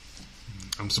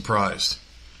 I'm surprised.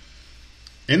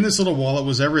 In this little wallet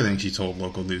was everything, she told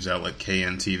local news outlet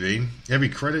KNTV. Every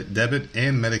credit, debit,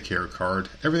 and Medicare card.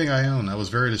 Everything I own. I was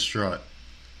very distraught.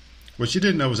 What she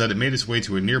didn't know was that it made its way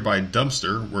to a nearby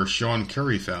dumpster where Sean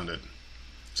Curry found it.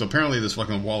 So apparently this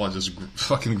fucking wallet just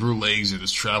fucking grew legs and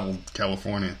just traveled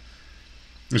California.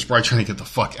 He was probably trying to get the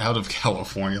fuck out of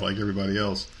California like everybody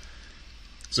else.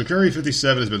 So Curry,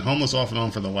 57, has been homeless off and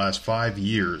on for the last 5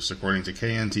 years, according to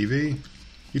KNTV.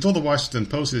 He told the Washington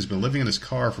Post he has been living in his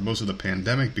car for most of the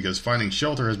pandemic because finding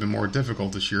shelter has been more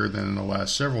difficult this year than in the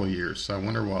last several years. I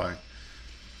wonder why.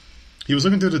 He was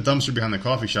looking through the dumpster behind the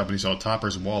coffee shop and he saw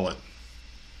Topper's wallet.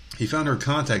 He found her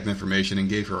contact information and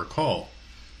gave her a call.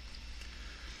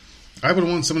 I would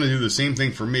want someone to do the same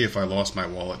thing for me if I lost my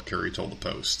wallet, Curry told the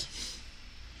Post.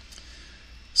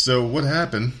 So what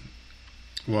happened?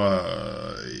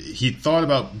 He thought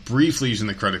about briefly using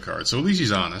the credit card, so at least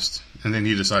he's honest, and then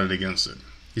he decided against it.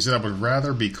 He said, I would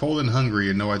rather be cold and hungry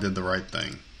and know I did the right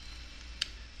thing.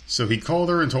 So he called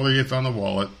her and told her he had found the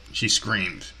wallet. She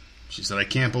screamed. She said, I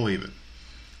can't believe it.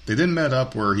 They then met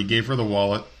up where he gave her the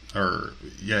wallet,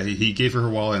 he gave her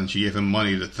wallet and she gave him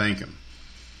money to thank him.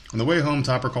 On the way home,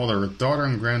 Topper called her daughter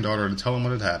and granddaughter to tell him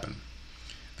what had happened.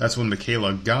 That's when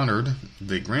Michaela Gonard,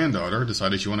 the granddaughter,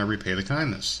 decided she wanted to repay the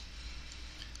kindness.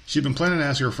 She'd been planning to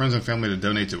ask her friends and family to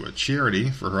donate to a charity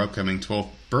for her upcoming 12th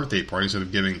birthday party instead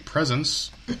of giving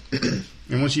presents.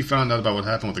 And when she found out about what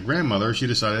happened with the grandmother, she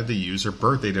decided to use her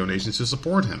birthday donations to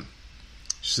support him.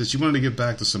 She said she wanted to give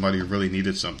back to somebody who really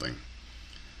needed something.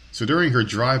 So during her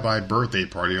drive-by birthday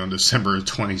party on December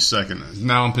 22nd,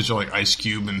 now I'm picturing like Ice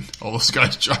Cube and all those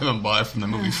guys driving by from the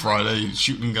movie Friday,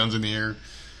 shooting guns in the air,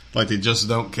 like they just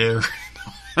don't care.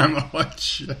 I'm like,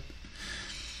 shit.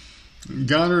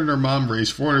 Gonard and her mom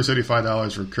raised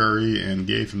 $475 for Curry and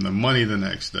gave him the money the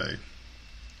next day.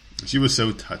 She was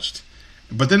so touched.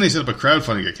 But then they set up a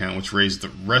crowdfunding account which raised the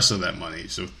rest of that money.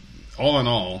 So all in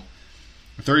all,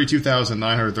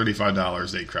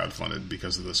 $32,935 they crowdfunded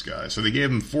because of this guy. So they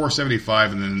gave him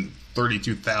 $475 and then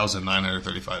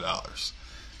 $32,935.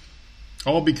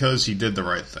 All because he did the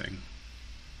right thing.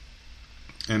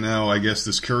 And now I guess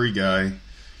this Curry guy,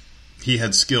 he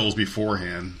had skills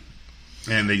beforehand.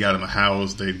 And they got him a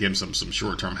house. They gave him some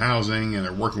short-term housing, and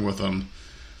they're working with him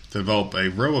to develop a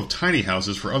row of tiny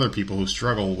houses for other people who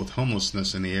struggle with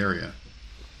homelessness in the area.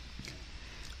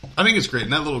 I think it's great.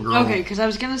 And that little girl, Okay, because I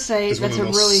was gonna say is one that's of a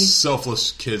the most really.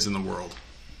 selfless kids in the world.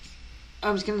 I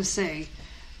was gonna say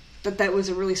that was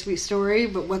a really sweet story,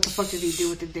 but what the fuck did he do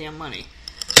with the damn money?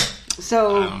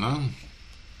 So I don't know.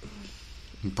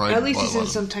 Probably at least he's in bought a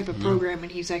lot some type of program,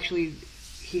 and he's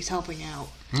helping out.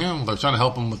 Yeah, well, they're trying to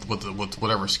help him with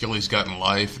whatever skill he's got in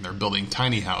life, and they're building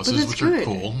tiny houses, But that's which good. are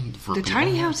cool for The people.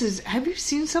 tiny houses. Have you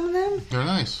seen some of them? They're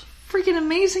nice. Freaking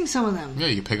amazing! Some of them. Yeah,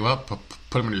 you can pick them up, put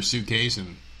them in your suitcase,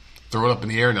 and throw it up in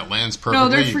the air and it lands perfectly. No,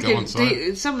 they're you go inside.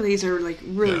 freaking. Some of these are like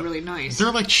really nice.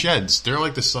 They're like sheds. They're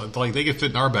like they could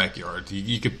fit in our backyard.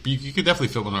 You could definitely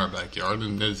fit one in our backyard,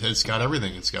 and it's got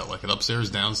everything. It's got like an upstairs,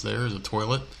 downstairs, a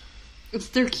toilet.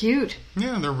 They're cute.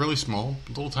 Yeah, they're really small,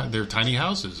 they're tiny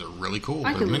houses. They're really cool.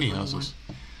 They're mini houses.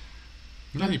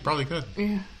 Yeah, you probably could.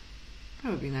 Yeah,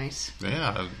 that would be nice.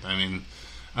 Yeah, I mean,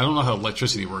 I don't know how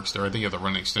electricity works there. I think you have to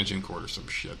run an extension cord or some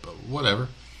shit, but whatever.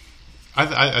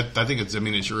 I think it's. I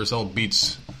mean, it sure as hell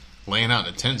beats laying out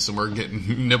in a tent somewhere and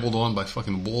getting nibbled on by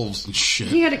fucking wolves and shit.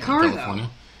 He had a car though.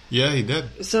 Yeah, he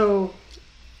did. So.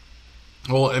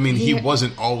 Well, I mean, he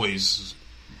wasn't always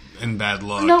in bad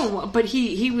luck. No, but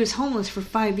he was homeless for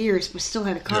 5 years, but still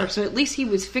had a car. Yeah. So at least he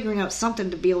was figuring out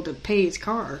something to be able to pay his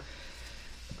car.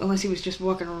 Unless he was just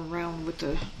walking around with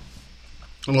the.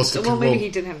 Maybe he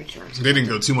didn't have insurance. They didn't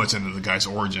go too much into the guy's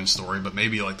origin story, but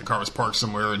maybe like the car was parked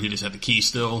somewhere and he just had the key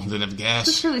still, didn't have gas.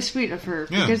 That's really sweet of her.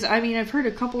 Yeah. Because I mean, I've heard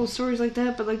a couple of stories like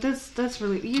that, but like that's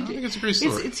really. I think it's a great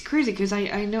story. It's crazy because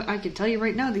I know I can tell you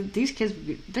right now these kids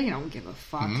they don't give a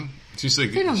fuck.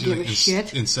 Mm-hmm. They don't give a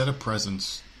shit. Instead of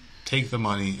presents, take the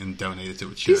money and donate it to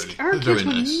a charity. Our kids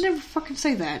would never fucking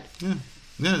say that. Yeah,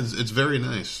 it's very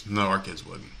nice. No, our kids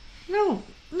wouldn't.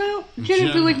 No, Jen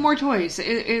would be like more toys.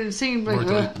 It seemed like,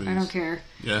 I don't care.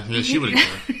 Yeah, she wouldn't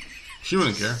care. She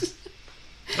wouldn't care.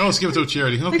 Oh, let's give it to a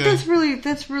charity. Okay, like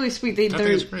that's really sweet.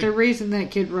 They're raising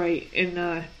that kid right,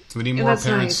 and we need more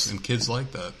parents and kids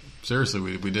like that.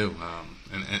 Seriously, we do.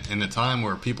 And in a time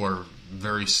where people are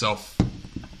very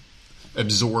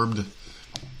self-absorbed,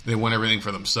 they want everything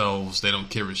for themselves. They don't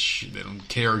care. They don't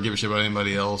care or give a shit about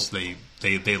anybody else. They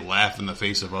laugh in the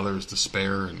face of others'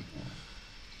 despair and.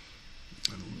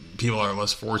 People are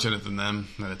less fortunate than them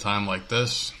at a time like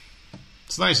this.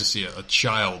 It's nice to see a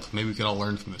child. Maybe we can all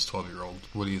learn from this 12-year-old.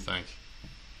 What do you think?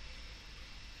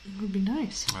 It would be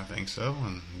nice. I think so.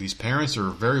 And these parents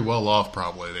are very well off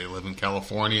probably. They live in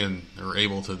California and they're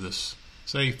able to just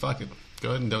say, fuck it, go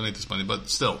ahead and donate this money. But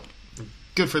still,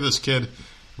 good for this kid.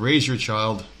 Raise your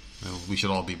child. We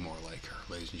should all be more like her,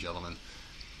 ladies and gentlemen.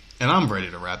 And I'm ready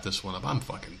to wrap this one up. I'm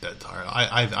fucking dead tired.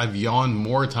 I've yawned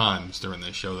more times during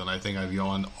this show than I think I've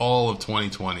yawned all of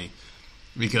 2020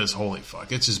 because, holy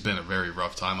fuck, it's just been a very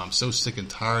rough time. I'm so sick and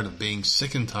tired of being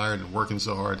sick and tired and working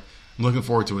so hard. I'm looking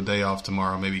forward to a day off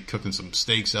tomorrow, maybe cooking some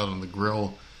steaks out on the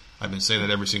grill. I've been saying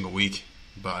that every single week,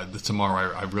 but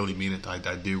tomorrow I really mean it. I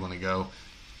do want to go.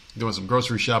 Doing some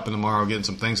grocery shopping tomorrow, getting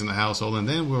some things in the household, and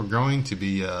then we're going to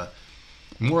be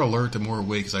more alert and more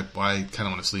awake because I kind of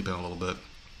want to sleep in a little bit.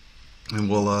 And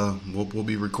we'll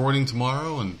be recording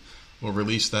tomorrow, and we'll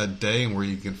release that day, and where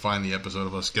you can find the episode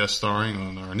of us guest starring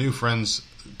on our new Friends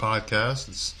podcast.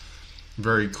 It's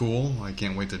very cool. I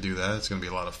can't wait to do that. It's going to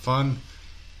be a lot of fun.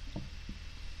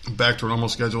 Back to our normal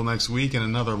schedule next week, and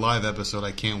another live episode.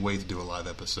 I can't wait to do a live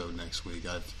episode next week.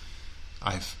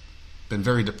 I've been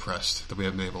very depressed that we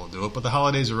haven't been able to do it, but the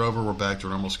holidays are over. We're back to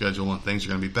our normal schedule, and things are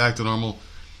going to be back to normal.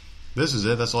 This is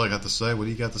it. That's all I got to say. What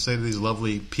do you got to say to these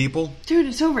lovely people? Dude,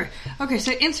 it's over. Okay,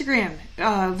 so Instagram,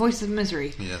 Voice of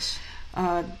Misery. Yes.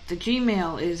 The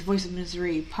Gmail is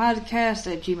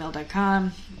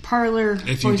voiceofmiserypodcast@gmail.com. Parler,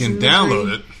 if you can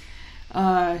download it.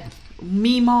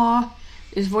 Meemaw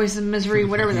is Voice of Misery,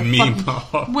 whatever the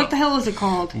fuck. What the hell is it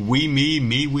called?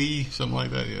 We, something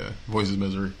like that, yeah. Voice of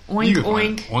Misery. Oink,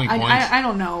 oink. I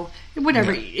don't know.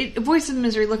 Whatever. Yeah. Voice of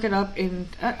Misery, look it up, and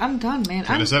I'm done, man.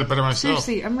 I said it better myself.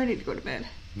 Seriously, I'm ready to go to bed.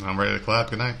 I'm ready to clap.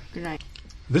 Good night. Good night.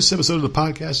 This episode of the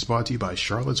podcast is brought to you by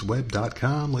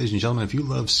charlottesweb.com. Ladies and gentlemen, if you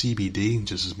love CBD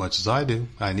just as much as I do,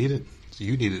 I need it.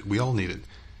 You need it. We all need it.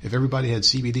 If everybody had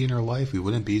CBD in our life, we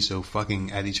wouldn't be so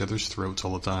fucking at each other's throats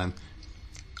all the time.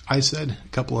 I said a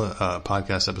couple of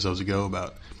podcast episodes ago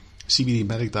about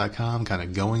CBDmedic.com kind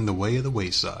of going the way of the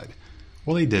wayside.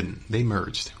 Well, they didn't. They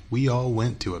merged. We all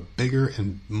went to a bigger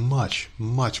and much,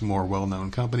 much more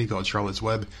well-known company called Charlotte's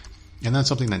Web, and that's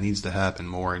something that needs to happen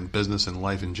more in business and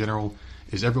life in general,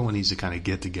 is everyone needs to kind of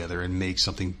get together and make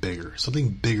something bigger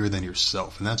than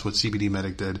yourself, and that's what CBD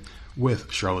Medic did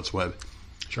with Charlotte's Web.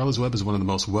 Charlotte's Web is one of the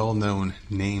most well-known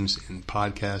names in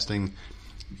podcasting.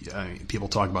 I mean, people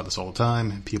talk about this all the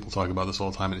time. People talk about this all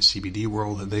the time in the CBD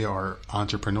world. They are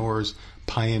entrepreneurs,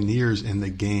 pioneers in the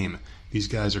game. These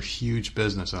guys are huge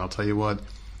business, and I'll tell you what,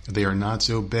 they are not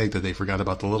so big that they forgot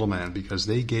about the little man, because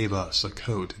they gave us a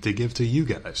code to give to you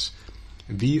guys.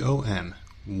 VOM10.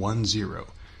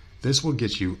 This will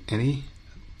get you any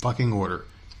fucking order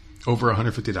over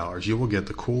 $150. You will get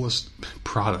the coolest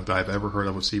product I've ever heard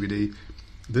of with CBD.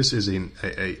 This is a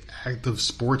active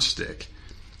sports stick.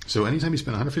 So anytime you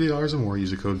spend $150 or more,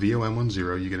 use the code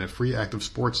VOM10, you get a free active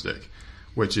sports stick.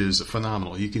 which is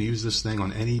phenomenal. You can use this thing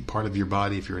on any part of your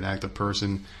body. If you're an active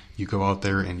person, you go out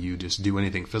there and you just do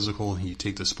anything physical. You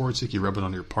take the sports stick, you rub it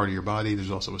on your part of your body.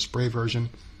 There's also a spray version.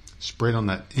 Spray it on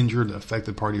that injured,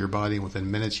 affected part of your body. Within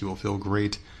minutes, you will feel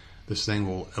great. This thing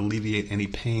will alleviate any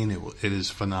pain. It is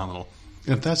phenomenal.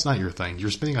 And if that's not your thing,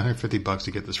 you're spending $150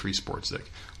 to get this free sports stick.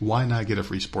 Why not get a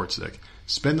free sports stick?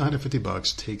 Spend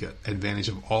 $150, take advantage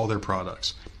of all their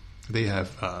products. They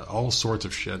have all sorts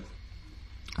of shit.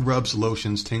 Rubs,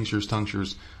 lotions, tinctures,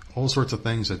 tinctures, all sorts of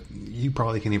things that you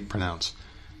probably can't even pronounce.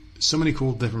 So many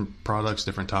cool different products,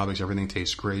 different topics. Everything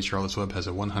tastes great. Charlotte's Web has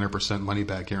a 100%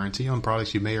 money-back guarantee on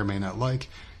products you may or may not like,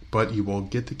 but you will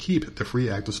get to keep the free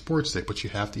active sports stick. But you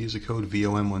have to use the code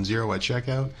VOM10 at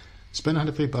checkout. Spend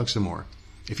 $150 or more.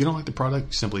 If you don't like the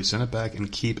product, simply send it back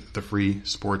and keep the free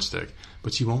sports stick.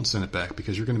 But you won't send it back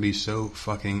because you're going to be so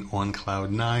fucking on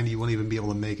cloud 9, you won't even be able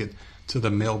to make it to the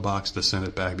mailbox to send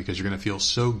it back because you're going to feel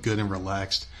so good and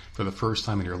relaxed for the first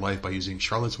time in your life by using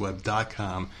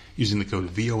charlottesweb.com, using the code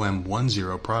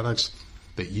VOM10 products,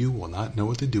 that you will not know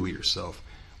what to do with yourself.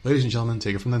 Ladies and gentlemen,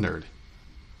 take it from the nerd.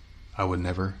 I would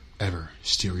never, ever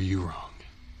steer you wrong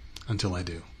until I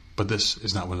do. But this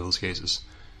is not one of those cases.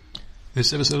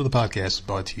 This episode of the podcast is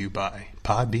brought to you by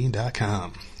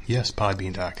Podbean.com. Yes,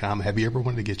 Podbean.com. Have you ever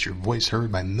wanted to get your voice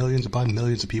heard by millions upon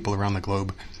millions of people around the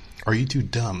globe? Are you too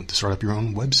dumb to start up your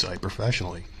own website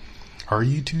professionally? Are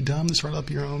you too dumb to start up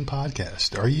your own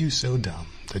podcast? Are you so dumb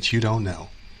that you don't know?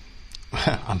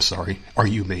 I'm sorry. Are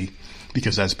you me?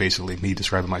 Because that's basically me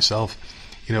describing myself.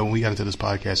 You know, when we got into this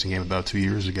podcasting game about 2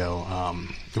 years ago,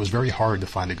 it was very hard to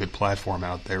find a good platform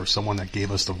out there, someone that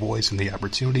gave us the voice and the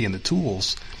opportunity and the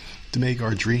tools to make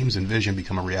our dreams and vision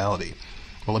become a reality.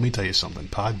 Well, let me tell you something.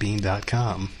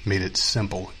 Podbean.com made it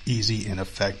simple, easy, and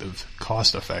effective,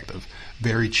 cost-effective,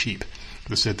 very cheap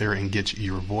to sit there and get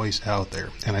your voice out there.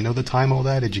 And I know the time all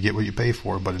that is you get what you pay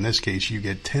for, but in this case, you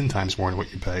get 10 times more than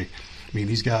what you pay. I mean,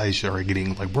 these guys are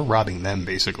getting, like, we're robbing them,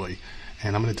 basically.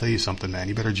 And I'm going to tell you something, man.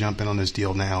 You better jump in on this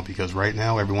deal now because right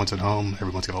now, everyone's at home.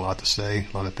 Everyone's got a lot to say,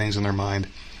 a lot of things in their mind.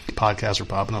 Podcasts are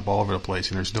popping up all over the place,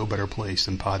 and there's no better place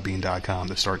than Podbean.com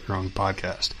to start your own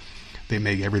podcast. They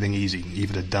make everything easy.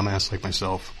 Even a dumbass like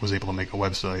myself was able to make a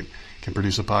website, can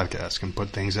produce a podcast, can put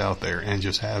things out there, and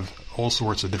just have all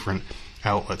sorts of different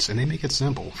outlets. And they make it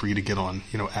simple for you to get on,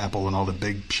 you know, Apple and all the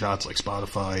big shots like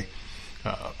Spotify,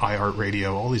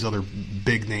 iHeartRadio, all these other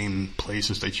big name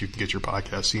places that you can get your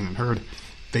podcast seen and heard.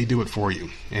 They do it for you,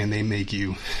 and they make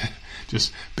you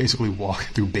just basically walk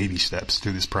through baby steps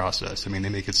through this process. I mean, they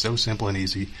make it so simple and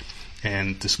easy.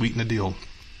 And to sweeten the deal,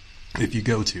 if you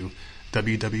go to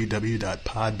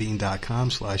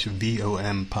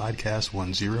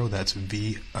www.podbean.com/VOMpodcast10, that's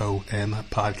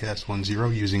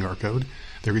VOMpodcast10, using our code,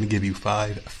 they're going to give you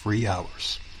 5 free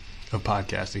hours of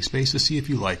podcasting space to see if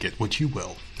you like it, which you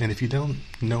will. And if you don't,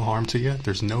 no harm to you.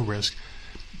 There's no risk.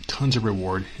 Tons of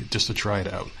reward just to try it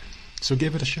out. So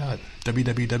give it a shot.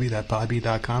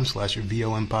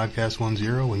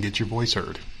 www.podbean.com/VOMpodcast10 and get your voice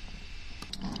heard.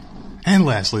 And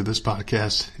lastly, this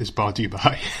podcast is brought to you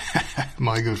by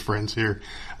my good friends here.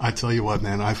 I tell you what,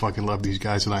 man, I fucking love these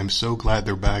guys, and I'm so glad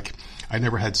they're back. I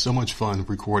never had so much fun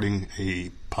recording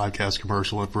a podcast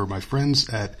commercial. And for my friends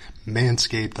at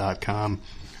Manscaped.com,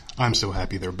 I'm so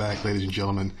happy they're back, ladies and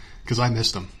gentlemen, because I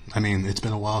missed them. I mean, it's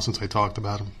been a while since I talked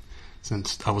about them,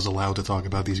 since I was allowed to talk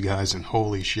about these guys, and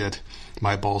holy shit,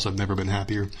 my balls have never been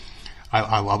happier.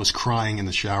 I was crying in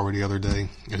the shower the other day,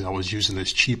 and I was using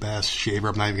this cheap-ass shaver.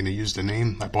 I'm not even going to use the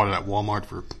name. I bought it at Walmart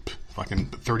for fucking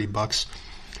 $30.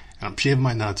 And I'm shaving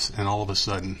my nuts, and all of a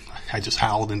sudden, I just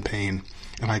howled in pain.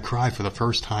 And I cried for the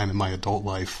first time in my adult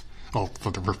life. Well,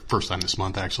 for the first time this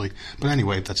month, actually. But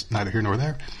anyway, that's neither here nor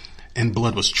there. And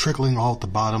blood was trickling all at the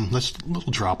bottom, just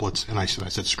little droplets. And I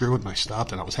said, screw it, and I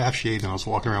stopped, and I was half-shaved, and I was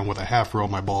walking around with a half row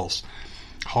of my balls.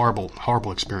 Horrible,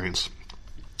 horrible experience.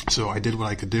 So I did what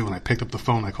I could do, and I picked up the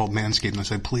phone, I called Manscaped, and I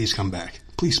said, please come back.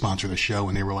 Please sponsor the show.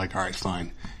 And they were like, all right,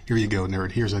 fine. Here you go,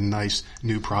 nerd. Here's a nice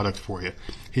new product for you.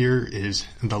 Here is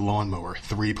the Lawnmower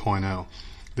 3.0.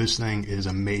 This thing is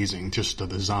amazing. Just the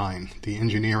design, the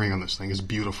engineering on this thing is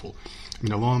beautiful. I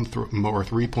mean, the Lawnmower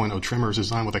 3.0 trimmer is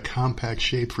designed with a compact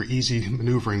shape for easy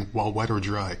maneuvering while wet or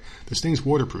dry. This thing's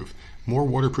waterproof. More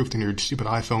waterproof than your stupid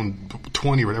iPhone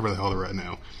 20 or whatever the hell they're at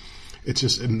now. It's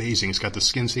just amazing. It's got the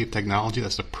skin-safe technology.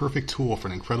 That's the perfect tool for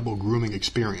an incredible grooming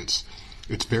experience.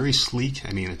 It's very sleek.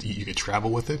 I mean, you can travel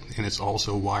with it, and it's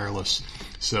also wireless.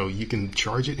 So you can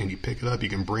charge it, and you pick it up. You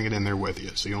can bring it in there with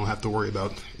you. So you don't have to worry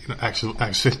about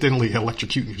accidentally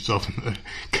electrocuting yourself in the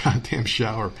goddamn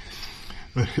shower.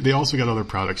 But they also got other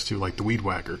products, too, like the Weed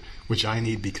Whacker, which I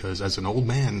need because as an old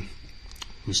man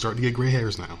who's starting to get gray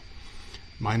hairs now,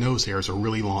 My nose hairs are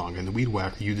really long, and the weed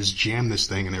whacker, you just jam this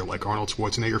thing in there like Arnold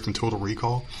Schwarzenegger from Total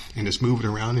Recall, and just move it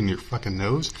around in your fucking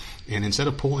nose, and instead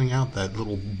of pulling out that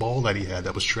little ball that he had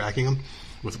that was tracking him,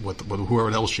 with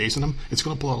whoever else chasing him, it's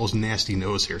going to pull out those nasty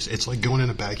nose hairs. It's like going in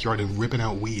the backyard and ripping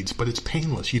out weeds, but it's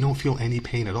painless. You don't feel any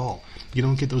pain at all. You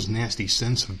don't get those nasty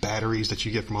scents of batteries that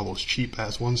you get from all those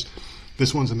cheap-ass ones.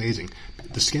 This one's amazing.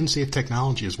 The skin-safe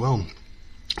technology as well,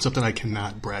 something I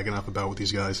cannot brag enough about with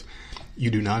these guys.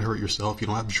 You do not hurt yourself. You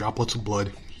don't have droplets of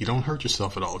blood. You don't hurt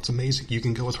yourself at all. It's amazing. You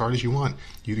can go as hard as you want.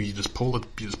 You just pull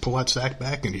that sack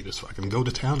back and you just fucking go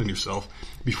to town on yourself.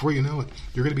 Before you know it,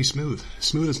 you're going to be smooth.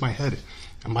 Smooth as my head.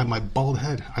 And my bald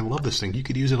head. I love this thing. You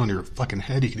could use it on your fucking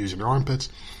head. You could use it on your armpits,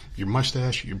 your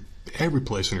mustache, every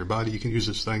place on your body. You can use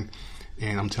this thing.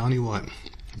 And I'm telling you what,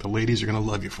 the ladies are going to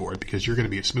love you for it because you're going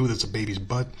to be as smooth as a baby's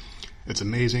butt. It's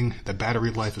amazing. The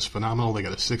battery life is phenomenal. They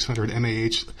got a 600 mAh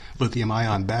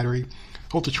lithium-ion battery.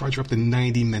 Hold the charger up to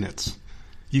 90 minutes.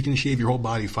 You can shave your whole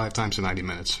body 5 times in 90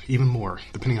 minutes, even more,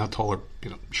 depending how tall or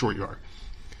short you are.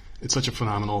 It's such a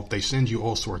phenomenal. They send you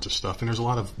all sorts of stuff, and there's a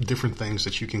lot of different things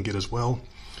that you can get as well.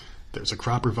 There's a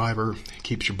crop reviver,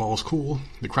 keeps your balls cool.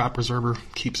 The crop preserver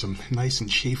keeps them nice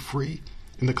and shave-free.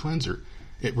 And the cleanser,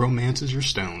 it romances your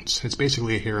stones. It's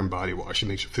basically a hair and body wash. It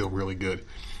makes you feel really good.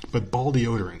 But ball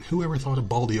deodorant, who ever thought of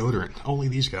ball deodorant? Only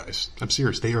these guys. I'm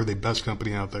serious. They are the best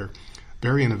company out there.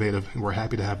 Very innovative, and we're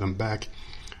happy to have them back.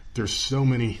 There's so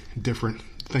many different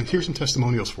things. Here's some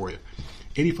testimonials for you.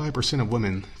 85% of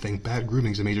women think bad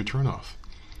grooming is a major turnoff.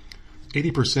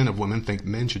 80% of women think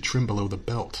men should trim below the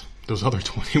belt. Those other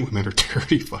 20 women are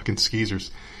dirty fucking skeezers.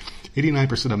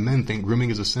 89% of men think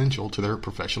grooming is essential to their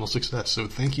professional success. So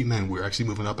thank you, men. We're actually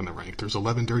moving up in the rank. There's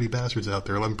 11 dirty bastards out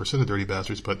there, 11% of dirty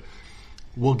bastards, but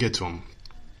we'll get to them.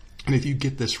 And if you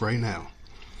get this right now,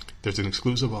 there's an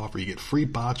exclusive offer. You get free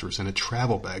boxers and a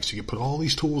travel bag, so you can put all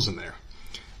these tools in there.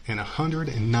 And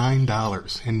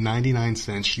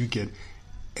 $109.99, you get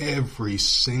every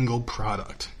single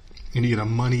product. And you get a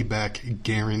money-back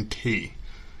guarantee.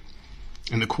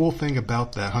 And the cool thing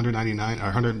about that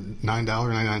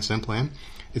 $109.99 plan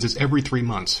is it's every 3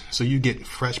 months. So you get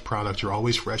fresh products. You're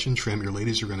always fresh and trim. Your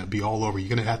ladies are going to be all over. You're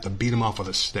going to have to beat them off with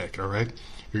a stick, all right?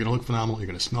 You're going to look phenomenal. You're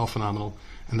going to smell phenomenal.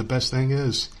 And the best thing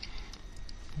is,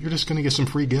 you're just going to get some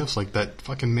free gifts like that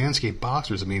fucking Manscaped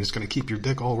boxers. I mean, it's going to keep your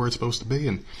dick all where it's supposed to be.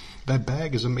 And that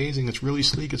bag is amazing. It's really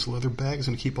sleek. It's a leather bag. It's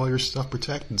going to keep all your stuff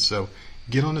protected. So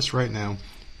get on this right now,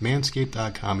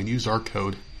 manscaped.com, and use our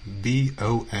code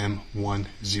VOM10.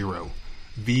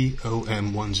 VOM10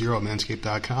 at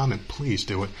manscaped.com, and please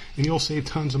do it. And you'll save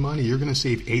tons of money. You're going to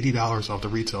save $80 off the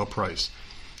retail price.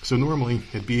 So normally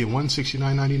it'd be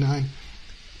 $169.99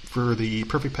 for the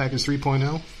Perfect Package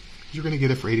 3.0. You're going to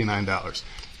get it for $89.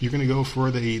 You're going to go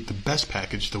for the best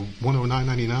package, the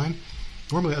 $109.99.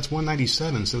 Normally that's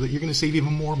 $197, so that you're going to save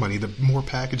even more money the more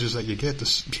packages that you get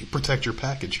to protect your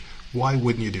package. Why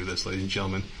wouldn't you do this, ladies and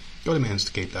gentlemen? Go to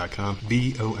manscaped.com,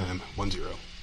 VOM10.